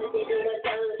 No one, she do the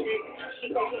tongue trick.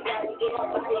 She said she gotta get her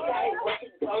body tight. What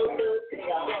she gon' do?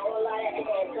 A whole lot of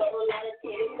ass, a whole lot of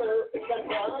titty food. It's a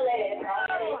grown lady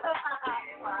party.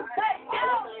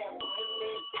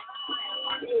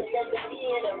 She was just a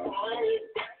in a party.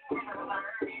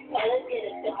 Oh, let's get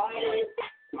it started.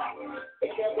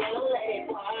 It's a grown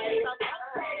lady party.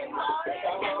 It's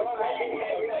a whole lot of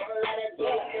ass, a whole lot of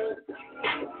titty food.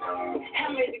 How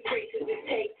many crates does it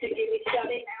take to get me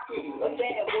started? A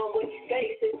bad one with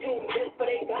face and two just for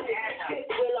they got it. This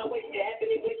will always be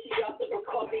happening when she drops up her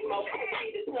coffee. My coffee,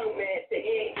 the snowman, the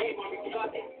egg,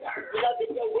 garden.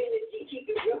 Loving your energy, keep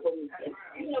it real for me.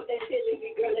 You know that feeling,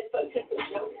 you girl, it's for just a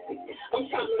joke. I'm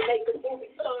trying to make a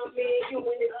movie song, man. You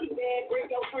and the T-Man,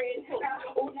 bring your friends too.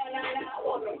 Oh, nah, I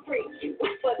wanna freak you. We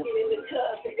fucking in the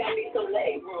tub, they got me some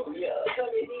leg room, yeah.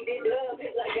 Come and eat it up,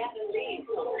 I gotta leave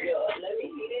some, yeah. Let me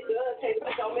eat it up, take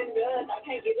my thumb and nuts. I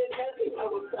can't get enough, you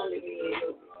know what's telling me.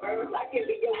 Girl, I can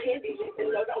be your candy,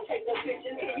 listen, no, don't take no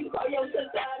pictures. You call your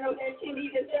sister, I know that she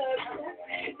need a dub.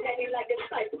 Daddy like a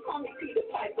type, call me Peter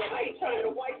Piper. I ain't trying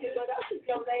to wipe it, but I see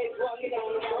your legs walking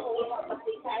on the road.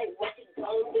 What you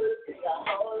gon' do? A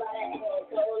whole lot of ass,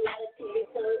 whole lot of titty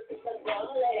food. It's a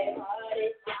grown lady party.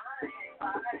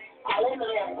 All in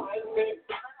my apartment.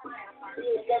 She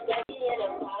was just a in a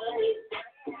party.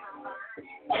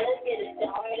 Oh, let's get it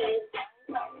started.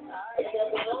 It's a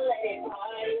grown lady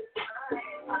party.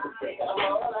 It's a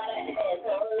whole lot of ass,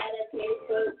 whole lot of titty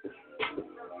food.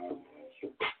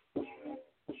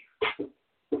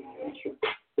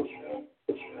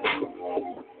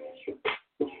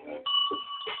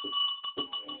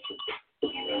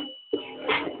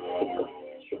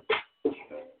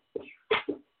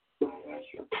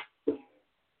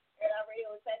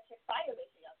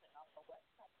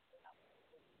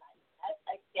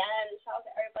 Again, shout out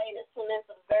to everybody that's tuning in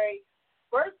for the very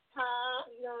first time,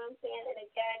 you know what I'm saying? And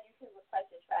again, you can request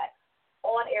your track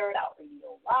on Air It Out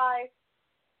Radio Live.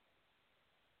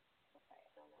 Okay,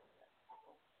 I don't know that.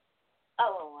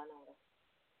 Oh, I know that.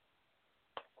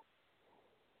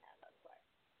 Yeah, that's right.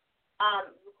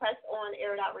 Request on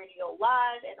Air It Out Radio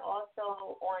Live and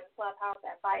also on Clubhouse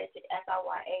at Fire Chick,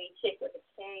 FIYA, Chick with a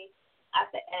K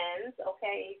at the end,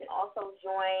 okay? You can also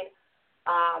join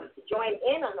join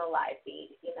in on the live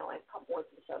feed, you know, and come on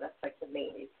to the show. That's like the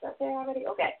main reason. Is that there already?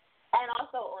 Okay. And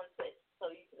also on Twitch, so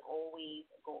you can always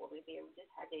go over there. We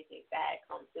just had JJ back,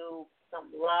 come through, some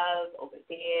love over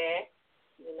there.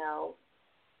 You know,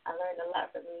 I learned a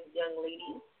lot from these young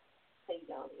ladies. So you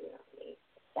know what I mean?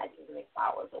 That you make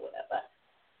flowers or whatever.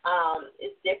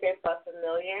 It's different but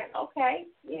familiar. Okay.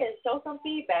 Yeah, show some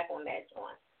feedback on that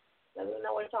joint. Let me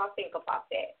know what y'all think about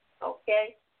that.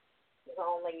 Okay? The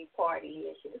old lady party,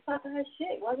 and she was talking her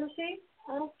shit, wasn't she?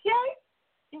 Okay.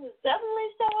 She was definitely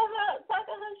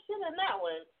talking her shit in that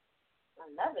one. I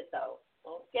love it though.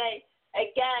 Okay.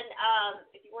 Again,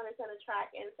 if you want to send a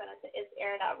track in, send it to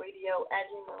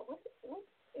itsairitoutradio@gmail.com. What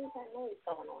is that noise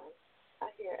going on? I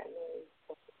hear a noise.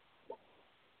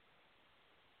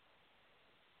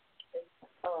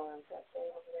 Oh, is that thing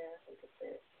over there? I think it's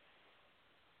it.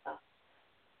 Oh.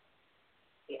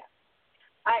 Yeah.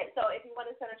 All right, so if you want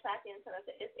to send a track in, send it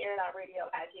to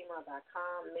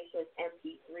itsairitoutradio@gmail.com. Make sure it's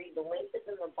MP3. The link is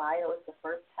in the bio. It's the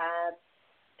first tab.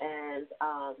 And,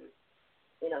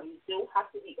 you know, you do have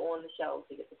to be on the show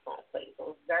to get the song played.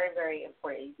 So it's very, very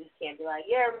important. You just can't be like,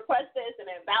 yeah, request this and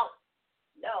then bounce.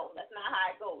 No, that's not how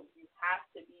it goes. You have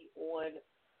to be on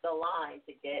the line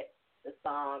to get the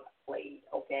song played,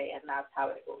 okay? And that's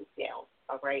how it goes down,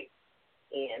 all right?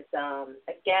 And,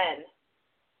 again,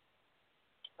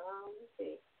 let's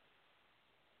see.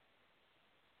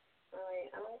 All right,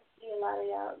 I don't see a lot of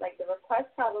y'all. Like, the request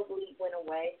probably went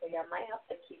away, so y'all might have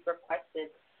to keep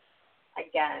requesting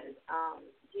again.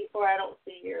 G4, I don't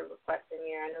see your request in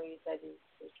here. I know you said you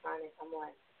was trying to come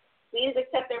on. Please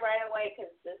accept it right away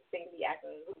because this thing be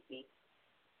acting goofy.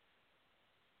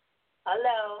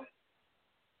 Hello.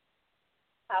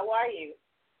 How are you?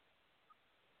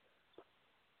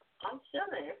 I'm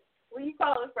chilling. Where you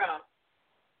calling from?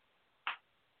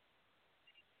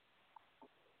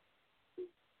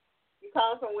 You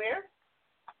calling from where?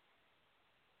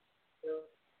 You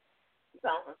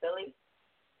calling from Philly?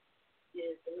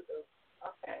 Yes,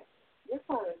 okay. Your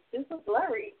phone is super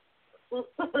blurry. I'm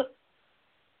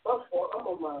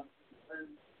on my.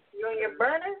 You on your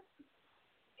burner?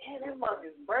 Man, that mug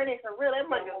is burning for real. That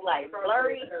mug is like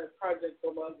blurry.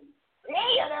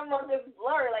 Yeah, that mug is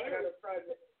blurry. Like it's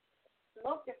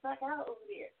smoke the fuck out over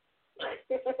there.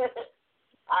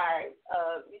 All right.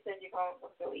 You said you're calling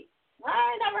from Philly. I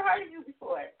ain't never heard of you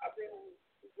before. I've been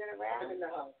around. Been in the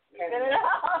house.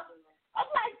 I'm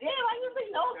like, damn, I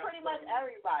usually know pretty much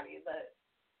everybody, but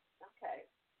okay.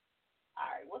 All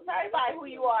right. Well, tell everybody who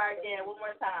you are again one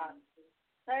more time.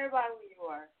 Tell everybody who you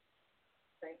are.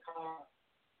 St.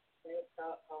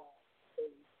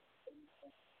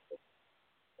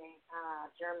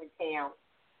 Germantown.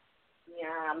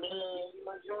 Yeah, I mean,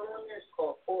 my German is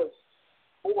called Force.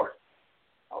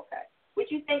 Okay. What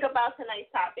you think about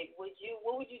tonight's topic? What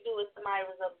would you do if somebody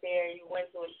was up there, you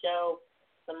went to a show,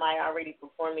 somebody already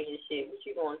performing your shit? What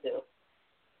you gonna do?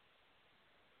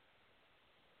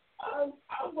 I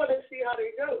want to see how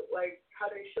they go, like how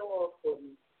they show off for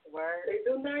me. Word. They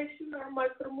do nice, you know. I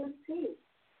might put them on the team.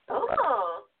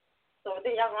 Oh, so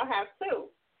then y'all gonna have two.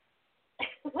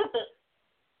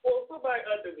 Well, somebody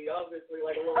under me, obviously,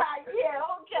 like a little. Yeah.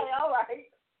 Okay. All right.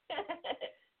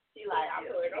 She like, I'm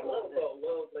all about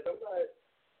love. Like I'm not.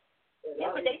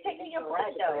 Yeah, but they taking your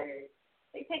bread though.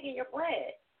 They taking your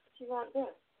bread. What you gonna do?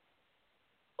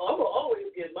 I'm gonna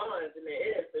always get mine in the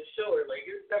end for sure. Like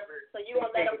it's never. So you gonna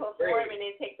let them perform and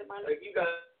then take the money? Like you gotta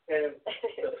have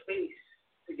the face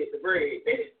to get the bread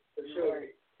for sure.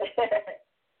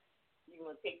 You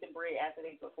gonna take the bread after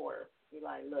they perform? You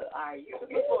like, look, all right, you can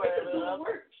perform. Do the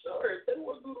work, sure. If they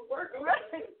want to do the work, I'm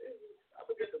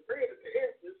gonna get the bread at the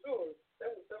end for sure.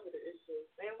 That was some of the issues.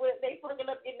 And when they fucking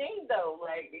up your name though,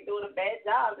 like they doing a bad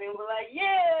job, they were like,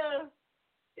 yeah.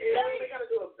 Yeah, they gotta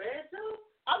do a bad job.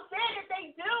 I'm saying if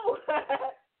they do.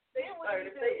 Then what do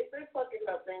you do? If they fucking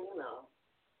up, then you know.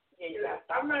 Yeah,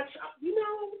 I'm not. You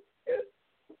know. I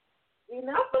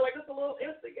feel like it's a little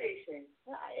instigation.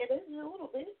 It is a little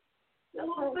bit. That's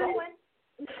what I'm going.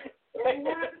 You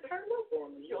have to turn up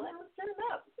on me. You have to turn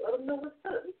up. Let them know what's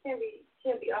up. You can't be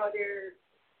out there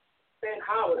saying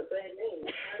how with a bad name.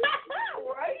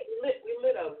 Right? We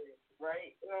lit over here.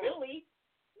 Right. Really?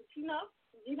 You know?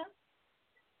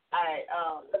 All right.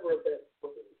 All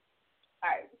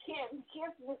right. We can't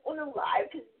on the live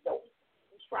because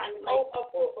we're trying to like.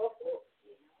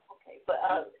 Okay, but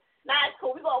nah, it's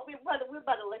cool. We're about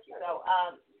to let you go.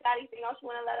 Got anything else you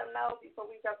want to let them know before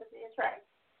we jump into your track?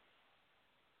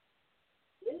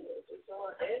 Yeah, just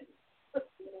on Ed.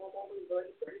 You know, I'm always ready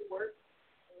for your work.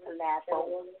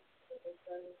 Collabo.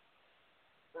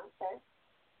 Okay.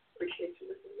 Appreciate you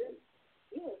listening in.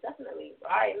 Yeah, definitely.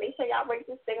 All right, make sure y'all rate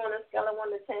this thing on a scale of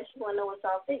 1 to 10. She want to know what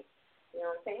y'all think. You know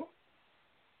what I'm saying?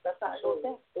 That's how it goes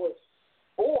down. 4.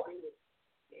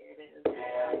 There it is.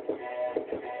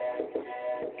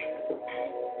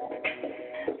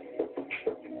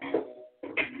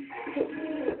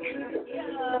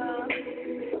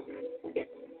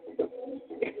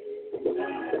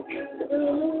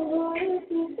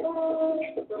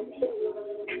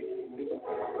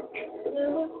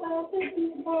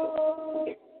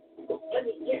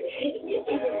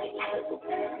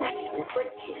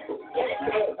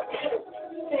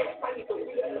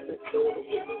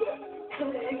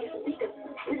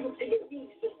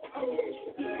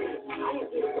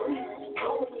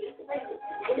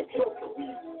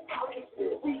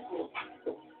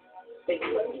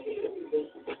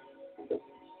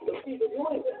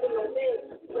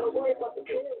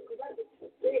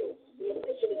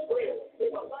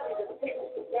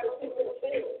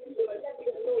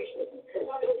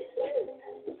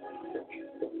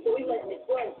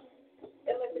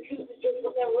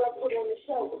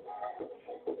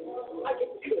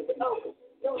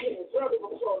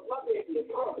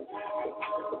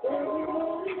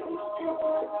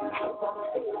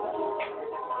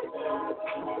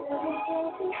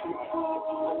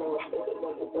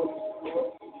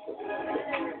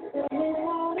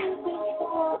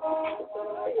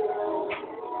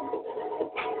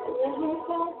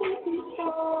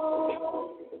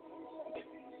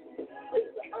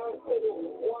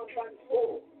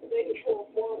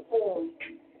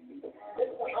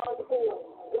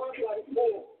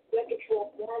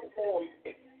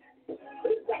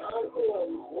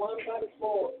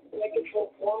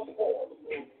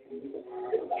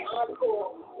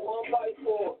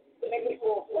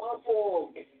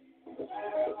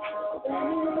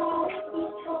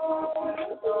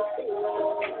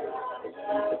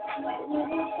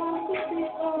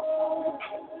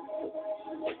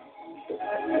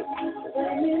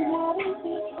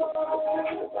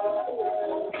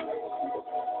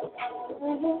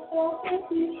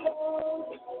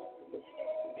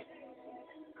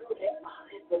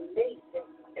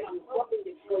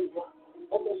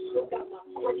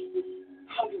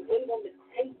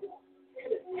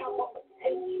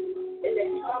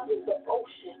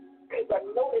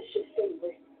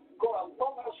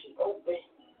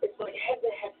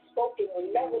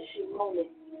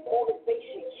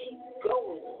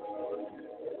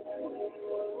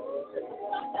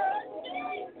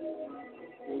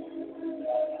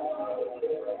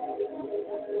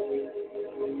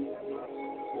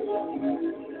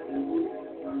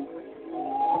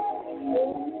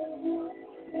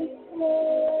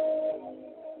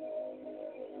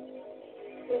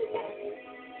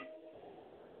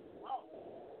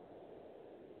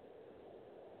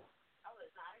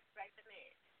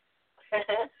 I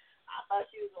thought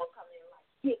she was gonna come in like,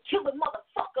 yeah, kill the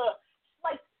motherfucker,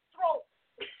 slice his throat.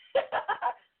 I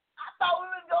thought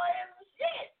we was going in some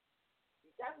shit.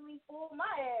 You definitely fooled my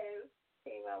ass.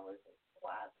 Came out with some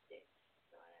wild shit.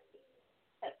 You know what I mean?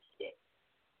 That shit.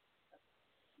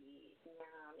 You know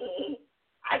what I mean?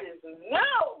 I just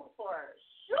know for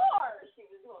sure she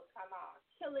was gonna come out,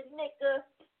 kill a nigga,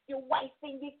 your wife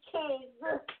and your kids.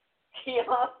 You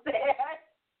know what I'm saying?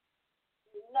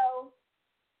 You know.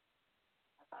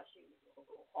 Thought she was gonna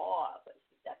go hard, but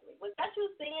she definitely was. That you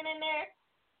singing in there?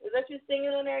 Was that you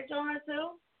singing in there, John,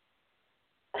 too?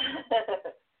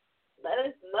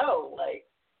 Let us know. Like,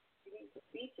 you need some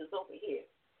features over here.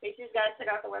 Make sure you guys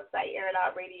check out the website,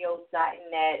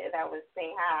 airitoutradio.net. As I was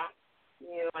saying hi,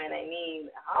 you know what I mean?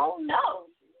 I don't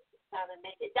know. She was just trying to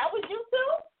make it. That was you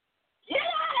too? Get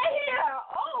out of here!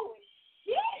 Oh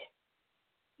shit!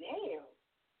 Damn.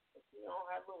 You know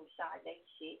her little Sade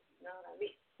shit. You know what I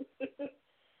mean?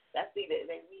 That's it.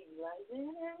 They be like, I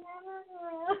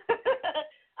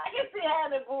can see her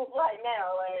in the booth right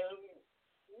now. Like,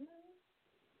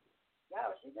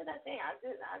 yo, she did that thing. I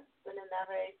would have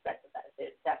never expected that.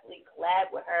 It's definitely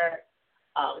collab with her,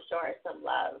 show her some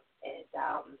love, and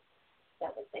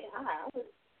that was saying hi.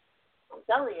 I'm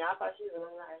telling you, I thought she was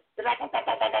like,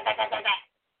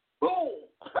 boom.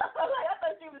 Like, I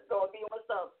thought she was gonna be on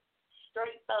some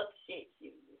straight up shit.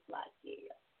 She was just like,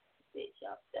 yeah. Bitch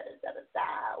up,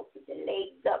 open your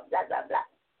legs up, blah, blah, blah.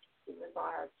 She was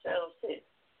on her chill shit.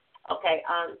 Okay,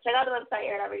 check out the website,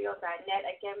 airitoutradio.net.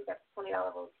 Again, we got $20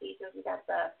 rotations. We got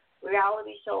the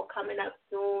reality show coming up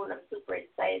soon. I'm super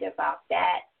excited about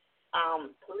that.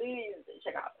 Please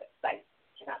check out the website.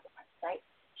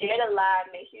 Share the live.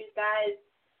 Make sure you guys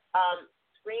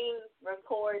screen,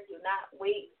 record. Do not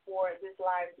wait for this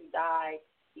live to die,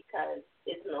 because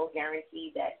it's no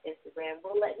guarantee that Instagram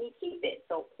will let me keep it.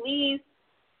 So please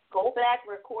go back,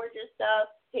 record your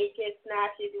stuff, take it,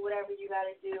 snatch it, do whatever you got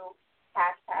to do.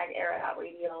 Hashtag Air It Out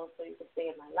Radio so you can stay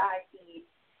in my live feed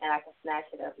and I can snatch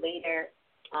it up later.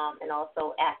 And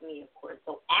also at me, of course.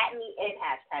 So at me and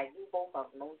hashtag, do both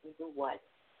of them. Don't just do one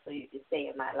so you can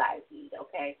stay in my live feed,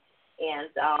 okay?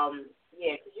 And,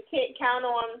 yeah, because you can't count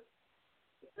on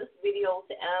this video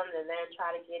to end and then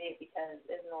try to get it because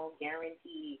there's no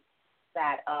guarantee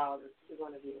that you're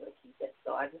going to be able to keep it.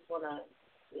 So I just want to,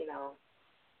 you know,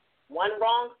 one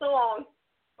wrong song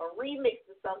or remix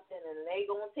or something and they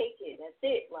going to take it. That's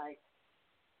it. Like,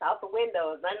 it's out the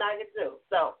window. There's nothing I can do.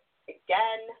 So,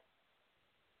 again,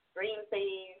 screen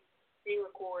save, screen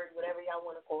record, whatever y'all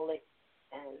want to call it,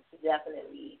 and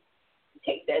definitely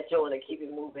take that joint and keep it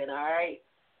moving, all right?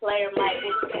 Player Mike,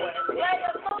 what's going on?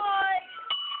 Player Mike!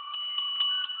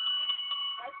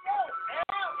 Let's go.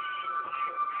 Out.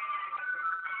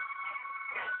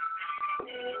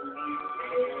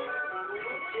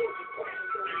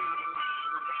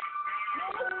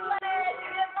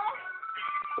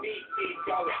 Big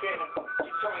dollar dinner. She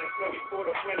trying to sell me for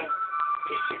the winner.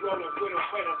 If she rolling with a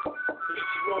winner. If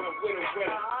she rolling with a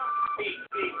winner. Big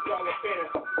dollar dinner.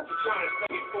 She trying to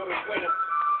sell me for the winner.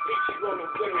 If she rolling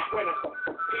with a winner.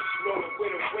 If she rolling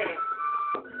with a winner.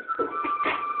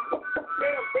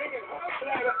 Better banging her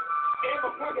bladder. And my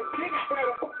pocket's getting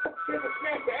better. Since I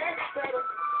smashed the ass better.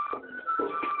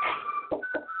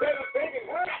 Better banging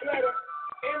her bladder.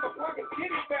 And my pocket's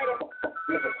getting better.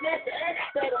 Since I smashed the ass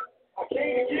better. I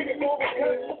came to give it more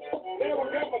because now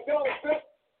I got my dollar set.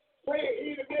 Play it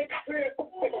here to make it clear. If I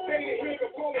say it here to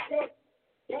pull it up.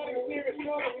 Counting serious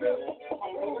concept.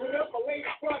 I'm rolling up my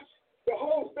latest watch. The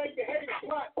hoes make the haters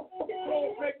plot. The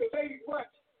clothes make the ladies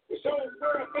watch. The shows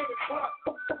where I make it pop.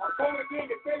 I'm going in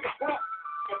your favorite pop.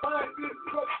 And mine is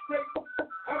so straight.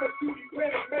 How much do you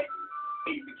plan to make?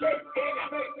 Eat the cake and it's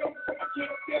make it. I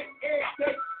can't get every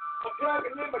day. I'm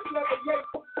driving in my Chevrolet.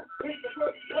 Think the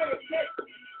first play a check.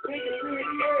 Think it's really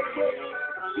every day.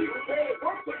 She was very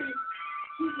work for me.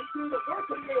 She can see the work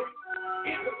of me.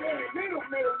 It's the very middle.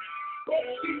 But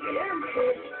she's the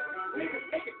everything. Niggas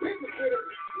making business with her.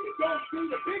 You don't see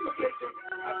the bigger picture.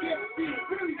 I can't see the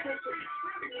really picture.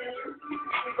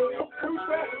 Too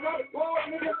fast is not a bald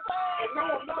nigga. And no,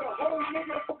 I'm not a whole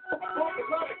nigga. I walk a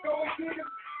lot of gold diggers.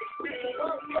 It's a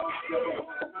lot of low sugar.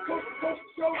 Coast to coast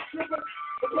show tripper.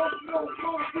 The most known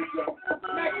phone picture.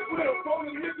 Max with a phone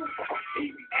nigga.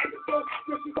 He be acting so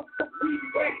suspicious. We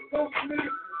be acting so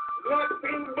niggas. Like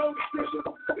being no description.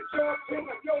 The job came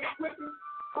like yo equipment.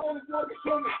 Only one can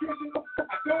show nutrition.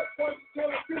 I don't want to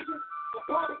television. My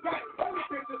father got other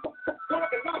bitches.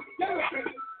 Talking about the yellow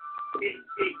bitches. Big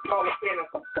dollar dinner.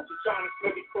 She trying to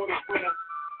sell me for the winner.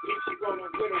 If she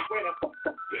rolling with a winner.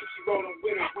 If she rolling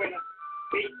with a winner.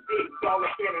 Big dollar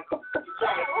dinner. She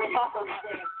trying to sell me for the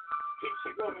winner. If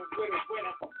she rolling with a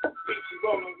winner. If she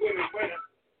rolling with a winner.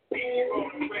 If she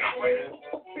rolling with a winner.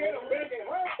 Said I'm begging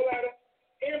her bladder.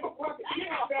 And my pocket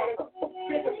getting better.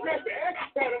 Since I scratched the ass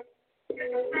better.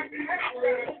 Said I'm begging her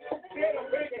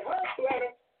bladder.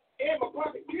 And my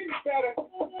pocket getting better.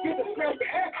 Since I scratched the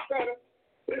ass better.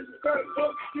 This is better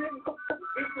so getting.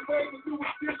 This is the way we do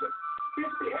it different. Bitch,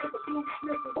 we have a blue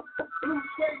sniffing. Blue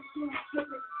suede shoes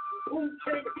stripping. Blue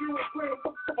came and you a crib.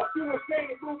 A few are saying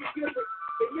the movie different.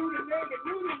 They knew the name and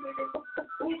knew the niggas.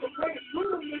 Who's the greatest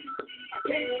screw them niggas? I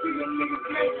can't see them niggas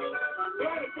names.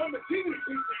 Riding from the TV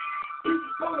people. You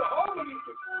can go to all of these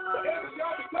people. But every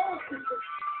y'all be done people.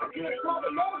 I can't call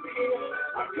the laws again.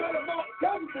 I cut them off the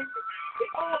television. They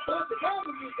all bunch of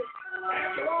other niggas.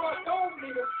 After all, I don't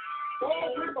need them.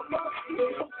 All with my mama's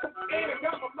kids. And I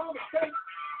got my mama's face.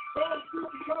 So I'm still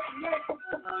becoming late.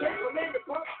 Take my name to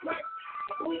pop plate.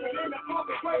 I'm moving in the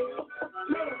other way.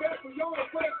 Tell them that we on the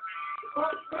way.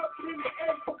 Pop up in the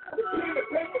egg. The clean the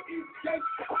paper is cake.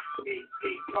 Big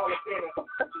dollar dinner.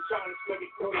 She trying to sell me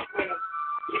for the winner.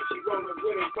 If she rolling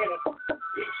with a winner.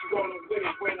 If she rolling with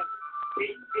a winner.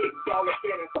 Big dollar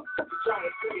dinner. She trying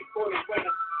to sell me for the winner.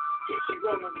 If she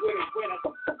rolling with a winner.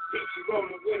 If she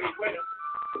rolling with a winner.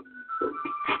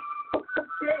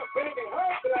 Said I'm begging her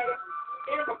bladder.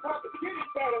 And my pocket's getting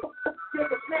better.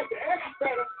 Since I smashed the ass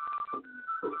better.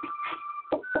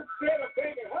 Said I'm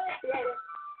begging her bladder.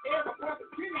 And my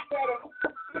pocket's getting better.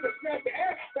 Since I smashed the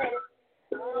ass better.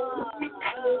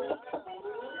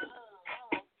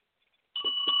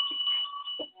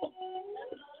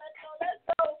 Let's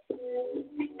go.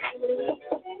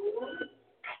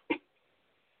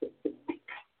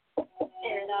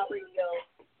 Air It Out Radio.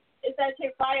 It's that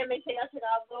chick fire. Make sure y'all check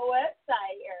out the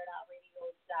website,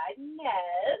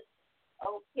 airitoutradio.net.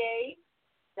 Okay.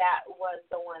 That was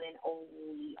the one and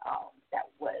only, that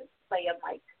was Player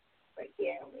Mike right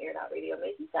here on Air It Out Radio.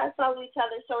 Make sure you guys follow each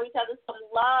other, show each other some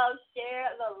love.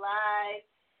 Share the live.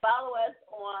 Follow us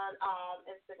on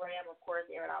Instagram, of course,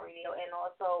 Air It Out Radio, and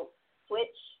also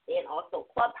Twitch and also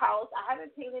Clubhouse. I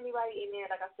haven't seen anybody in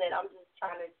there. Like I said, I'm just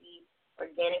trying to see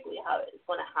organically how it's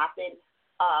going to happen.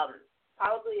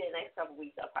 Probably in the next couple of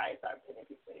weeks, I'll probably start putting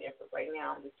people in there. But right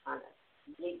now, I'm just trying to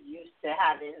get used to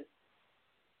having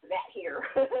that here.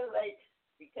 Like,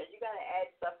 because you got to add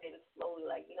stuff in slowly.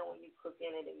 Like, you know, when you cook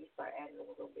in it and you start adding a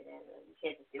little bit in, and you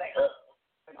can't just be like, ugh,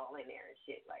 put it all in there and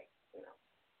shit. Like, you know.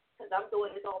 Because I'm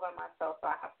doing this all by myself, so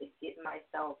I have to give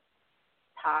myself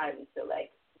time to,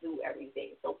 like, do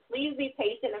everything. So please be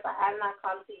patient if I have not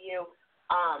come to you.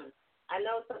 I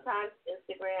know sometimes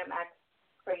Instagram acts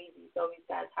crazy, so you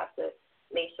guys have to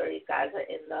make sure you guys are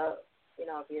in the, you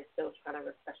know, if you're still trying to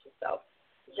refresh yourself.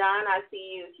 John, I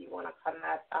see you. If you want to come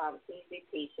up, please be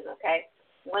patient, okay?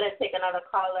 I want to take another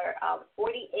caller,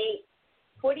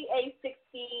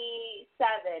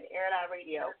 4867, Air It Out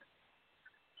Radio.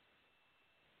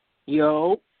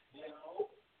 Yo.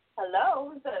 Hello,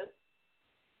 who's this?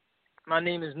 My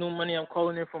name is New Money. I'm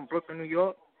calling in from Brooklyn, New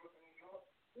York.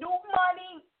 New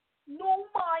Money. New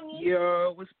Money.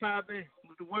 Yo, what's poppin'?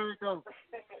 What's the word, though?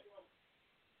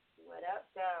 What up,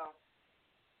 though?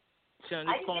 I'm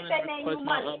just calling to request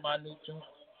my new joint.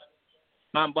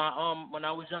 When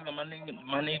I was younger, my name was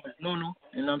Nunu,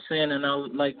 you know what I'm saying? And I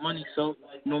like money, so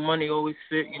New Money always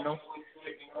fit, you know?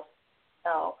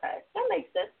 Oh, okay. That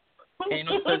makes sense. Ain't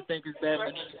no such thing as bad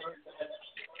money.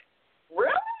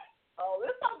 Really? Oh,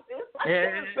 this is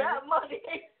bad money.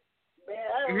 Man,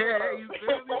 I don't know. You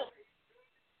feel me?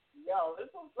 Yo, this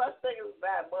is such thing as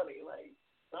bad money. Like,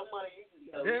 some money you can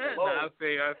get. Nah, I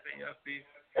feel you.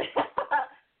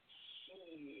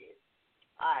 Shit.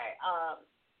 All right.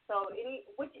 So,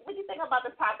 what you think about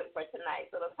the topic for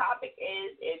tonight? So the topic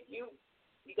is if you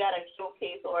got a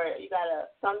showcase or you got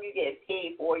something you get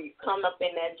paid for, you come up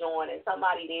in that joint and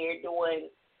somebody there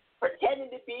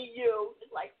pretending to be you,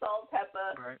 just like Salt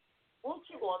Pepper. Right. What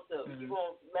you gonna do? You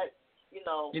gonna let You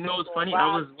know what's funny?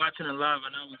 I was watching it live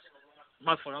and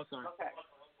my fault. I'm sorry. Okay.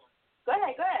 Go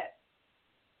ahead.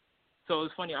 So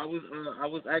it's funny. I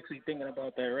was actually thinking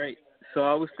about that, right? So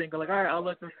I was thinking like, all right, I'll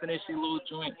let them finish your little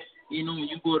joint. You know, when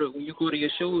you go to your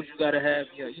shows, you gotta have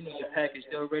your package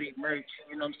already merch.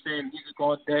 You know what I'm saying? Music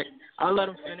on deck. I'll let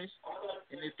them finish,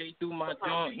 and if they do my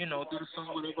joint, do the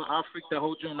song, whatever, I'll freak the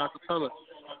whole joint acapella.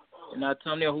 And I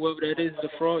tell them whoever that is, the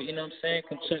fraud, you know what I'm saying,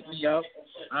 can check me out.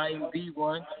 I am the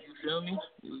one. You feel me?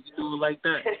 You do it like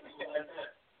that.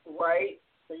 Right.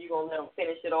 So you gonna let them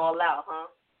finish it all out, huh?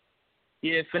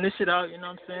 Yeah, finish it out. You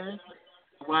know what I'm saying?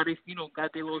 While they,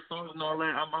 got their little songs and all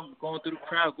that, I'm going through the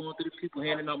crowd, going through the people,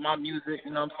 handing out my music, you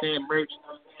know what I'm saying, merch,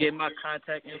 getting my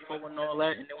contact info and all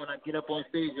that, and then when I get up on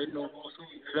stage, you feel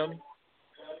me?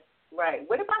 Right.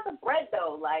 What about the bread,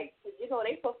 though? Like, they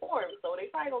perform, so they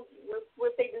probably don't,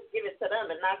 what if they just give it to them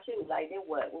and not you? Like, then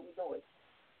what? What we doing?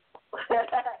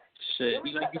 Shit,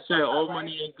 like you said, all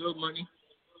money ain't good money.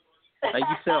 Like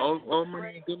you said, all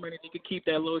money and good money, they can keep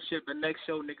that little shit, but next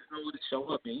show, niggas know where to show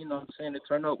up, and you know what I'm saying, to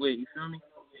turn up with, you feel me?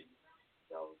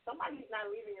 So somebody's not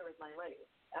leaving here with my money.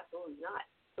 Absolutely not.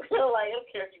 Like, I don't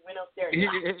care if you went up there or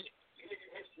not.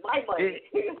 My money.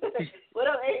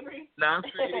 What up, Avery? Nah, I'm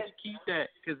sure they can keep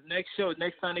that, because next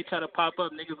time they try to pop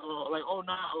up, niggas are like, oh,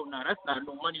 nah, that's not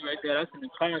no money right there, that's in the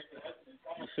class.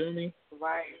 You feel me?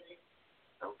 Right.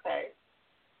 Okay.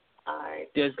 All right.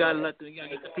 Just gotta let the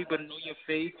people know your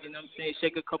face, you know what I'm saying?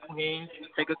 Shake a couple hands,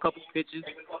 take a couple pictures.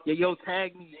 Yo,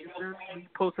 tag me, you feel me? You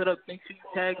post it up, make sure you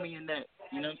tag me in that.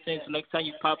 You know what I'm saying? So next time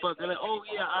you pop up, they're like, oh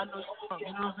yeah, I know you from, you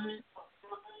know what I'm saying?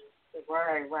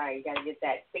 Right. You gotta get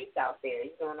that face out there,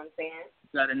 you know what I'm saying?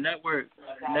 Gotta network,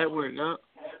 yup. Network.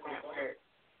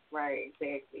 Right,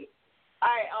 exactly. All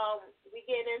right, we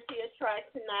getting into your track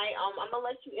tonight. I'm gonna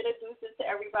let you introduce it to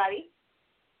everybody.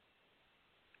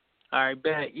 All right,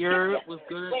 bet. What's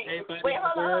good? Everybody,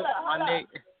 hold on.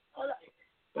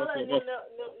 New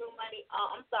Money.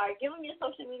 I'm sorry. Give them your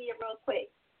social media real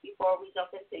quick before we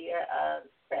jump into your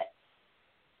track.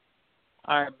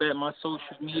 All right, bet. My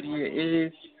social media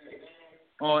is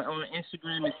on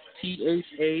Instagram is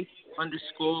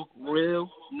THA_real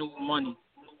new money.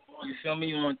 You feel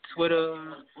me? On Twitter,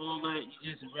 all that,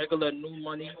 just regular New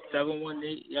Money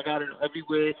 718. I got it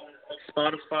everywhere.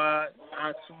 Spotify,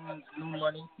 iTunes, New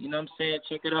Money. You know what I'm saying?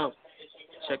 Check it out.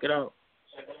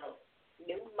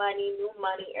 New Money,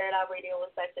 Air It Out Radio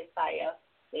with Sex Fire.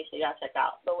 Make sure y'all check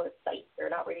out the website,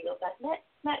 airitoutradio.net.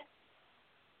 Next.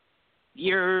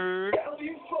 You're.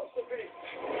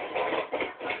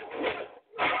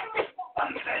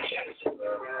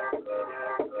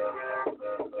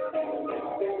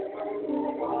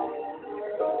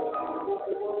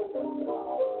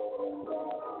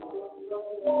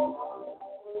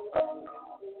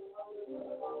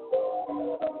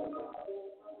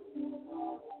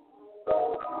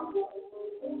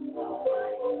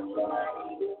 I've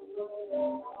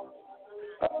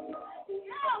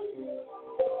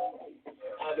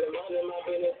been minding my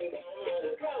business and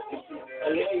I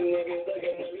know you niggas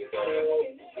looking at me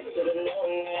funny. Should've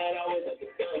known that I was at the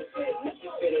gun.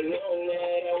 Should've known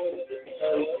that I was at the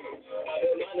gun. I've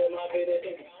been minding my business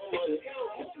and count money.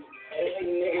 I know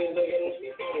you niggas looking at me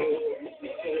funny.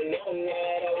 Should've known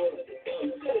that I was at the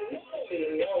gun.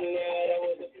 Should've known that I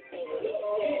was at the gun.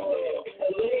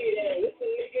 Lady, listen,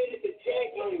 nigga, it's a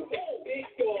jack on you. Big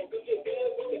dog, get your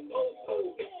bed with the post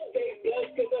hole. Stay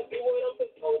blessed cause I do what I'm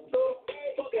supposed to.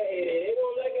 Fuck I hate it, they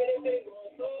won't like it if they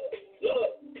want to.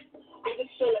 Look, I'm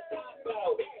just trying to pop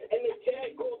out. And the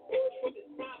jack gon' push with the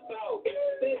top out.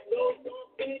 This nose don't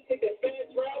finish, take the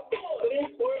fast route. But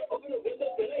it's worth open the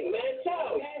window till they match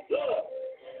out. Look,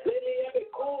 lately I've been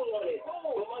cool on it.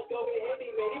 But my dog ain't heavy,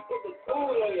 man, he put the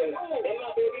tool on you. And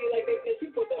my baby like they said,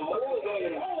 she put the moves on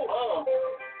you.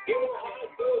 You know how I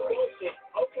do it, don't you?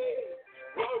 Okay,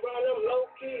 run around them low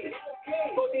key.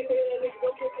 Fuck these haters, niggas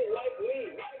don't get it like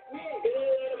me. Get a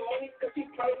lot of money cause she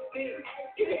pricey.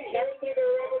 Get a carrot nigga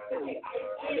rapper cause she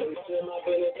icy. I'm minding my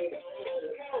business and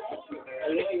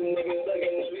I know you niggas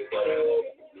looking at me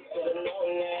funny. Should've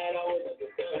known that I was at the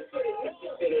gun.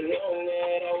 Should've known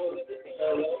that I was at the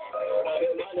gun. I've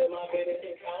been minding my business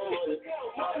and count money.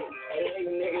 I know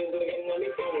you niggas looking at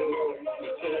me funny.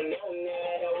 Should've known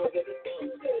that I was at the gun.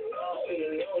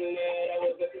 Should've known that I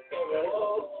was at the gun.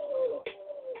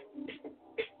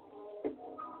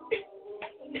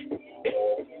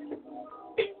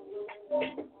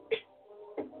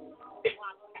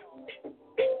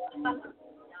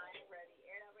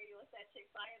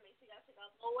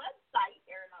 Website,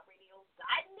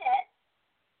 airitoutradio.net.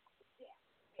 Yeah,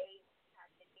 they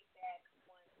have to get back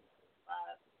one.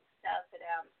 Shout out to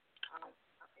them.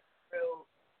 Through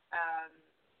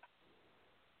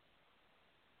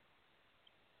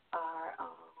our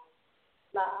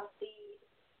live feed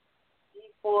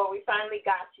before we finally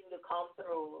got you to come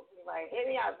through. We're like,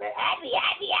 hey, y'all, add me.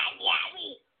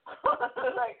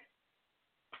 Like,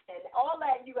 and all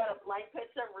that, you got a blank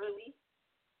picture, really?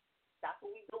 That's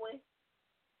what we doing?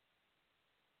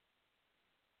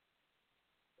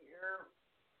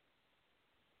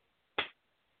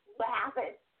 What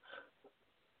happened?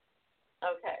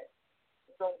 Okay.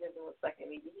 Don't give him a second.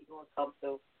 Maybe he's going to come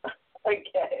through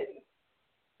again.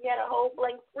 He had a whole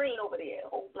blank screen over there, a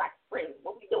whole black screen.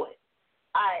 What we doing?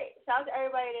 All right. Shout out to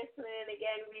everybody that's tuning in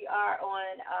again. We are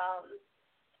on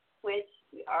Twitch.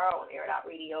 We are on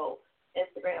Air.Radio,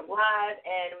 Instagram Live,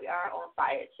 and we are on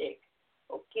Fire Chick.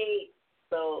 Okay.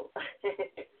 So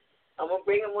I'm going to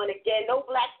bring them on again. No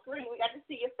black screen. We got to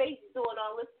see your face doing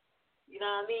all this. You know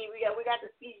what I mean? We got to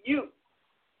see you.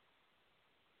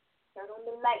 Turn on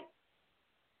the light.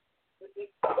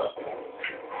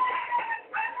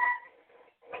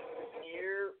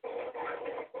 Here.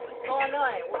 What's going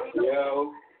on? What are we doing?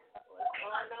 Yo. What's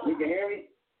going on? You can hear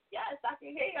me? Yes, I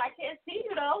can hear you. I can't see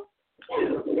you, though.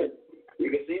 You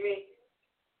can see me?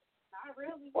 Not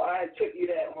really. Why it took you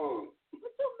that long?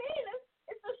 What you mean?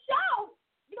 It's a show.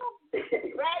 You don't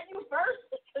grab you first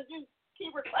because you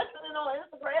keep requesting it on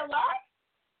Instagram Live.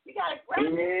 You got to grab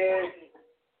me.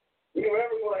 You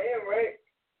remember who I am, right?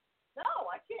 No,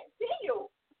 I can't see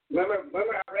you. Remember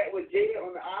I rap with Jada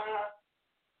on the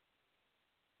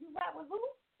You rap with who?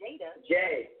 Jada.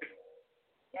 Jay.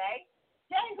 Jay?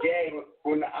 Jay who? Jay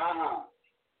on the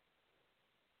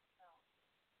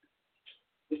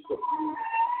He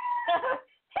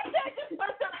just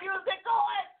put some music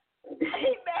on.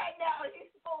 He's mad now.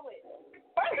 He's fooling.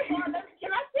 First of all,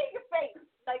 can I see your face?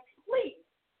 Like, please.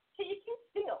 Can you keep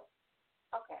still?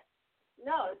 Okay.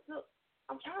 No,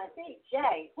 I'm trying to think.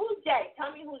 Jay. Who's Jay?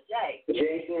 Tell me who's Jay.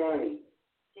 Jay Siani.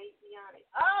 Jay Siani.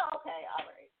 Oh, okay. All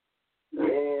right.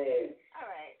 Yeah. All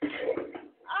right.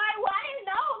 Well, I didn't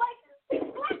know. Like, it's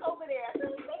black over there. I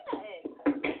really say nothing.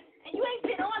 And you ain't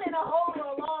been on in a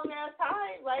long ass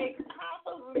time. Like, how am I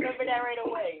supposed to remember that right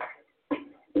away?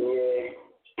 Yeah.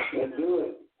 Let's do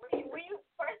it. Were you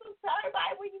first tell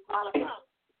everybody where you calling from?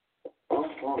 I'm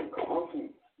from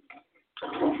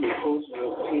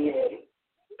Coastville, PA.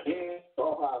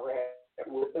 So I rap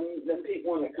with them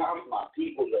people in the comments, my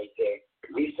people right there.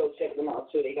 We so check them out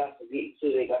too. They got some beats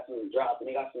too. They got some drops and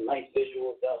they got some nice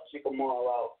visuals out. Check them all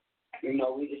out. You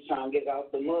know, we just trying to get out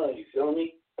the mud. You feel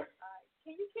me?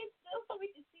 Can you keep still so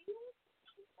we can see you?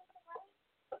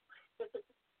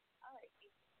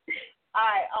 All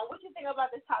right. What you think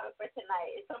about this topic for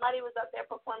tonight? If somebody was up there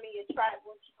performing your track,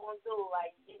 what you gonna do?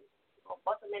 Like, you gonna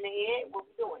bust them in the head? What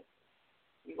we doing?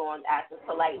 You gonna ask them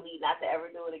politely not to ever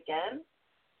do it again?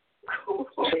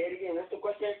 Say it again. What's the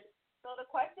question? So the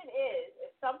question is,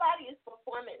 if somebody is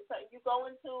performing, so you go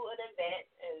into an event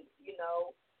and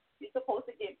know, you're supposed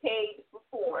to get paid to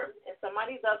perform, and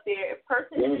somebody's up there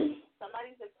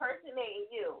somebody's impersonating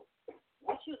you.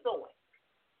 What you doing?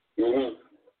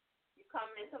 You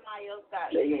coming into my else guy.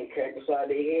 They getting cracked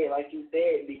beside their head, like you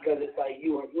said, because it's like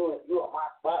you on my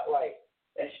spotlight.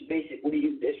 That's basically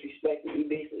you disrespecting. You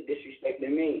basically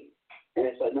disrespecting me. And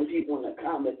it's like them people in the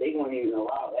comments, they won't even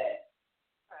allow that.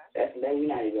 That's that we're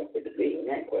not even debating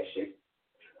that question.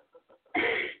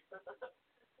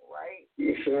 Right.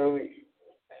 You feel me?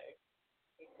 Okay.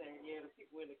 He said, yeah, the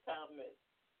people in the comments.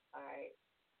 All right.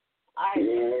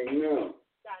 Yeah, you know.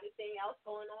 Got anything else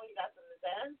going on? You got some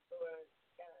events or?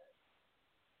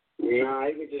 Nah,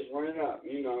 you could just run it up,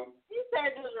 you know. He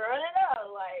said just run it up.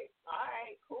 Like, all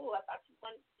right, cool. I thought you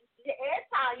wanted your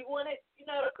airtime. You wanted,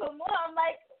 to come on. I'm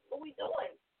like, what we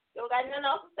doing? You don't got nothing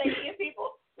else to say to your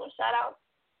people? So shout out.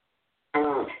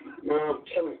 No, I'm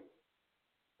chilling.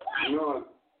 No,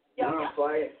 I'm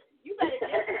fire. You better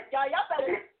y'all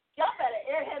better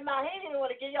airhead my hand. Didn't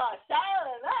want to give y'all a shout out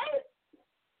tonight.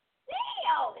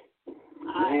 Damn.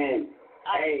 Man,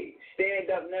 hey, stand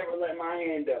up, never let my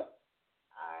hand up.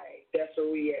 All right. That's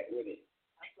where we at with it.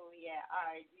 That's where we at. All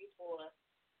right, G4.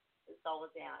 It's all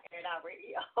down. Air It Out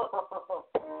Radio.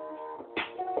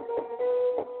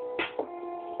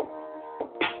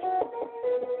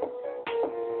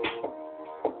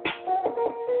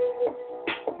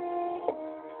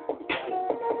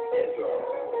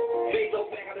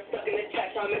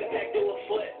 I'm in the pack, do a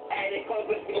foot. Ay, they call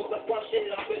it smoke, I bump shit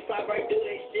off and slide right through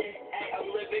this shit. Ay, I'm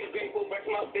living grateful, brush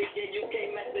my face, yeah, you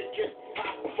can't mess the drip.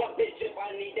 Fuck this drip,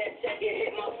 I need that check. It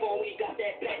hit my phone, we got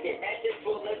that packet. Ashes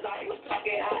full as I was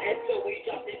talking hot until we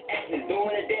dropped this action. Doing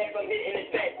a dance, I'm hitting the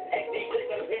fat. XD click,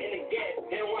 I'm hitting the gas.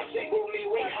 And one chick with me,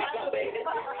 wait, hop up, baby.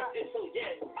 This so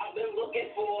yes, I've been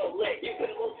looking for a lick. You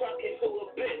been talking to a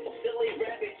bitch. Silly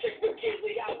rabbit trick for kids,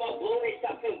 we out my blow, they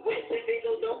stopping with. They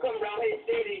don't come around his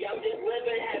city, I'm just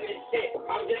living, having shit.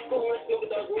 I'm just cool and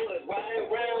smoking those woods. Riding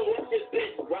around with this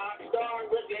bitch. Rock star,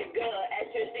 living good. At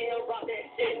your scene about that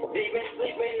shit. They been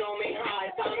sleeping on me high.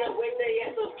 Time to wake they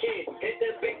ass those kids. Hit the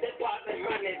big deposit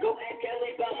running. Go ask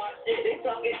Kelly about my shit. They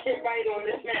talking shit right on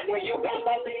the snap. When you got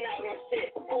about they not gonna shit.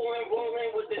 Pulling,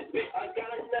 rolling with this bitch. I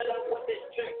gotta set up with this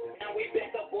trick. Now we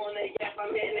back up on the gas.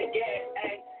 I'm hitting the gas.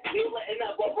 Ay. You letting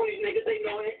up on these niggas. They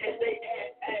know it as they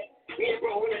ass. Ay. Me and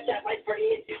bro in the chat like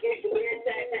Freddie and Chicken. We in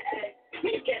tag to ass.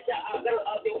 Me catch out,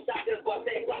 I'll do shot this bus,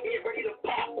 they block me ready to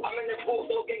pop. I'm in the booth,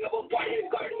 so gang up a party in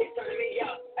the garden, he's turning me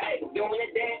out. Hey, doing the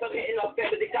dance, I'm hitting off that,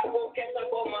 but the cop won't catch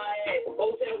up on my ass.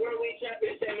 Hotel where we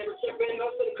trapping, shit, never tripping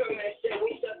on some criminal shit.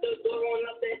 We shut the door on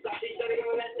up that side, she shut it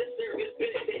on at the service,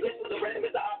 bitch. They listen to the rap,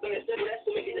 Mr. Op on the shit, that's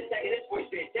when we get the tag of this voice,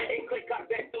 bitch. That ain't click, cock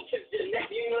back, two trips, just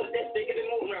next, you know this, they get it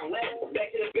moving around. Last,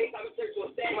 back to the base, I'm in church to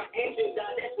a stand, my angel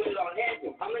died, that's what it all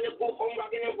happened. I'm in the booth, I'm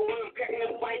rocking and rolling, I'm cracking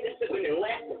the fight, just sipping and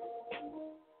laughing.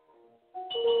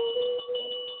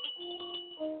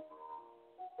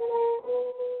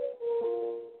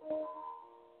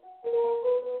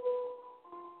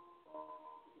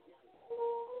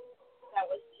 That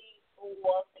was G4.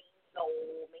 So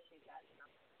make sure you guys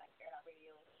like Air It Out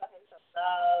Radio and show him some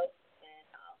love and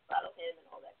follow him and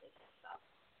all that good stuff.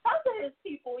 Shout out to his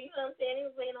people, you know what I'm saying? He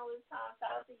was waiting all this time.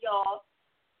 Shout out to y'all.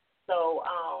 So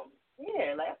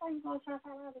yeah, like I thought you was gonna shout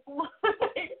out before.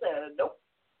 He said nope.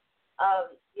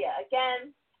 Yeah,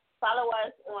 again. Follow us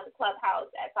on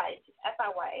Clubhouse at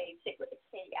FIYA, chick with a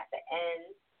K at the end.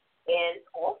 And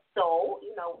also,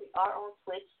 we are on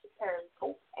Twitch,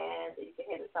 Periscope, and you can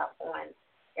hit us up on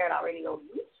Air It Out Radio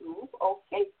YouTube,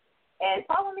 okay? And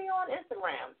follow me on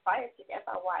Instagram, FireChick,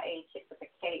 FIYA, chick with a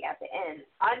K at the end,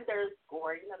 _.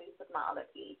 These is my other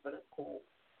page, but it's cool.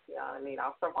 You know what I mean?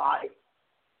 I'll survive.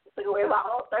 Just took away my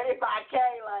whole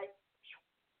 35K, like,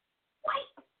 wait,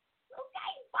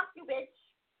 okay, fuck you, bitch.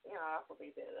 That's what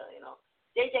they did,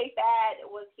 JJ Fad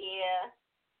was here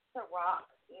to rock,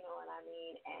 you know what I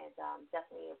mean, and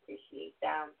definitely appreciate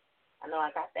them. I know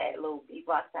I got that little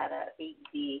beatbox out of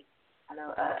AD. I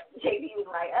know JB was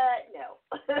like, no,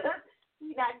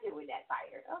 we're not doing that,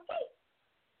 Fire. Okay.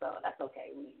 So that's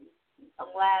okay.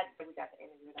 I'm glad that we got the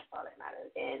interview. That's all that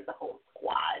matters. And the whole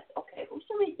squad. Okay, who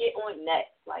should we get on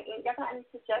next? Like, y'all got any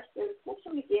suggestions? Who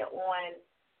should we get on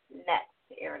next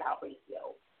to Air It Out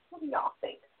Radio? What do y'all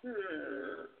think?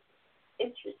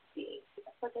 Interesting.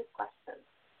 That's a good question.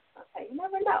 Okay, you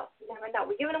never know.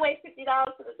 We're giving away $50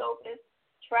 for the dopest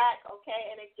track,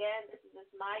 okay? And again, this is just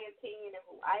my opinion of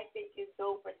who I think is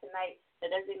dope for tonight.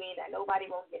 That doesn't mean that nobody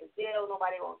won't get a deal,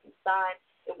 nobody won't get signed.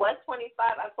 It was 25.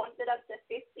 I bumped it up to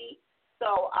 50.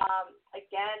 So,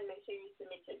 again, make sure you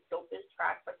submit your dopest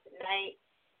track for tonight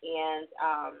and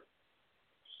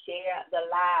share the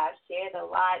live,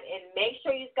 and make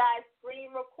sure you guys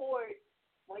screen record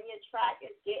when your track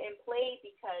is getting played,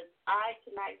 because I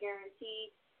cannot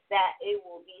guarantee that it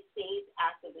will be saved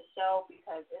after the show,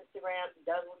 because Instagram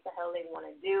does what the hell they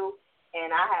want to do,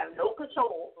 and I have no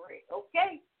control over it,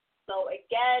 okay? So,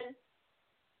 again,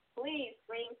 please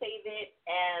screen save it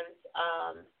and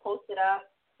post it up.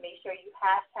 Make sure you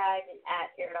hashtag and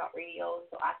at Fad On Radio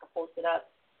so I can post it up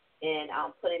and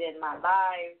put it in my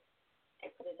live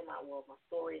and put it in my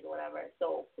stories or whatever.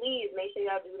 So, please make sure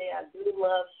y'all do that. I do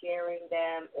love sharing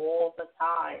them all the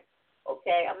time,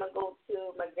 okay? I'm going to go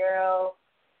to my girl,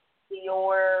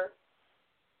 Dior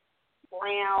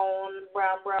Brown.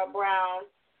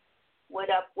 What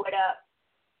up?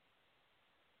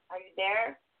 Are you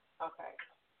there? Okay.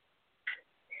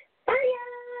 Hiya.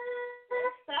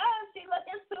 So, she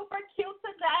looking super cute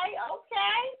today.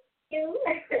 Okay. You.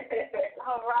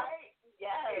 All right.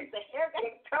 Yes. The hair got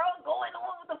curls going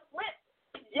on with the flip.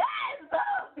 Yes. I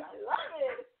love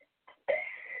it.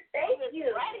 Thank you.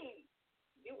 Ready.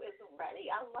 You is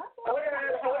ready. I love it.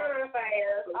 Hold on,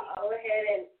 Fire. Go ahead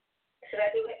and should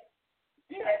I do it?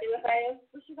 Should I do it, Fire?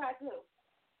 What you gotta do?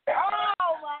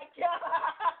 Oh my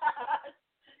God!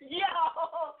 Yo!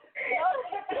 Oh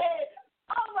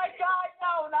my God!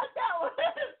 No, not that one.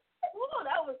 Ooh,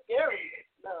 that was scary.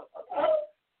 No, okay.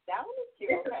 That one is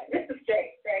cute. Okay. This is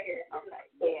straight right here. Okay.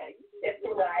 Yeah. It's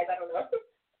blue eyes. I don't know.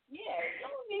 Yeah. You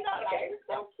don't need all that. It's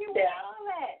so cute. Yeah. All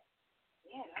that.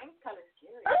 Yeah, that was kind of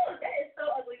scary. Oh, that is so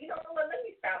ugly. You know what? Let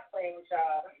me stop playing with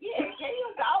y'all. Yeah, there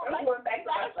you go. I'm Like, going back to you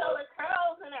gotta show myself. the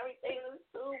curls and everything. It's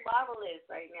so marvelous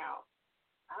right now.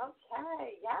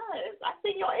 Okay, yes. I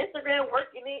see you on Instagram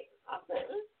working it. I said,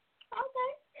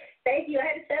 okay. Thank you. I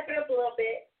had to step it up a little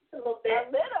bit. A little bit. A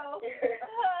little.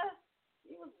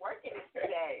 You was working it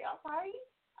today. Okay.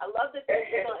 I love the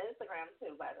pictures on Instagram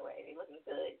too, by the way. They looking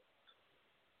good.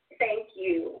 Thank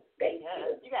you. Thank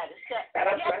you. You gotta shut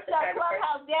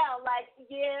Clubhouse down. Like,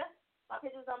 yeah, my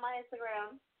pictures on my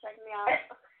Instagram. Check me out.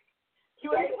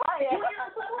 You ain't quiet. You were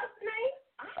on Clubhouse tonight?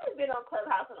 I haven't been on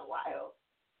Clubhouse in a while.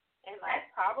 And like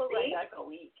probably like a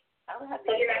week. I don't have to.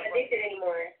 So you're not addicted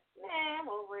anymore? Nah, I'm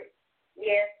over it.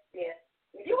 Yes.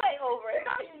 You ain't over it.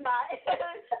 No, you're not.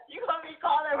 You gonna be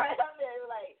calling right up there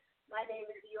like, my name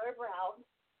is Dior Brown.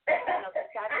 I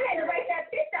had to write that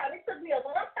pitch out. It took me a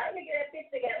long time to get that pitch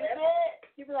together.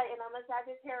 You be like, and I'm a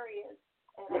Sagittarius.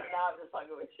 And now I'm just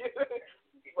fucking with you.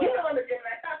 You know I'm a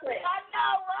Gemini. Stop playing. I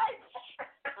know, right?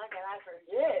 How can I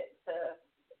forget?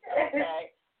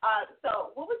 Okay. So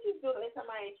what would you do if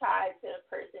somebody tried to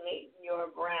impersonate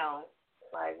Dior Brown?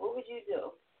 Like, what would you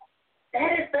do?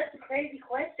 That is such a crazy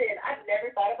question. I've never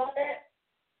thought about that.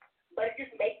 But it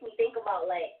just makes me think about,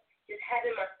 like, just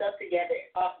having my stuff together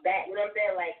off that. You know what I'm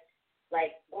saying?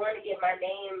 Like wanting to get my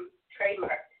name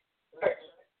trademarked first.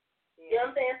 Mm-hmm. You know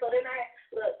what I'm saying? So then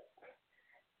look,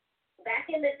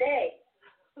 back in the day,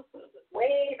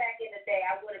 way back in the day,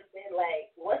 I would have been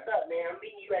like, what's up, man? I'm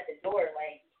meeting you at the door,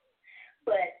 like,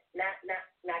 but not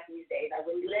these days. I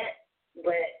wouldn't do that.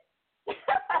 But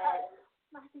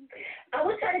I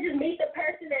was trying to just meet the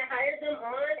person that hired them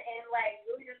on and, like,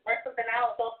 really just work something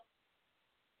out. So,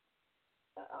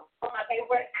 on my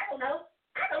paperwork, I don't know.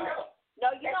 No,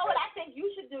 you know what I think you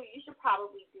should do? You should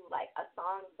probably do, like, a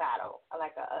song battle, or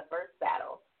like a verse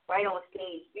battle, right on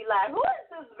stage. Be like, who is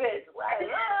this bitch? Like,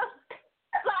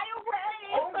 fly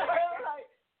away. Like,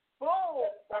 boom.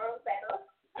 Song battle.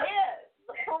 Yeah,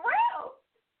 for real.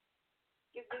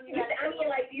 I mean,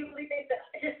 like, do you really think that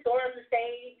just storm the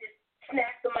stage, just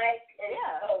snap the mic, and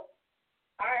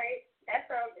all right, that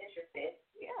sounds interesting.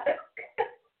 Yeah.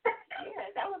 Yeah,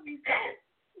 that would be dope.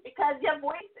 Because your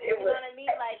voice, you know what I mean?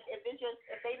 Like, if they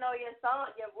know your song,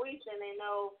 your voice, and they're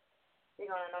gonna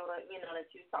know that, you know, that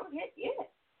you sung it. Yeah.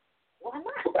 Why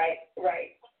not? Right.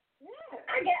 Yeah.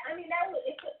 I mean, that would,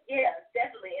 yeah,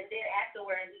 definitely. And then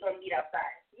afterwards, we're gonna meet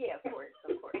outside. Yeah, of course.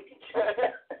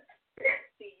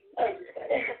 See you. Right.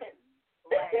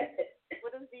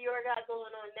 What does Dior got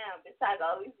going on now? Besides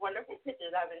all these wonderful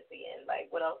pictures I've been seeing,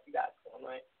 like, what else you got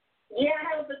going on? Yeah, I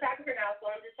have a photographer now, so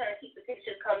I'm just trying to keep the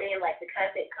pictures coming, like the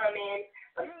content coming.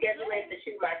 I'm scheduling to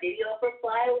shoot my video for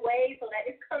Fly Away, so that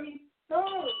is coming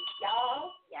soon,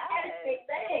 y'all. Yeah. That is a big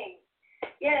thing.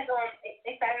 Yeah, so I'm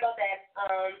excited about that.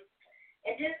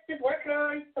 And just working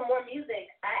on some more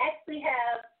music. I actually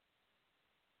have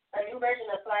a new version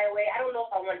of Fly Away. I don't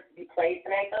know if I want it to be played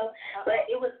tonight though,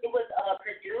 but it was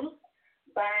produced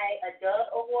by a Dove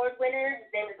Award winner.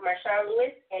 His name is Marshawn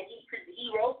Lewis, and he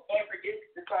wrote and produced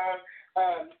the song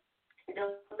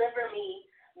 "Deliver Me."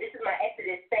 This is my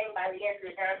Exodus, sang by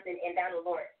Leandra Johnson and Donald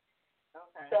Lawrence.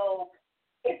 Okay. So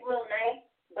it's real nice,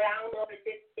 but I don't know if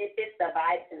it fits the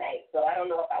vibe tonight. so I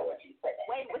don't know if I want you to play that.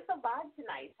 Wait, what's the vibe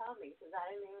tonight? Tell me, because I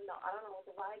didn't even know. I don't know what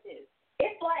the vibe is.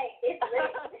 It's lit.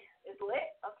 It's lit?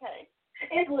 Okay.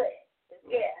 It's lit.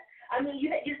 Yeah. I mean,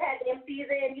 you just had the MCs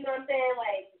in, you know what I'm saying?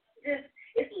 Like, just,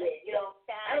 it's lit, you know?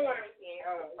 I don't want to, yeah.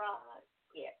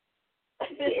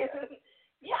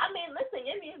 Yeah, I mean, listen,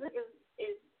 your music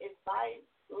is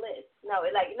vibe-less. No,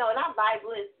 not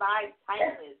vibe-less,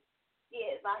 vibe-timeless.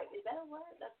 Yeah, vibe. Is that a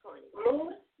word? That's corny.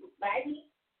 Mood?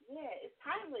 Vibey? Yeah, it's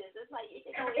timeless. It's like it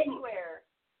can go anywhere.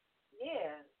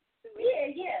 Yeah.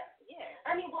 Yeah.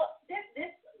 I mean, well, this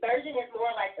version is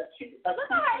more like a cute. Look at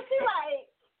her. She's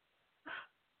like,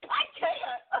 I can't.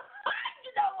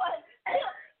 You know what?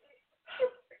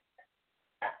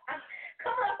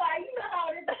 Come on, Bob. You know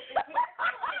how it is.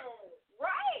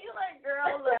 Right? You're like,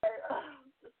 girl, look.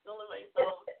 Just feeling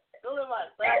myself. Feeling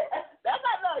myself. That's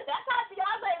how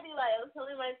Beyonce be like, I'm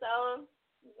feeling myself.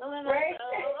 Feeling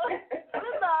myself.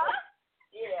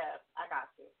 Yeah, I got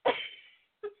you.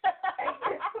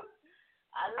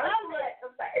 I love it.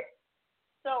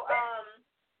 So,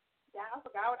 yeah, I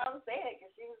forgot what I was saying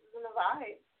because she was in the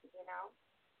vibe, you know.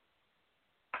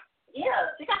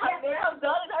 Yeah. She got her nails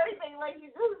done and everything like you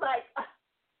do, like,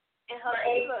 in her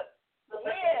super.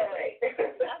 Yeah.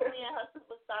 Definitely in her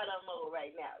superstardom mode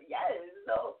right now. Yes.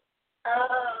 So.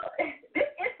 This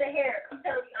is the hair. I'm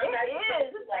telling you.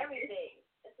 It's everything.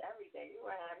 It's everything. You're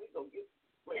right. We go get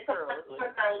with girls.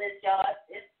 It's y'all.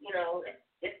 It's, you know,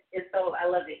 it's so, I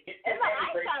love it. It's like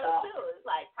eyeshadow too. It's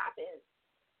like popping.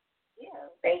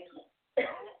 Yeah. Thank you.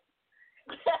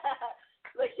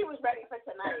 Look, she was ready for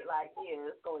tonight. Like, yeah,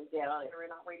 it's going down.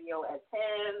 Fad On Radio at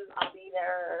 10. I'll be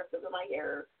there. Flipping my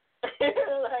hair.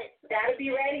 Like, gotta be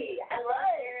ready. I love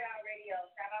Fad On Radio.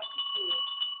 Shout out to you.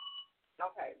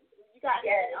 Okay. You got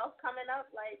anything else coming up?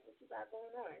 Like, what you got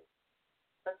going on?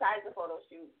 Besides the photo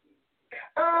shoot.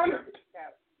 Just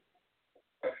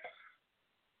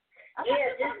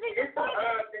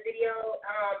the video.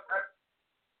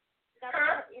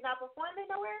 You're not performing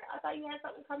nowhere? I thought you had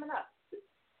something coming up.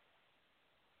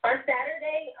 On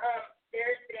Saturday,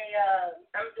 there's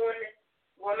I'm doing this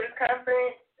women's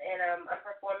conference, and I'm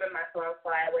performing my song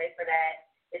Fly Away for that.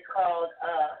 It's called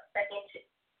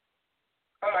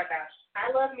Oh my gosh, I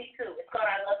Love Me Too. It's called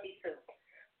I Love Me Too.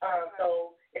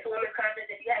 So it's a women's conference.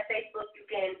 If you have Facebook, you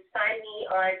can sign me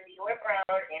on Dior Brown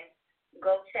and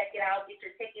go check it out. Get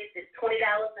your tickets. It's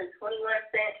 $20.21.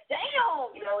 Damn.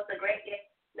 You know, it's a great gift.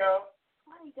 No.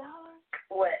 $20.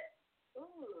 What?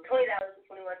 Ooh. $20.21.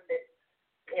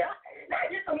 Yeah. Not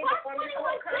just for me to perform this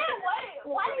whole conference.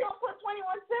 Why you don't put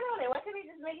 21 cents on it? Why can't we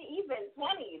just make it even?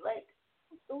 20. Like,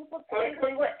 21.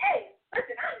 Hey,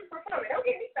 listen, I'm just performing. Don't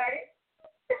get me started.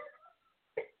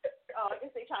 Oh, I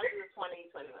guess they trying to do 20,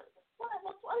 21. What?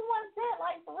 21 cents?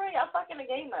 Like, for real, y'all fucking the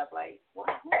game up. Like, what?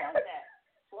 Who does that?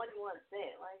 21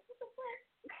 cents. Like, what the fuck?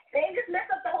 They just messed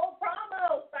up the whole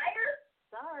promo, sire.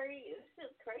 Sorry, it's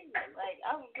just crazy. Like,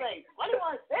 I was like,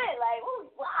 21 cents? Like,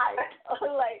 why?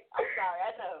 Like, I'm sorry,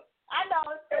 I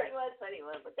know it's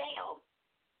 21, but damn.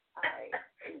 All right.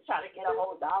 I'm trying to get a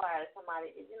whole dollar out of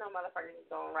somebody. You know, motherfuckers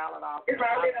just going to round it off. Just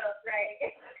round it up, right.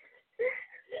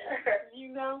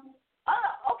 You know?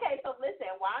 Oh, okay, so listen,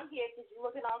 while I'm here, because you're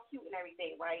looking all cute and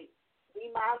everything, right?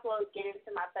 We might as well get into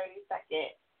my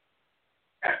 30-second.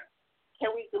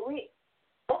 Can we do it?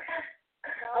 Okay.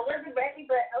 I wasn't ready,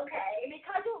 but okay.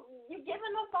 Because you're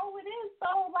giving us all it is,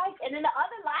 so, like, and then the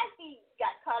other live feed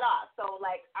got cut off, so,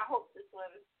 like, I hope this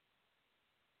one,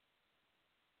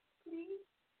 please?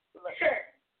 Look. Sure.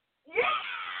 Yeah!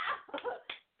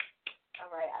 All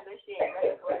right, I know she ain't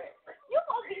ready for it. You're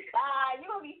going to be fine.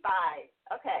 You're going to be fine.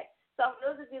 Okay, so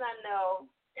for those of you that know,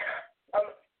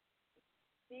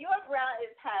 Dior Brown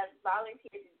has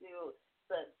volunteered to do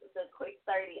the quick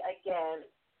 30 again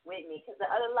with me because the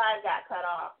other live got cut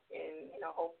off, and, you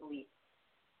know, hopefully.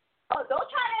 Oh, don't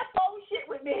try that phone shit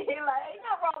with me. Like, ain't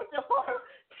nothing wrong with your phone.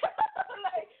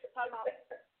 Like, talking about.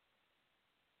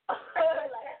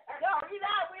 Like, yo, we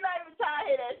not even trying to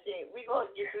hear that shit. We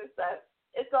gonna get through stuff.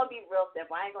 It's gonna be real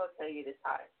simple. I ain't gonna tell you this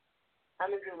time.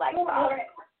 I'm gonna do like five.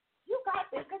 You got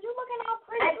this, cause you're looking all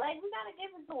pretty. Like, we gotta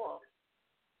give it to him.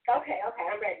 Okay,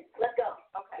 I'm ready. Let's go.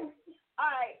 Okay.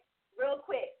 All right, real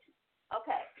quick.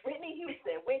 Okay, Whitney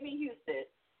Houston.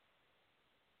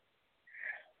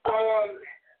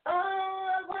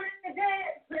 I wanna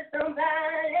dance with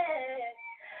somebody.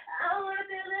 I wanna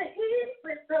feel the heat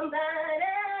with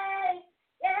somebody.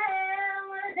 Yeah, I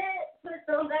wanna dance with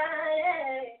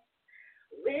somebody.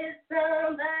 With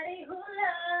somebody who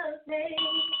loves me.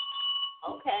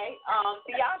 Okay.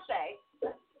 Beyonce.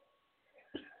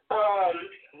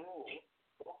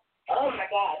 Oh my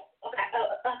God. Okay.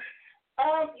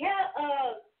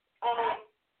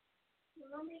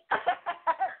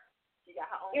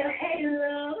 your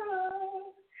halo.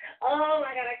 Oh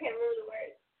my God, I can't remember the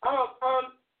words.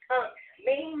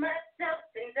 Me, myself,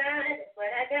 and I. That's what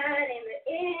I got in the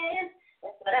end.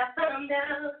 That's what I found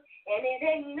out. And it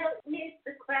ain't no need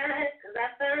to cry, 'cause I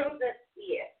found the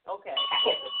Okay.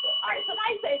 All right,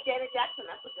 somebody say Janet Jackson.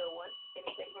 That's a good one.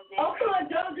 Anything from Janet? Oh, come on,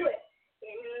 don't do it.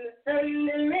 In the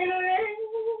thunder and rain,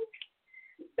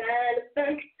 by the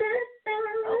thunder.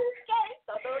 Okay,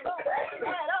 so those are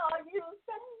all you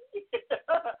say.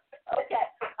 Okay.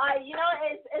 All right, you know,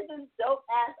 it's this dope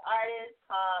ass artist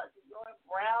called Dior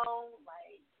Brown.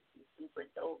 Like, she's super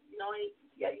dope. You know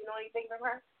anything from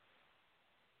her?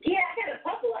 Yeah, I got a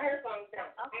couple of her songs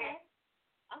down. Okay.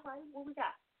 All right, what we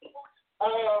got?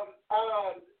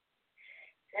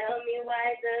 Tell me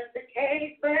why does the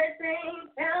cage bird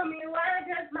sing? Tell me why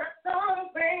does my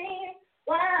song ring?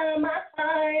 Why my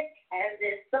heart has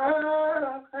this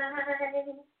song cry?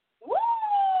 Woo!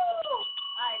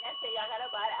 Alright, that's it. Y'all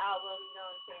gotta buy the album, you know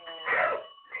what I'm saying?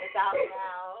 It's out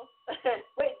now.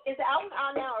 Wait, is the album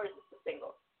out now or is this a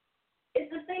single? It's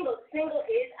a single. The single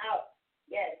is out.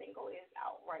 Yeah, the single is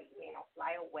out right now.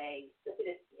 Fly Away.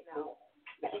 You know.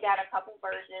 We got a couple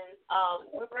versions.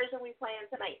 What version we playing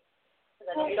tonight?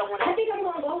 I think I'm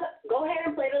gonna go ahead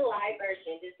and play the live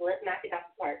version. Just let's knock it out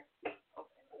the park.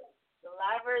 Okay. The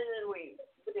live version, wait,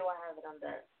 what do I have it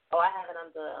under? Oh, I have it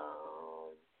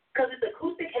under Because it's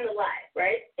acoustic and the live,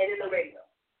 right? And then the radio.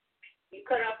 You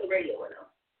cut off the radio one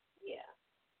off. Yeah.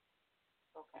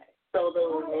 Okay. So the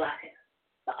live.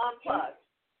 The unplugged.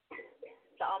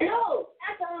 No,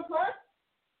 that's the unplugged.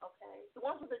 Okay. The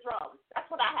ones with the drums. That's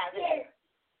what I have in there.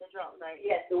 The drums, right?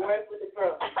 Yes, the ones with the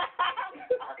drums. That's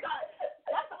the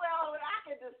way I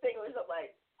can distinguish. I'm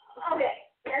like, okay,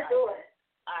 that's the one.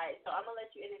 All right, so I'm gonna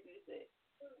let you introduce it.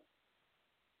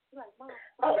 You're like, Mom.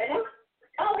 Oh, really?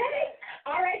 Oh, hey.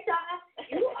 All right, y'all.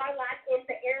 You are locked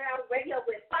into Air Out Radio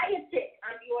with Fire Chick.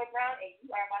 I'm Dior Brown, and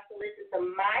you are about to listen to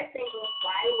my single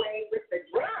 "Fly Away" with the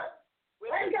drums.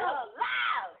 Let's go.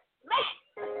 Loud.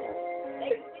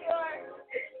 Thank you, Dior.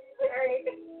 All right.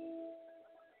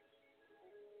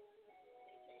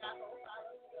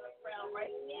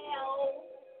 Right now.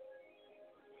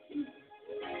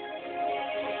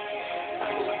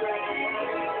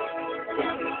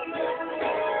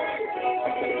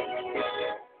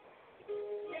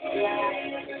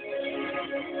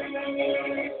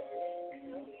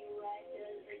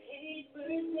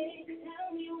 Tell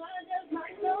me why does my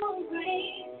soul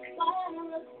break? Why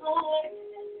my heart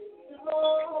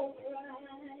so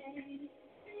bright?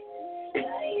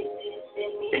 Why is it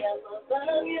send me up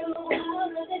above you?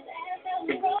 Out of this ass that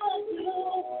we run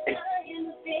through, I am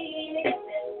feeling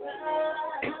rising.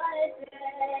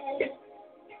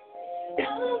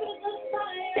 Out of the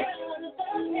fire, out of the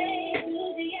pain, to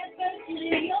the effort, to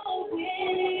your witness. I'm a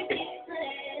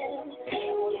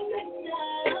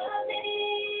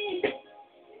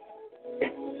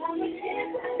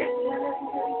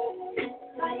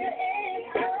fire and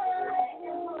high,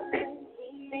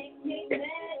 make me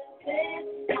better.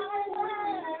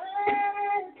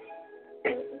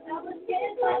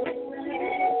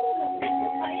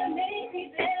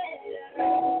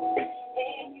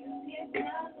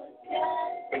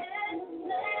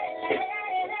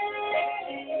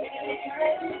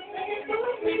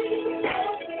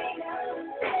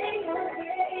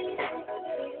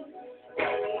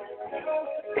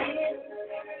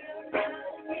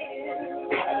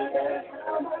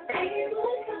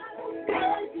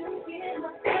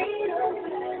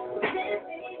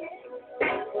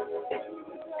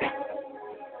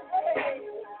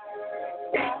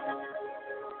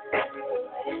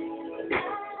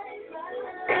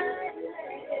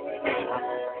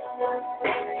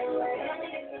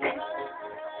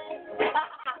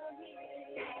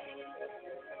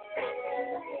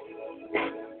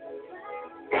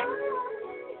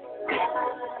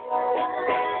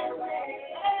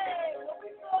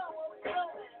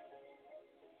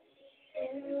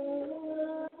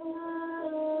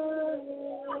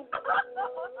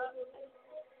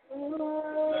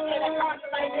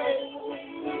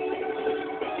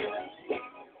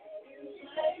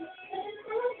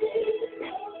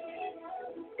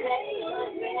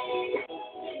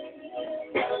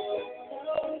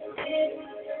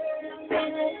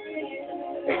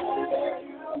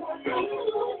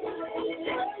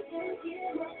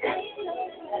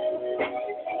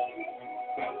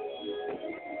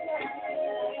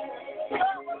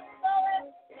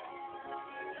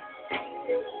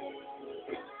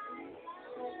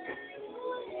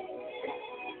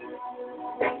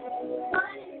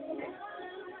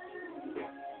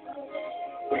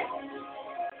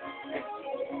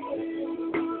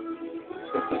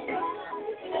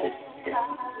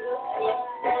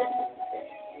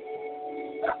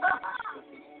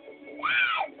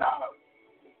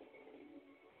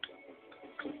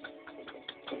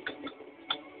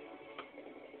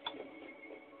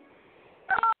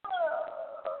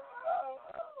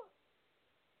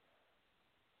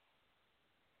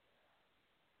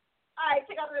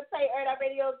 welcome to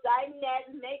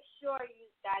PlayAirDotRadio.net. Make sure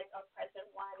you guys are pressing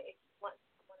 1 if you want.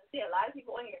 I want to see a lot of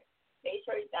people in here. Make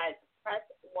sure you guys press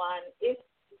 1 if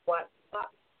you want.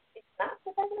 It's not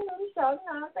the Little Show, you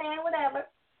know what I'm saying?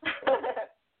 Whatever.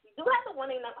 We do have the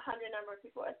 1-800 number.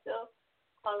 People are still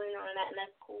calling on that, and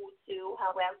that's cool too.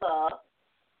 However,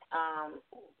 let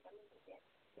me get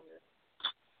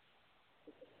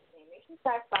make sure you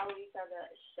guys follow each other,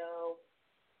 show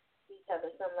each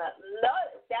other some love. No,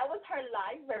 that was her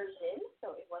live version,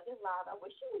 so it wasn't live. I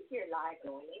wish you was here live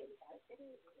doing it.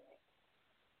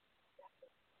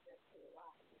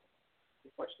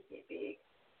 Before she get big.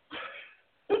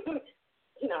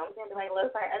 You know, I'm going to be like,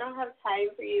 look, I don't have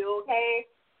time for you, okay?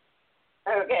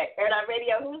 Okay, Air Dot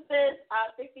Radio, who's this?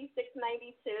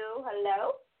 6692,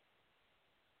 hello?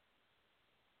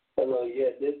 Hello,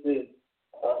 yeah, this is,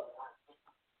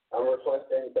 I'm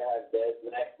requesting to have Des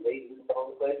Mac Lazy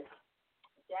song play.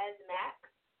 Des Mac?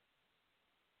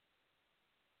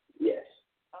 Yes.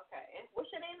 Okay, and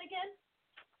what's your name again?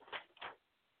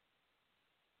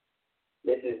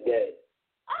 This is Des.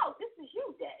 Oh, this is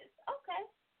you, Des. Okay.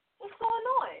 What's going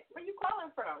on? Where you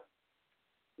calling from?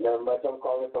 Not much. I'm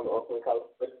calling from Oakland,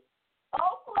 California.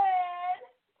 Oakland!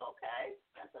 Okay.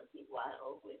 Got some people out of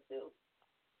Oakland, too.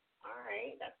 All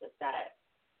right. That's what's that.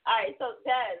 All right. So,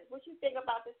 Des, what you think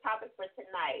about this topic for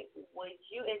tonight? Would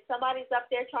you, if somebody's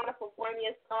up there trying to perform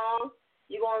your song,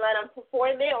 you going to let them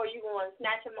perform it, or you going to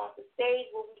snatch them off the stage?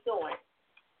 What we doing?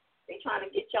 They trying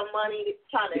to get your money, they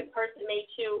trying to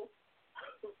impersonate you.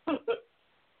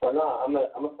 Well, no, I'm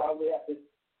gonna probably have to.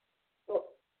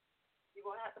 Oh. You're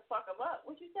going to have to fuck them up.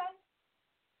 What you say?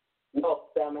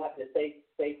 No, I'm going to have to say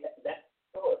that.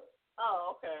 Oh,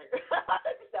 okay. I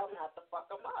think I'm going to have to fuck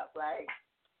them up. Like,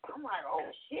 I'm like, oh,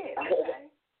 shit. Okay.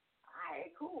 All right,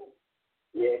 cool.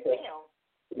 Yeah, damn.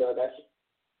 You know, that's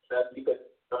you put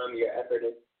your effort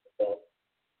in. So.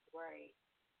 Right.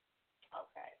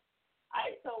 Okay. All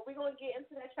right, so we're going to get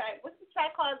into that track. What's the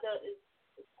track called?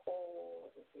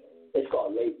 It's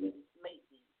called Lazy.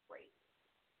 Lazy. Great.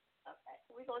 Okay.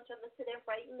 We're going to jump into that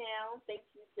right now. Thank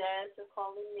you, Des, for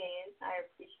calling in. I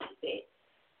appreciate it.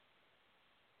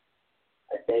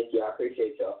 Thank you. I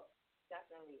appreciate y'all.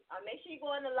 Definitely. Make sure you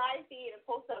go on the live feed and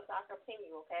post up so I can ping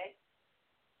you, okay?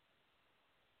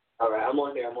 All right. I'm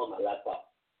on here. I'm on my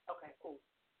laptop. Okay, cool.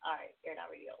 All right. Air Dot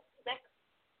Radio. Next.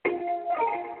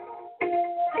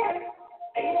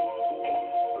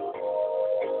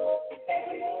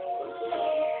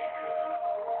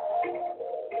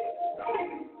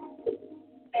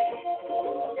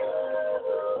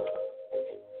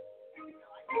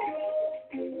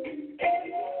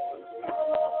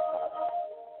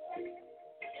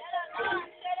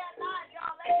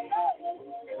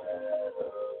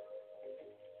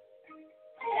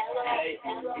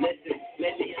 Listen,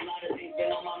 lately a lot of things been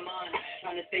on my mind.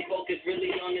 Trying to stay focused, really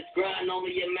on this grind.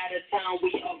 Only a matter of time. We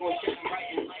all gonna shine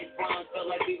bright in life. Rhymes felt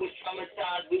like we was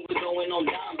traumatized. We were going on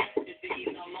down just to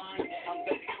ease our mind. I'm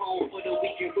back home for the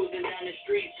weekend, cruising down the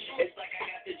street. It's like I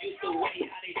got the juice away.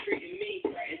 How they treating me,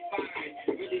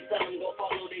 inspiring. Really tell them go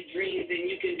follow their dreams, and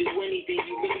you can do anything.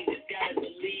 You really just gotta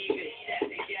believe it.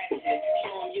 Take action.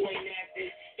 Show them you ain't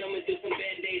acting. Thumbing through some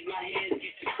bad days. My hands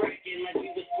get to cracking like we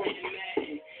was playing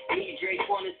Madden. Me, Drake,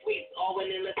 wanna sweets, all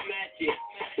in, let's match it.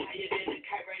 Higher than a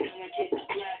kite right now in case I'm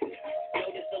laughing.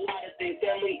 Notice a lot of things,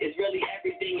 family is really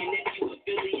everything, and if you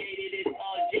affiliated, it's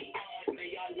all G. Man,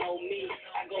 y'all know me,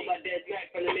 I go by Des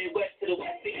Mac from the Midwest to the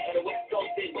West Sea, or the West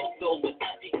Coast, they both go.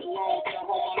 Versace cologne, tell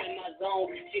home I'm in my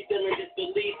zone. She feeling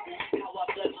disbelief, how I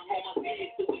fled my home, I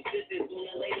speak to existence.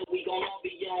 Sooner or later, we gon' all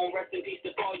be on. Rest in peace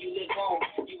to Paul, you live on.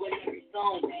 You in every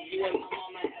song, you and my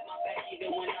mama had my back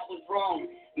even when I was wrong.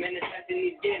 Manifesting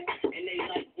these gifts, and they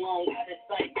lifelong, out of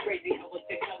sight. Crazy how a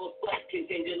 6-hour flight can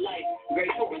change your life.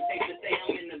 Grateful and safe to say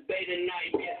I'm in the bay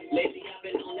tonight. Lately I've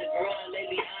been on this run.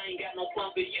 Lately I ain't got no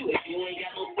time for you if you ain't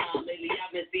got no time. Lately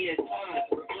I've been seeing signs.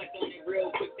 Reflect on it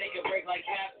real quick, take a break like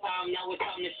halftime. Now it's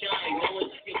time to shine. Going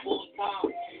like you're full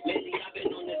time. Lately I've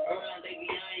been on this run.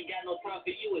 Lately I ain't got no time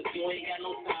for you if you ain't got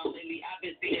no time. Lately I've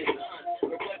been seeing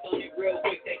signs. Reflect on it real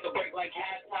quick, take a break like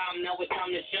halftime. Now it's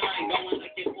time to shine. Going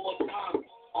like you're full time.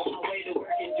 On my way to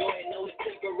work, enjoy it, know it's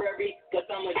temporary. Cause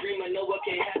I'm a dreamer, know what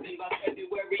can happen by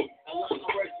February. I want my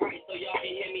words right so y'all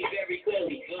can hear me very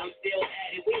clearly. I'm still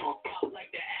at it, we don't stop like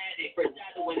the addict.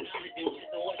 Foreshadowing knowledge and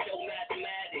wisdom, what's your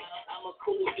mathematics? I'm a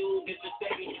cool dude,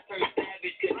 disrespect me, I turn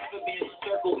savage. Could never be in my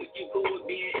circle if you cool with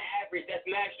being average. That's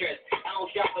max stress. I don't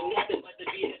shop for nothing but to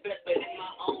be the best, but in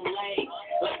my own lane.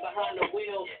 Like behind the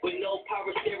wheel, with no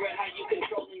power steering, how you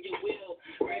controlling your will.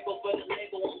 Grateful for the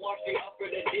label on Wall Street,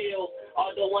 offer the deal.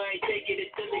 Although I ain't taking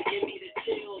it, still it give me the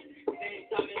chills. Same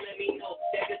time and let me know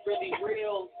that it's really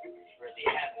real.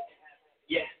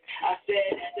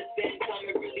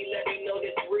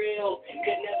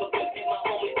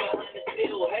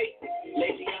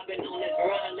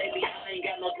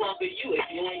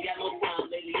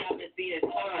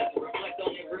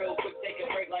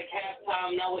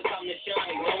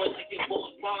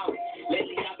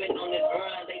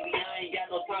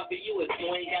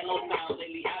 got no time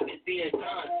lately, I've been seeing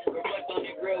sun. Reflect on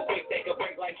it real quick, take a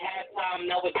break like halftime.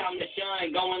 Now it's time to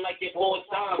shine, going like it's full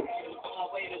time. On my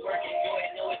way to work, enjoy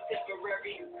it, know it's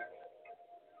temporary.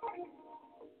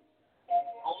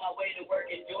 On my way to work,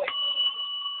 enjoy it.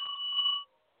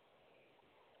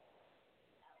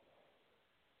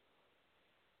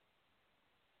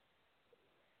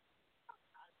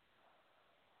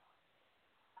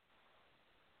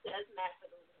 Does matter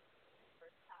the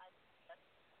first time. Like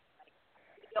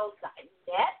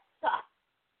videos.net.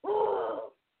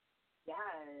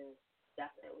 Yes,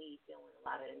 definitely feeling a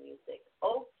lot of the music.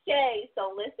 Okay,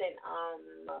 so listen,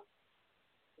 I'll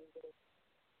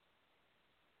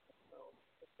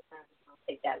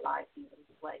take that live season.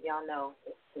 Just let y'all know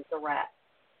it's a wrap.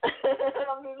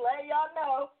 I'm just letting y'all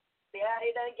know. They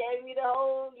done gave me the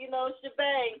whole,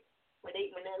 shebang. When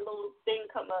that little thing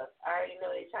come up, I already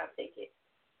know they trying to take it.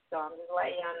 So I'm just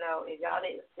letting y'all know, if y'all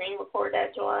didn't screen record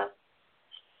that joint,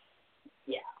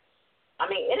 yeah.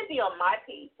 I mean, it'll be on my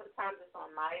page. Sometimes it's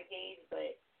on my page,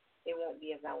 but it won't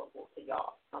be available to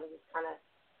y'all. I'm just kind of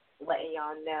letting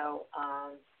y'all know.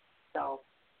 So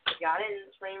if y'all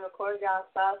didn't screen record y'all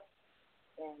stuff,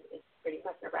 then it's pretty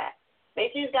much a wrap.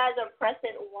 Make sure you guys are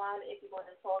pressing 1 if you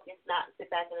want to talk. If not, sit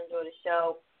back and enjoy the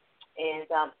show. And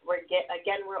we're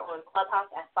on Clubhouse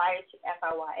at Fire Chick,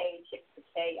 FIYA, Chick the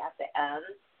K at the M.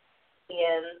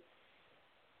 And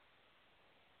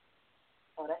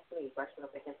that's me brushing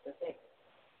up against the thing.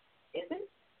 Is it?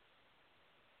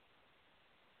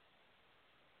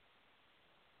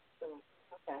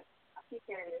 Okay. I keep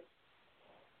hearing this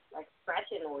like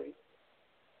scratching noise.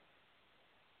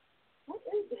 What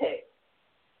is it?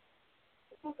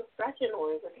 It's like a scratching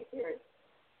noise. I keep hearing.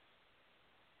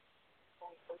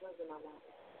 I'm losing my mouth.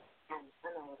 I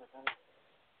know what it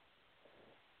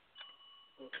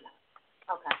is.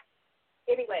 Okay.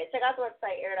 Anyway, check out the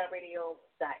website,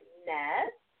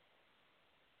 airitoutradio.net.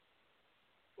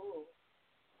 Ooh.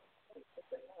 I don't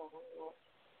know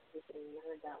if you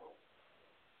heard that one.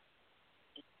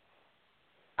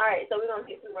 All right, so we're going to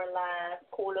get some more live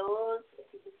callers. Let's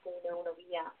see what's going on over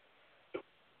here.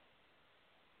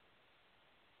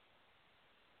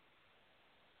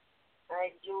 All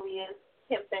right, Julius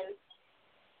Pimpin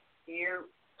here.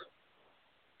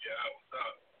 Yeah, what's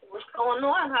up? What's going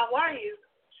on? How are you?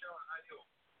 Chilling, how you?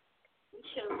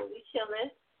 We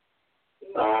chilling.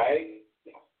 All right.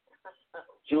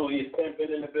 Julius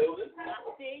Pimpin in the building. I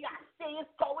see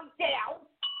it's going down.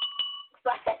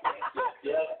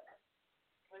 Yeah.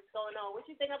 What's going on? What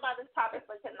you think about this topic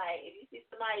for tonight? If you see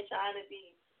somebody trying to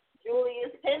be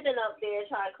Julius Pimpin up there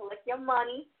trying to collect your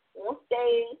money on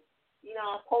stage,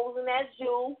 posing that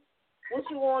Jew, what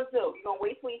you want to do? You going to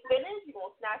wait till he finish? You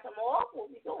going to snatch him off?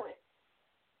 What we doing?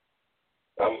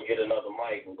 I'm going to get another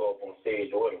mic and go up on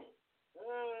stage with him.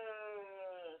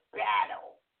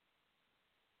 Battle.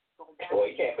 Well,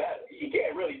 he can't battle. He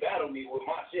can't really battle me with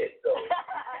my shit, though.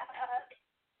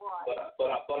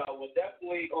 But I was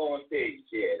definitely on stage.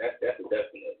 Yeah, that's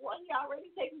definitely. Well, he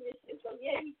already taking this shit, so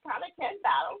yeah, he kind of can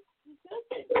battle.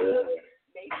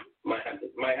 Maybe. Might have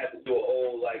to do a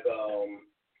whole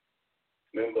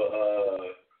remember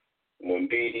when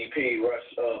BDP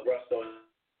rushed on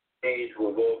stage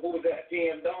with who was that?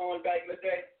 PM Dawn back in the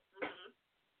day. Mm-hmm.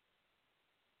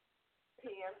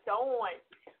 PM Dawn.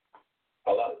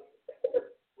 Hello.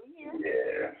 We here.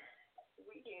 Yeah.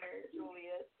 We here,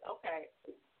 Julius. Okay.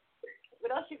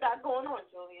 What else you got going on,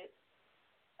 Julius?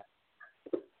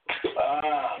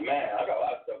 Man, I got a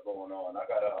lot of stuff going on. I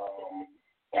got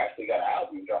actually got an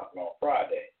album dropping on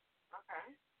Friday.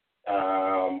 Okay.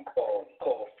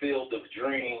 Called Field of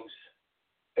Dreams.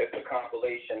 It's a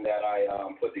compilation that I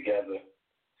put together.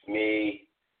 It's me,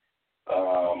 a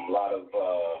lot of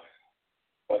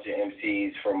bunch of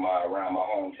MCs from around my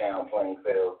hometown,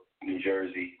 Plainfield, New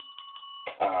Jersey.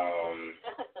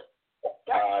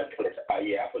 I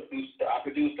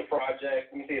produced the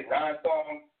project. Let me see, it's 9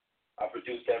 songs. I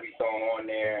produced every song on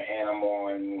there, and I'm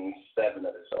on 7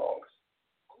 of the songs.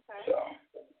 Okay. So.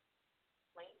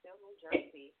 Plainfield, New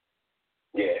Jersey.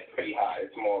 Yeah, it's pretty hot.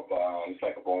 It's more of it's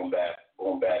like a boom bap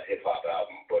hip hop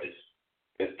album, but it's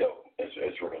dope.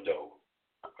 It's real dope.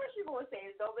 Of course you're gonna say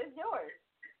it's dope. It's yours.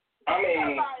 I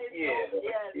mean,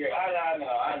 yeah.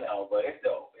 I know, but it's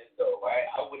dope. It's dope.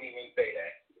 I wouldn't even say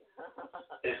that.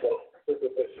 It's dope. Of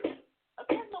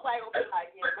course nobody gonna be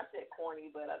like, yeah, my shit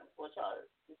corny, but I just want y'all to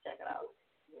check it out.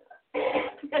 Yeah.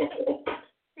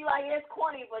 Be like, yeah, it's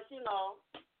corny, but it's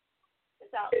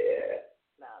out. Yeah.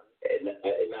 No,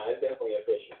 it's definitely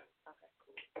official. Okay,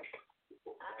 cool.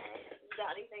 You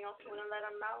got anything else you want to let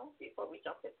them know before we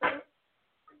jump into it?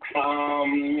 Let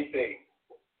me see.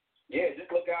 Yeah,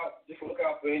 just look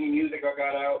out for any music I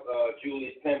got out.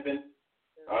 Julius Pimpin.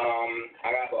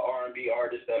 I got an R&B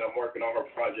artist that I'm working on her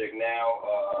project now.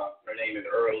 Her name is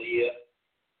Earlia,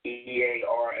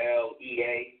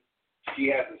 Earlea. She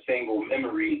has a single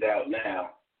Memories out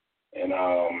now, and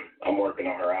I'm working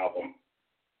on her album.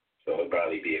 So it'll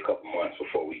probably be a couple months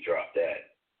before we drop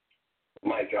that.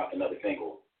 Might drop another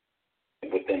single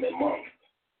within the month,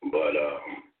 but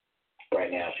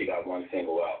right now she got one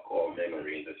single out called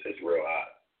Memories. It's real hot.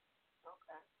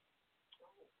 Okay.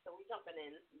 So we jumping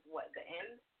in what, the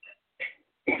end?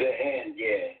 The end,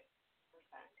 yeah.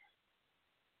 Okay.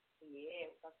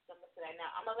 Yeah, let's jump into that now.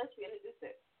 I'm gonna let you introduce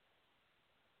it.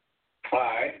 All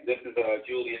right, this is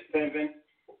Julius Pimpin,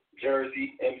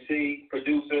 Jersey MC,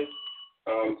 producer.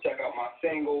 Check out my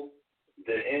single,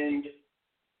 The End.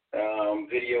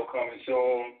 Video coming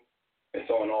soon. It's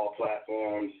on all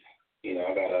platforms. You know,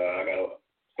 I got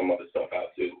some other stuff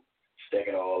out too. Check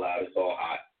it all out. It's all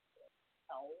hot.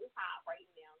 So hot right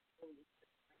now.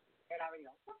 It already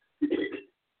on.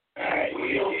 All right.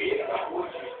 We don't care about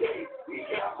what you say. We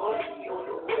got money on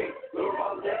the way. Learn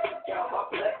my lesson, got my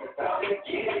blessings. Time to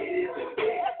get it in the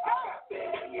day. I got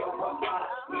family on my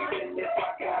mind. Even if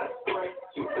I got a friend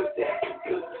to protect it,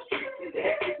 'cause the streets is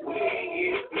hectic. We ain't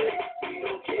here to play. We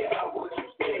don't care about what you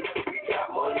say. We got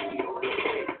money on the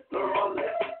way. Learn my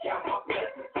lesson, got my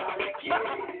blessings. Time to get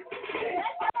it in the day.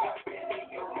 I got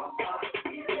family on my mind.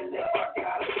 Even if I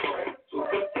got a friend to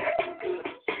protect it, 'cause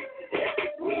the streets is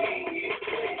hectic. We ain't here to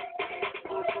play.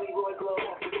 Roy Glow,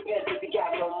 with the best, if he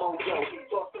got no mojo. He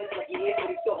talk flex like he hit, but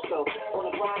he so. On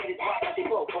the grind, it's hot like they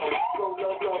broke. Go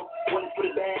low. When it's for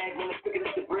the bag, when it's picking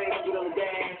up the bread, do it on the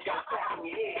dash. Got a clap on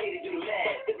your head, hit it, do the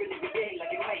math. Different every day,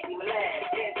 like it might be my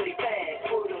last. Dance till they fast,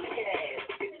 put it on the gas.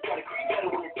 If you try to creep, better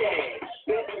when it's dead.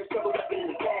 Best for the struggle, up in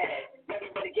the past. Never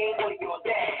for the game, only be on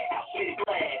that. Get it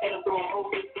glad, and I'm throwing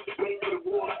hoes. Ready for the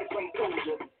war like a trained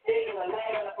soldier. Stay in the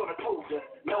land, I'm gonna told ya.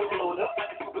 No load up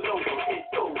like a supernova,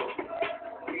 it's over.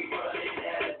 We running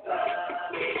out of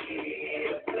time, ain't here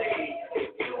to play. If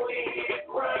you ain't here to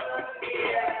grind,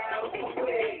 get out the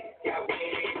way. Got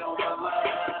winning on my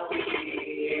mind, we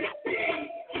here to stay.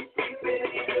 Keep sleeping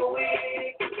in the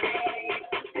way, 'cause we need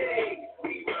to stay.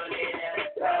 We running out of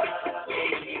time,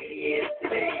 ain't here to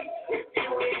play. If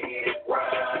you ain't here to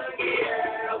grind, get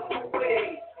out the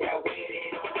way. Got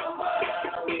winning on my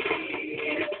mind, we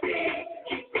here to stay.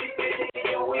 Keep sleeping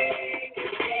in the way,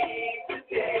 'cause we need to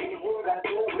stay. The world I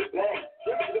do with bang.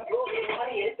 Look to the floor, get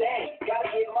money and things. Gotta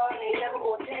get mine, ain't never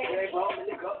gonna change. Hey, rum in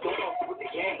the cup, don't fuck with the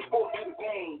game. Force through the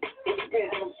pain. What you been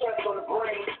through, stress on the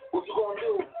brain. What you gonna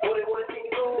do? What they wanna see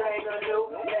you do? That ain't gonna do.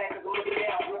 Mad 'cause I'm looking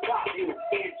down from the top view.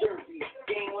 In Jersey,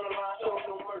 game on the line, show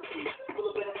no mercy. Full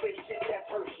of benefits, shit that's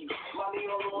Hershey. Mommy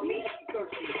all on me, she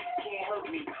thirsty. Can't hurt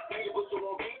me. Read a book,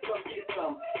 won't beat, come get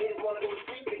some. Niggas wanna go to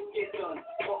sleep, they can get done.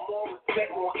 Want more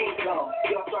respect, more income.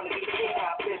 Y'all trying to be king,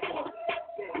 I been one.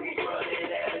 We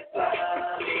running out of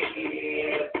time, ain't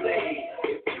here to play.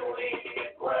 If you ain't here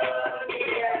to grind,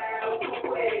 get out the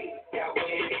way. Got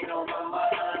winning on my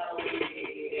mind, we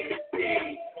here to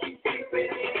stay. Keep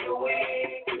sleeping in the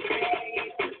way, 'cause we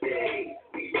need to stay.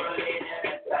 We running out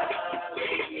of time,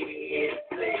 ain't here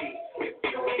to play. If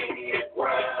you ain't here to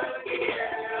grind, get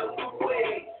out the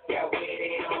way. Got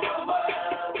winning on my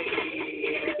mind, we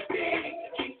here to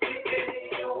stay. Keep sleeping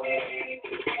in the way,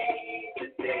 'cause we need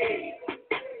to stay.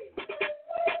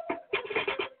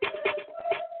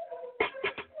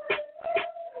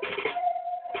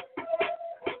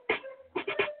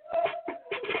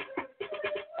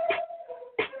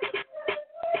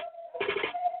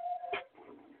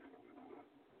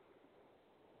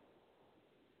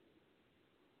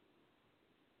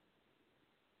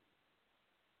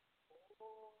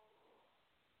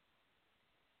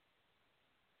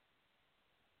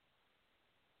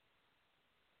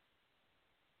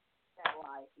 That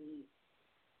like me.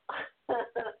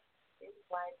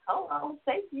 It's like, hello,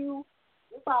 thank you.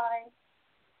 Goodbye.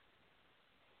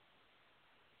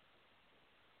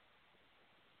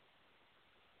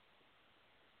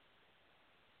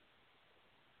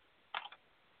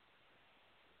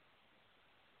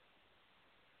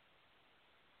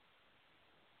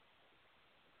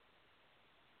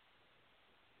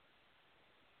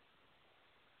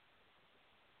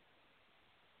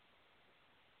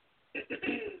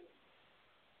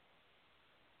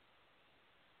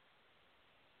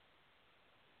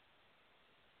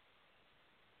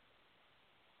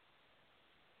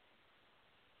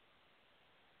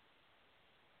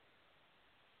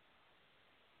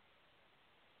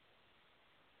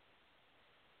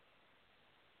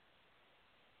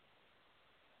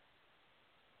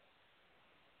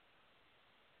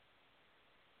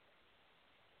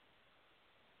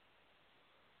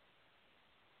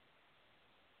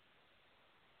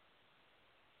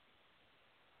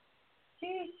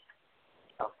 Sheesh.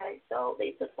 Okay, so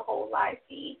they took the whole live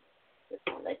feed. Just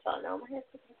want to let y'all know. My head's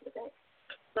looking to the back.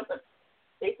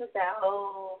 They took that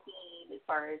whole feed as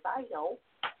far as I know.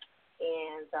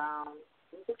 And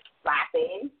we just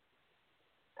slapping.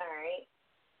 All right.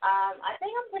 I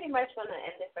think I'm pretty much going to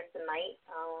end it for tonight.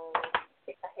 I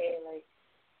think I had like,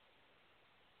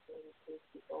 let me see,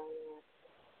 keep going here.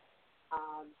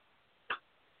 I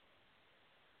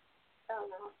don't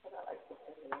know. I forgot like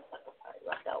 15 minutes. I could probably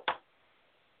left out.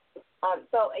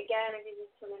 So again, if you're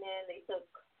just tuning in, they took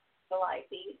the live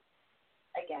feed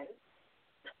again.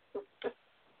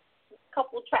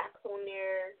 Couple tracks on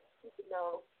there, you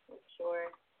know, I'm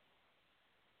sure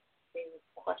they were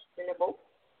questionable.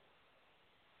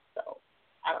 So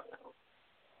I don't know.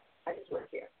 I just work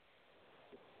here.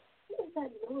 What is that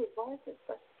noise? Why is it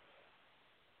such?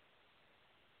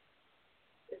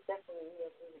 It's definitely me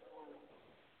up in the corner.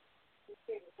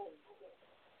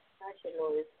 I should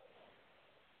know this.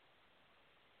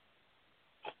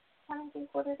 I don't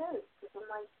think what it is. Because I'm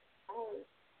like,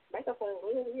 microphone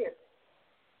really weird.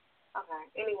 Okay.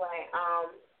 Anyway,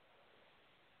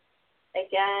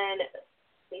 again,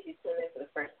 if you tune in for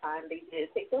the first time, they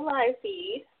did take the live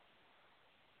feed.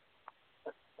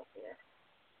 What's up here?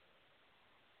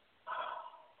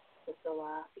 Take the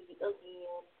live feed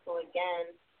again. So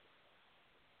again,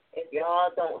 if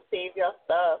y'all don't save your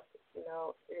stuff, you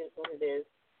know, it is what it is.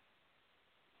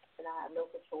 And I have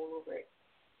no control over it.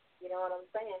 You know what I'm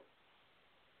saying?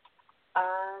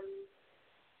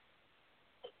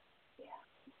 Yeah,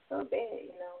 so bad,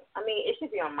 you know. I mean, it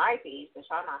should be on my page, but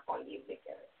y'all not going to use it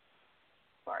as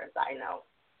far as I know.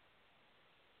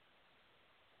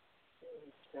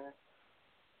 Sure.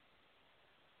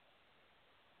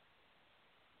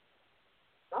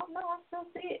 Oh, no, I still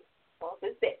see it. Well,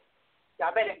 it's there.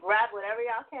 Y'all better grab whatever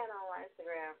y'all can on my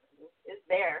Instagram. It's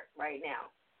there right now.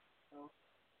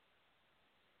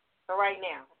 So right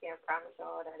now, I can't promise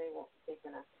y'all that they won't be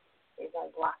taking us. They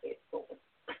won't block it soon.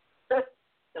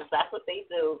 Because that's what they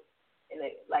do. And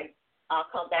they, like, I'll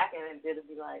come back and it'll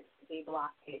be like, they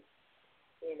block it.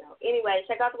 You know. Anyway,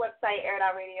 check out the website,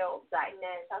 airitoutradio.net.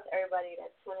 Shout out to everybody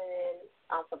that's tuning in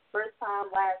for the first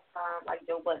time, last time, like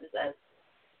Joe Budden says.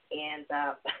 And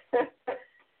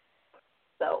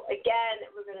so, again,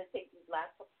 we're going to take these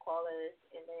last couple callers,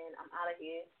 and then I'm out of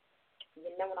here.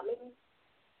 You know what I mean?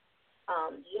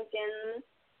 Jenkins,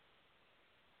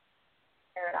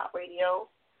 Air It Out Radio.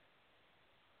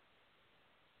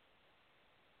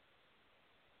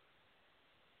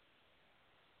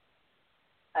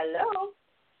 Hello.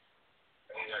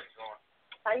 Hey,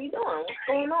 how you doing? What's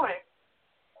going on?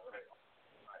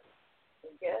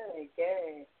 Good,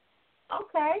 good.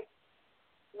 Okay.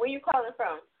 Where you calling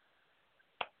from?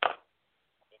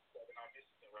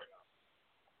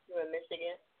 You're in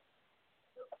Michigan?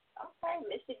 Okay,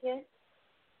 Michigan.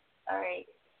 All right.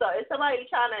 So if somebody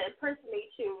trying to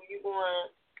impersonate you, you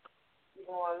going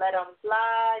let them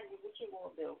slide? What you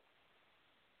going to do?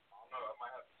 I don't know. I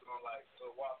might have to put on like a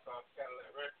walk on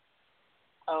Cadillac record.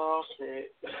 Oh,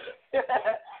 shit. Yeah,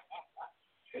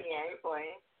 ain't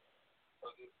playing.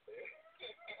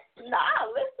 Nah,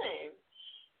 listen.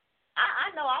 I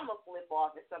know I'm going to flip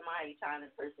off if somebody trying to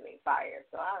impersonate fire,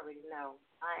 so I already know.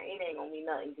 It ain't going to be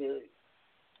nothing good.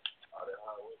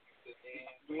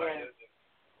 Yeah.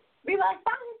 Be like,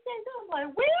 fire stand up. I'm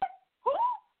like, where? Who?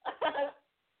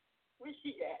 Where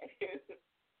she at?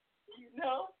 You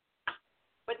know?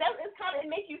 But it's kind of, it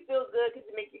make you feel good because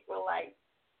it make you feel like,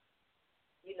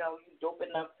 you know, you dope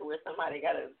enough to where somebody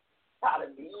got to try to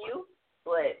be you,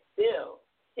 but still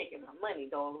taking my money,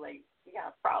 though. Like, you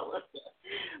got a problem.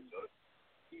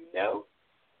 You know?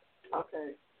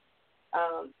 Okay.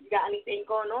 You got anything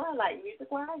going on, like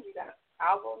music-wise? You got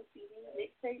album, CD,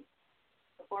 mixtape,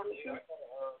 performance? Yeah, I got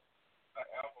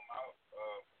an album out,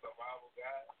 Survival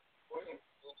Guide.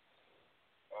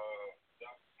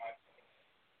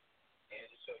 And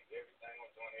just show you everything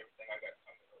I'm doing, everything I got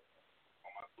coming up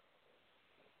on my.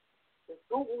 Just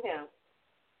Google him.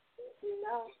 You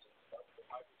know.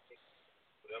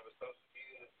 Whatever social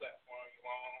media platform you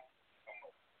on, come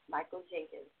on. Michael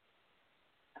Jenkins.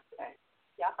 Okay.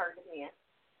 Y'all heard him here.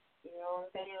 You know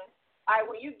what I'm saying? All right,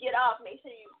 when you get off, make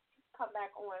sure you come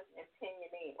back on and pin your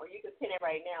name. Or you can pin it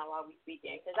right now while we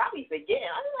speaking. Because I be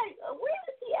forgetting. I'm like, where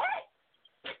is he at?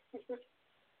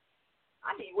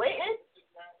 I be waiting.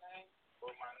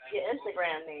 Your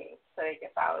Instagram name so they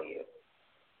can follow you.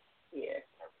 Yeah.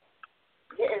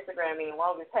 Your Instagram name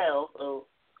long as hell, so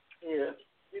yeah,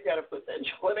 you gotta put that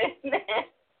joint in there.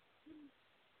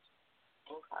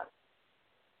 Okay.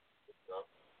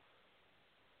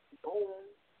 Boom.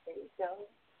 There you go.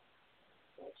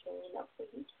 That's showing up for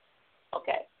you.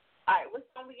 Okay. All right, what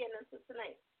song we getting into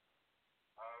tonight?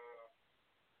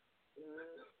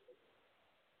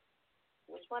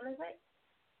 Which one is it?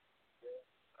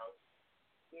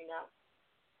 You know?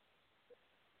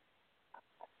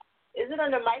 Is it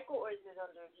under Michael or is it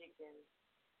under Jenkins?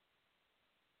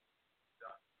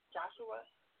 Joshua?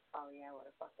 Oh, yeah, I would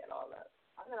have fucked that all up.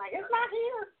 I was like, it's not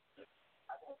here.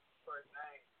 I think the first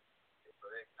name, so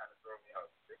they kind of throw me out.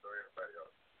 They throw everybody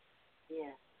out.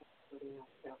 Yeah.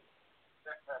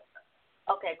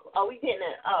 Okay, cool. Oh, we getting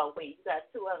it. Oh, wait, you got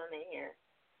two of them in here.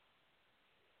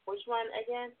 Which one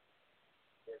again?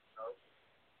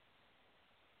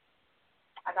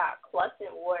 I got Clutch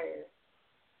and Warrior.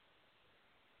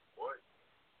 What?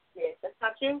 Yes, that's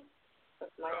not you?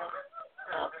 That's my own.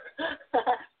 Oh.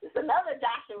 It's another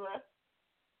Joshua.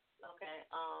 Okay,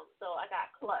 so I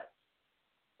got Clutch.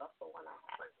 That's the one I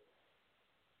have.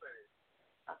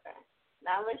 Okay.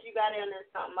 Now, unless you got in there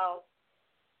something else,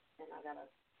 then I gotta.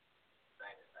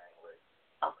 Same way.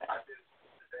 Okay. I did it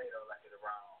today, though, like at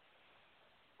around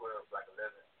 12, like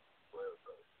 11, 12,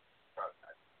 so probably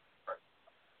not.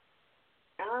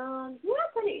 Yeah,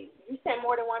 pretty. You sent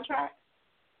more than one track?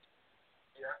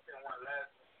 Yeah, I sent one last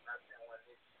week, and I sent one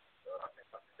this week, so I sent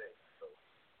one today. So,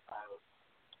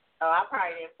 Oh, I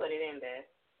probably didn't put it in there,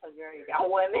 because you already got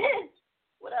one in.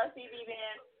 What else, CB,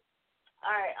 man?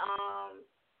 All right,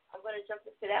 I'm going to jump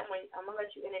into that one. I'm going to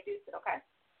let you introduce it, okay?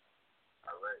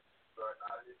 All right. So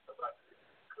now it's about to be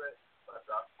cut by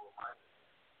Gospel Minded.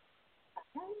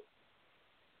 Okay.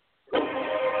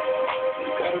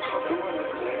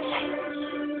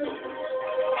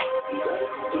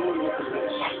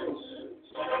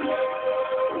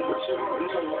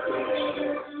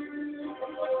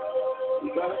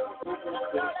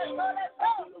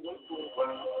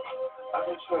 I've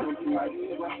been trying to be my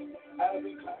head right. I've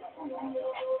been climbing on.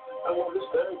 I want to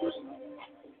stay with you.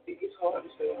 It gets hard to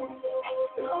stay home.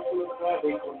 The couple of pride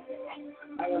they go.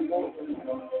 I am more than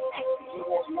enough. He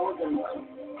wants more than enough.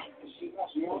 She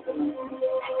wants more than enough.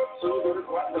 So you gotta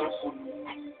grind on something.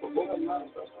 Before the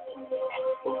mind starts talking.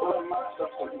 Before the mind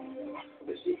starts talking.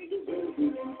 Let's see you do better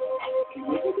than you. Can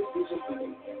make a decision for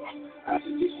you. I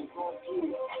suggest you go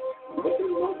through it. Make it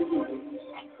more than you do.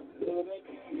 Love ain't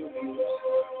paying your bills.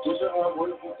 Just a hard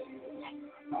work for you.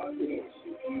 All the days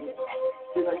you feel.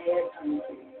 Still I had time to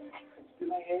feel.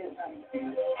 Still I had time to feel.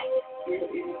 Feel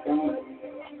it down.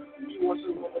 You want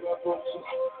to look at my functions.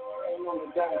 I ain't on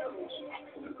the diet coach.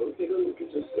 Go take a look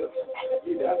at yourself.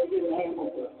 You got to get an name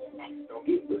over. Don't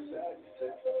get beside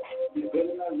yourself. You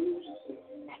better not lose yourself.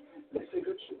 Let's take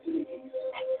a trip to the east.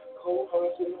 Cold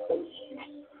hearts in the cold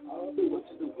streets. All the way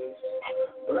to the west.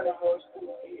 Burning hearts through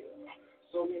the air.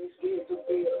 So many scared to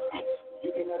fail.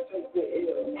 You cannot take the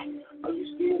L. Are you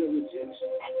scared of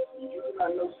rejection? You do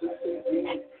not know success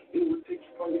then. It will take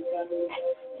you from your family.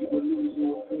 You will lose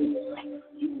more friends.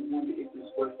 You will wonder if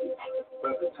it's worth it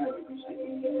by the time you reach the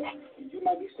end. You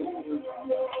might be standing here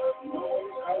wrong. No one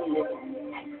is hurting you.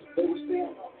 They will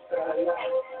stand on the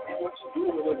sideline and what you do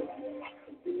with it.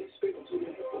 Then they speak to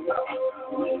the hip of love.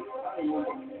 When you find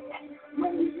one.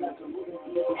 Money is not the moving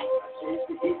vehicle. So it's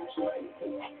the evil to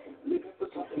looking for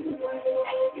something to buy.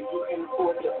 If you can't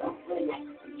afford the umbrella,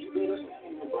 you better stand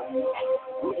in the right.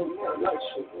 We don't have light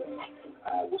sugar.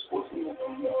 I was forcing it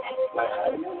on you, like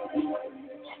I never been.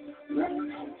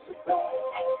 Learning how to survive,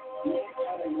 being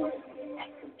kind of money.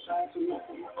 Trying to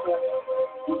make it crack,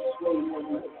 this is way more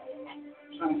money.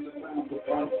 Trying to find the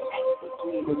balance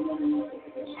between the money and the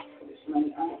cash. This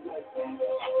money I don't like that.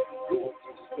 Good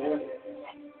teachers bad.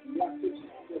 Young teachers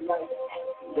in your life,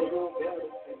 they don't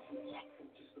value patience.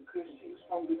 Just because she's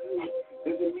from the hood,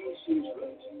 doesn't mean she's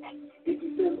rich. If he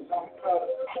says it's on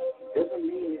product, doesn't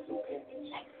mean it's a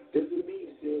package. Doesn't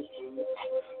mean it sells drugs.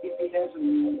 If he has a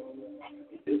meal,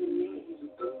 it doesn't mean he's a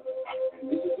thug.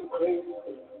 And this is some crazy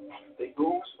stuff. They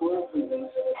go and squirrel for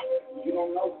this. You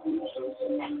don't know who to trust.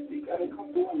 You gotta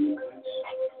come through in your clutch.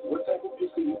 What type of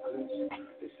pussy you clutch?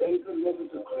 They say the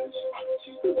level's a clutch.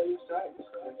 She's still by your side this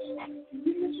clutch. You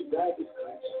didn't let you die this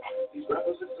clutch. These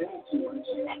rappers are saying too much.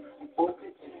 I'm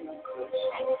 415 on clutch.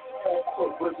 Half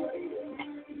court wasn't either.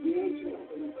 You ain't you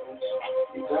in the clutch.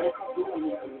 You gotta come through in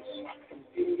your clutch.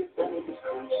 Getting your family this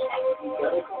clutch. You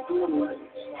gotta come through in your clutch.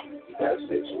 You gotta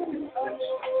stay true in your clutch.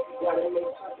 You gotta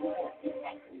make something happen.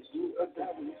 It's you or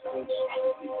die in this clutch.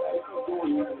 You gotta come through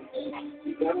in your clutch.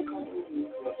 You gotta come through in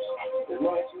your clutch. The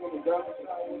light you on the dark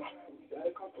side. You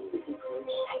gotta come through with your clutch.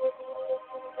 You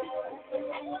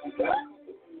gotta come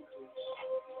through in your clutch.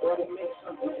 You gotta make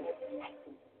something happen.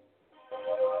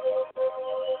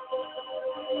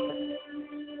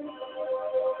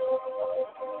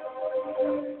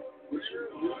 What you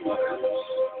do in your clutch?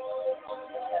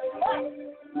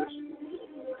 What you do in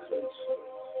your clutch?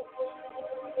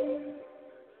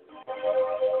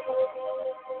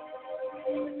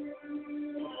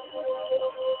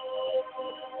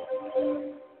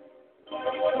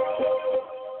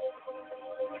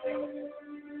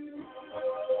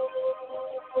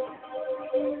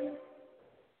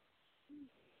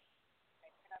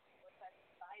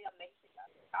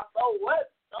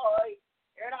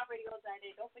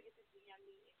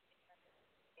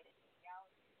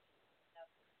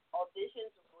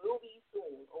 auditions will be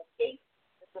soon, okay?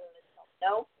 Just want to let you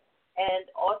know. And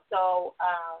also,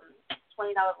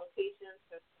 $20 rotations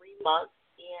for 3 months.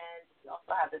 And we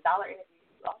also have the dollar interviews.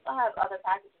 We also have other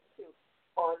packages, too,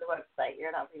 on the website,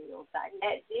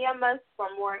 airitoutradio.net. DM us for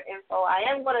more info. I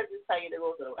am going to just tell you to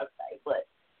go to the website, but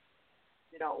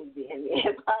you don't DM me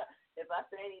if I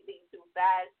say anything too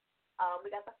fast. We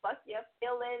got the Fuck Your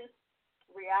Feelings,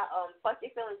 Fuck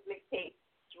Your Feelings mixtape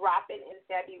dropping in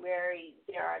February.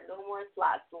 There are no more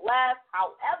slots left.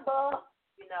 However,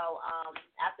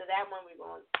 after that one, we're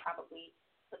going to probably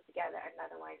put together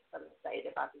another one. So I'm excited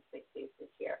about these mixtapes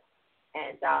this year.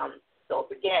 And don't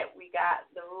forget, we got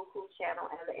the Roku channel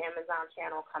and the Amazon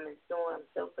channel coming soon. I'm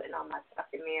still putting all my stuff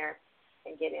in there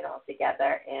and getting it all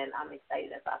together, and I'm excited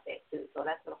about that, too. So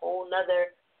that's a whole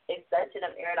nother extension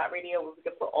of Air.Radio where we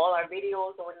can put all our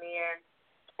videos on there,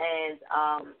 and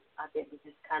I think we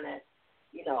just kind of,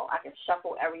 I can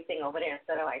shuffle everything over there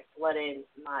instead of like flooding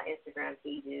my Instagram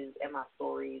pages and my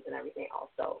stories and everything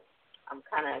else. So I'm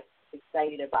kind of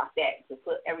excited about that, to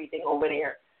put everything over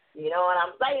there. You know what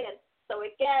I'm saying? So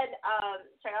again,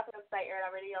 check out the website,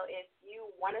 Air.Radio. If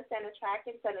you want to send a track,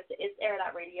 and send it to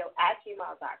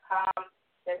itsair.radio@gmail.com.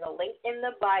 There's a link in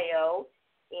the bio,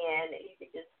 and you can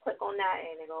just click on that,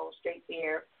 and it goes straight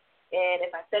there. And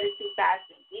if I said it too fast,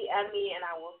 just DM me, and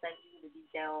I will send you the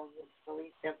details. It's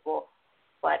really simple.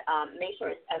 But make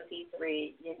sure it's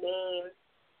MP3, your name,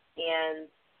 and,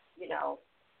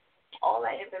 all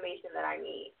that information that I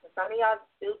need. So some of y'all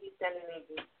still be sending me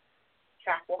just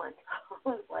track one.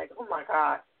 Like, oh, my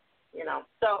God.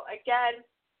 So, again,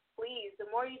 please, the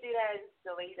more you do that, it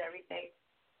delays everything.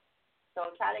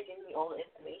 So try to give me all the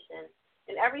information.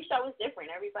 And every show is different.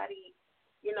 Everybody,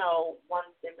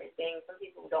 wants different things. Some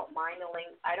people don't mind the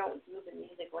links. I don't do the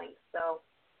music links. So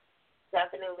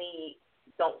definitely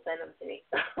don't send them to me.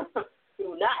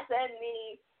 Do not send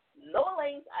me no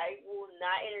links. I will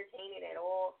not entertain it at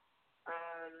all.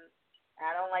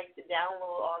 I don't like to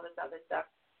download all this other stuff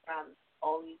from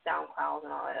all these SoundClouds and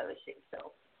all that other shit.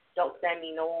 So don't send me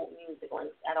no music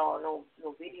links at all. No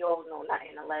videos, no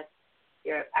nothing, unless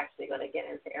you're actually going to get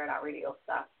into Air.Radio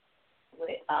stuff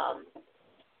with,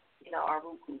 our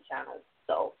Roku channel.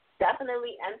 So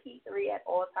definitely MP3 at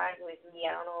all times with me.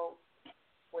 I don't know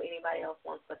what anybody else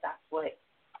wants, but that's what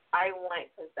I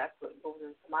want, because that's what goes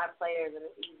into my players, and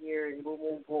it's easier, and boom,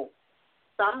 boom, boom.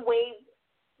 Some waves,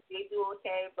 they do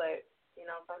okay, but,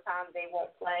 sometimes they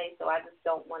won't play, so I just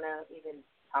don't want to even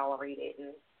tolerate it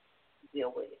and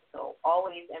deal with it. So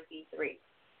always MP3.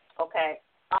 Okay.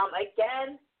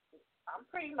 Again, I'm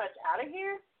pretty much out of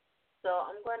here, so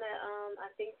I'm going to,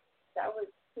 I think that was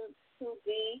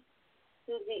 2ZR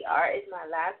is my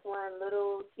last one,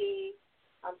 Little T.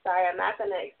 I'm sorry, I'm not going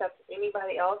to accept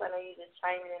anybody else. I know you just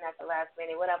chiming in at the last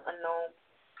minute. What up, unknown?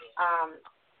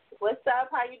 What's up?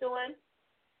 How you doing?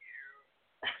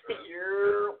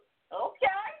 You.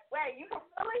 Okay. Wait, you from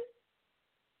Philly?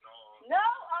 No?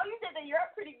 Oh, you did the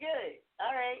Europe pretty good.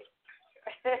 All right.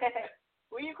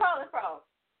 Where you calling from?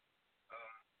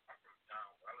 I'm from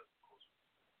town. I live in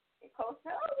Coastal.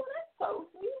 Coastal? Oh, well, that's close.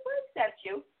 We accept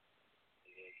you.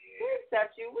 Yeah. We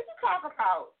accept you. What you talk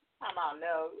about? I don't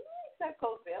know. We accept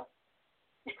Coastal.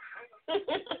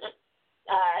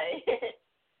 All right.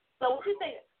 So what you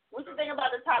think? What you think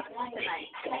about the topic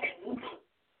tonight?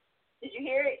 Did you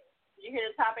hear it? Did you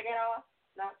hear the topic at all?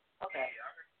 No? Okay. Yeah,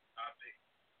 I heard the topic.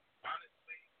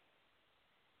 Honestly,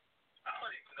 I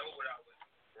don't even know what I was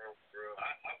for real.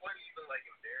 I wasn't even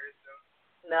embarrassed though.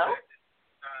 No? At this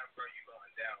time, bro, you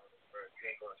going down, bro. You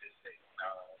ain't gonna just say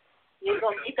no. You ain't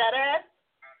gonna beat that ass?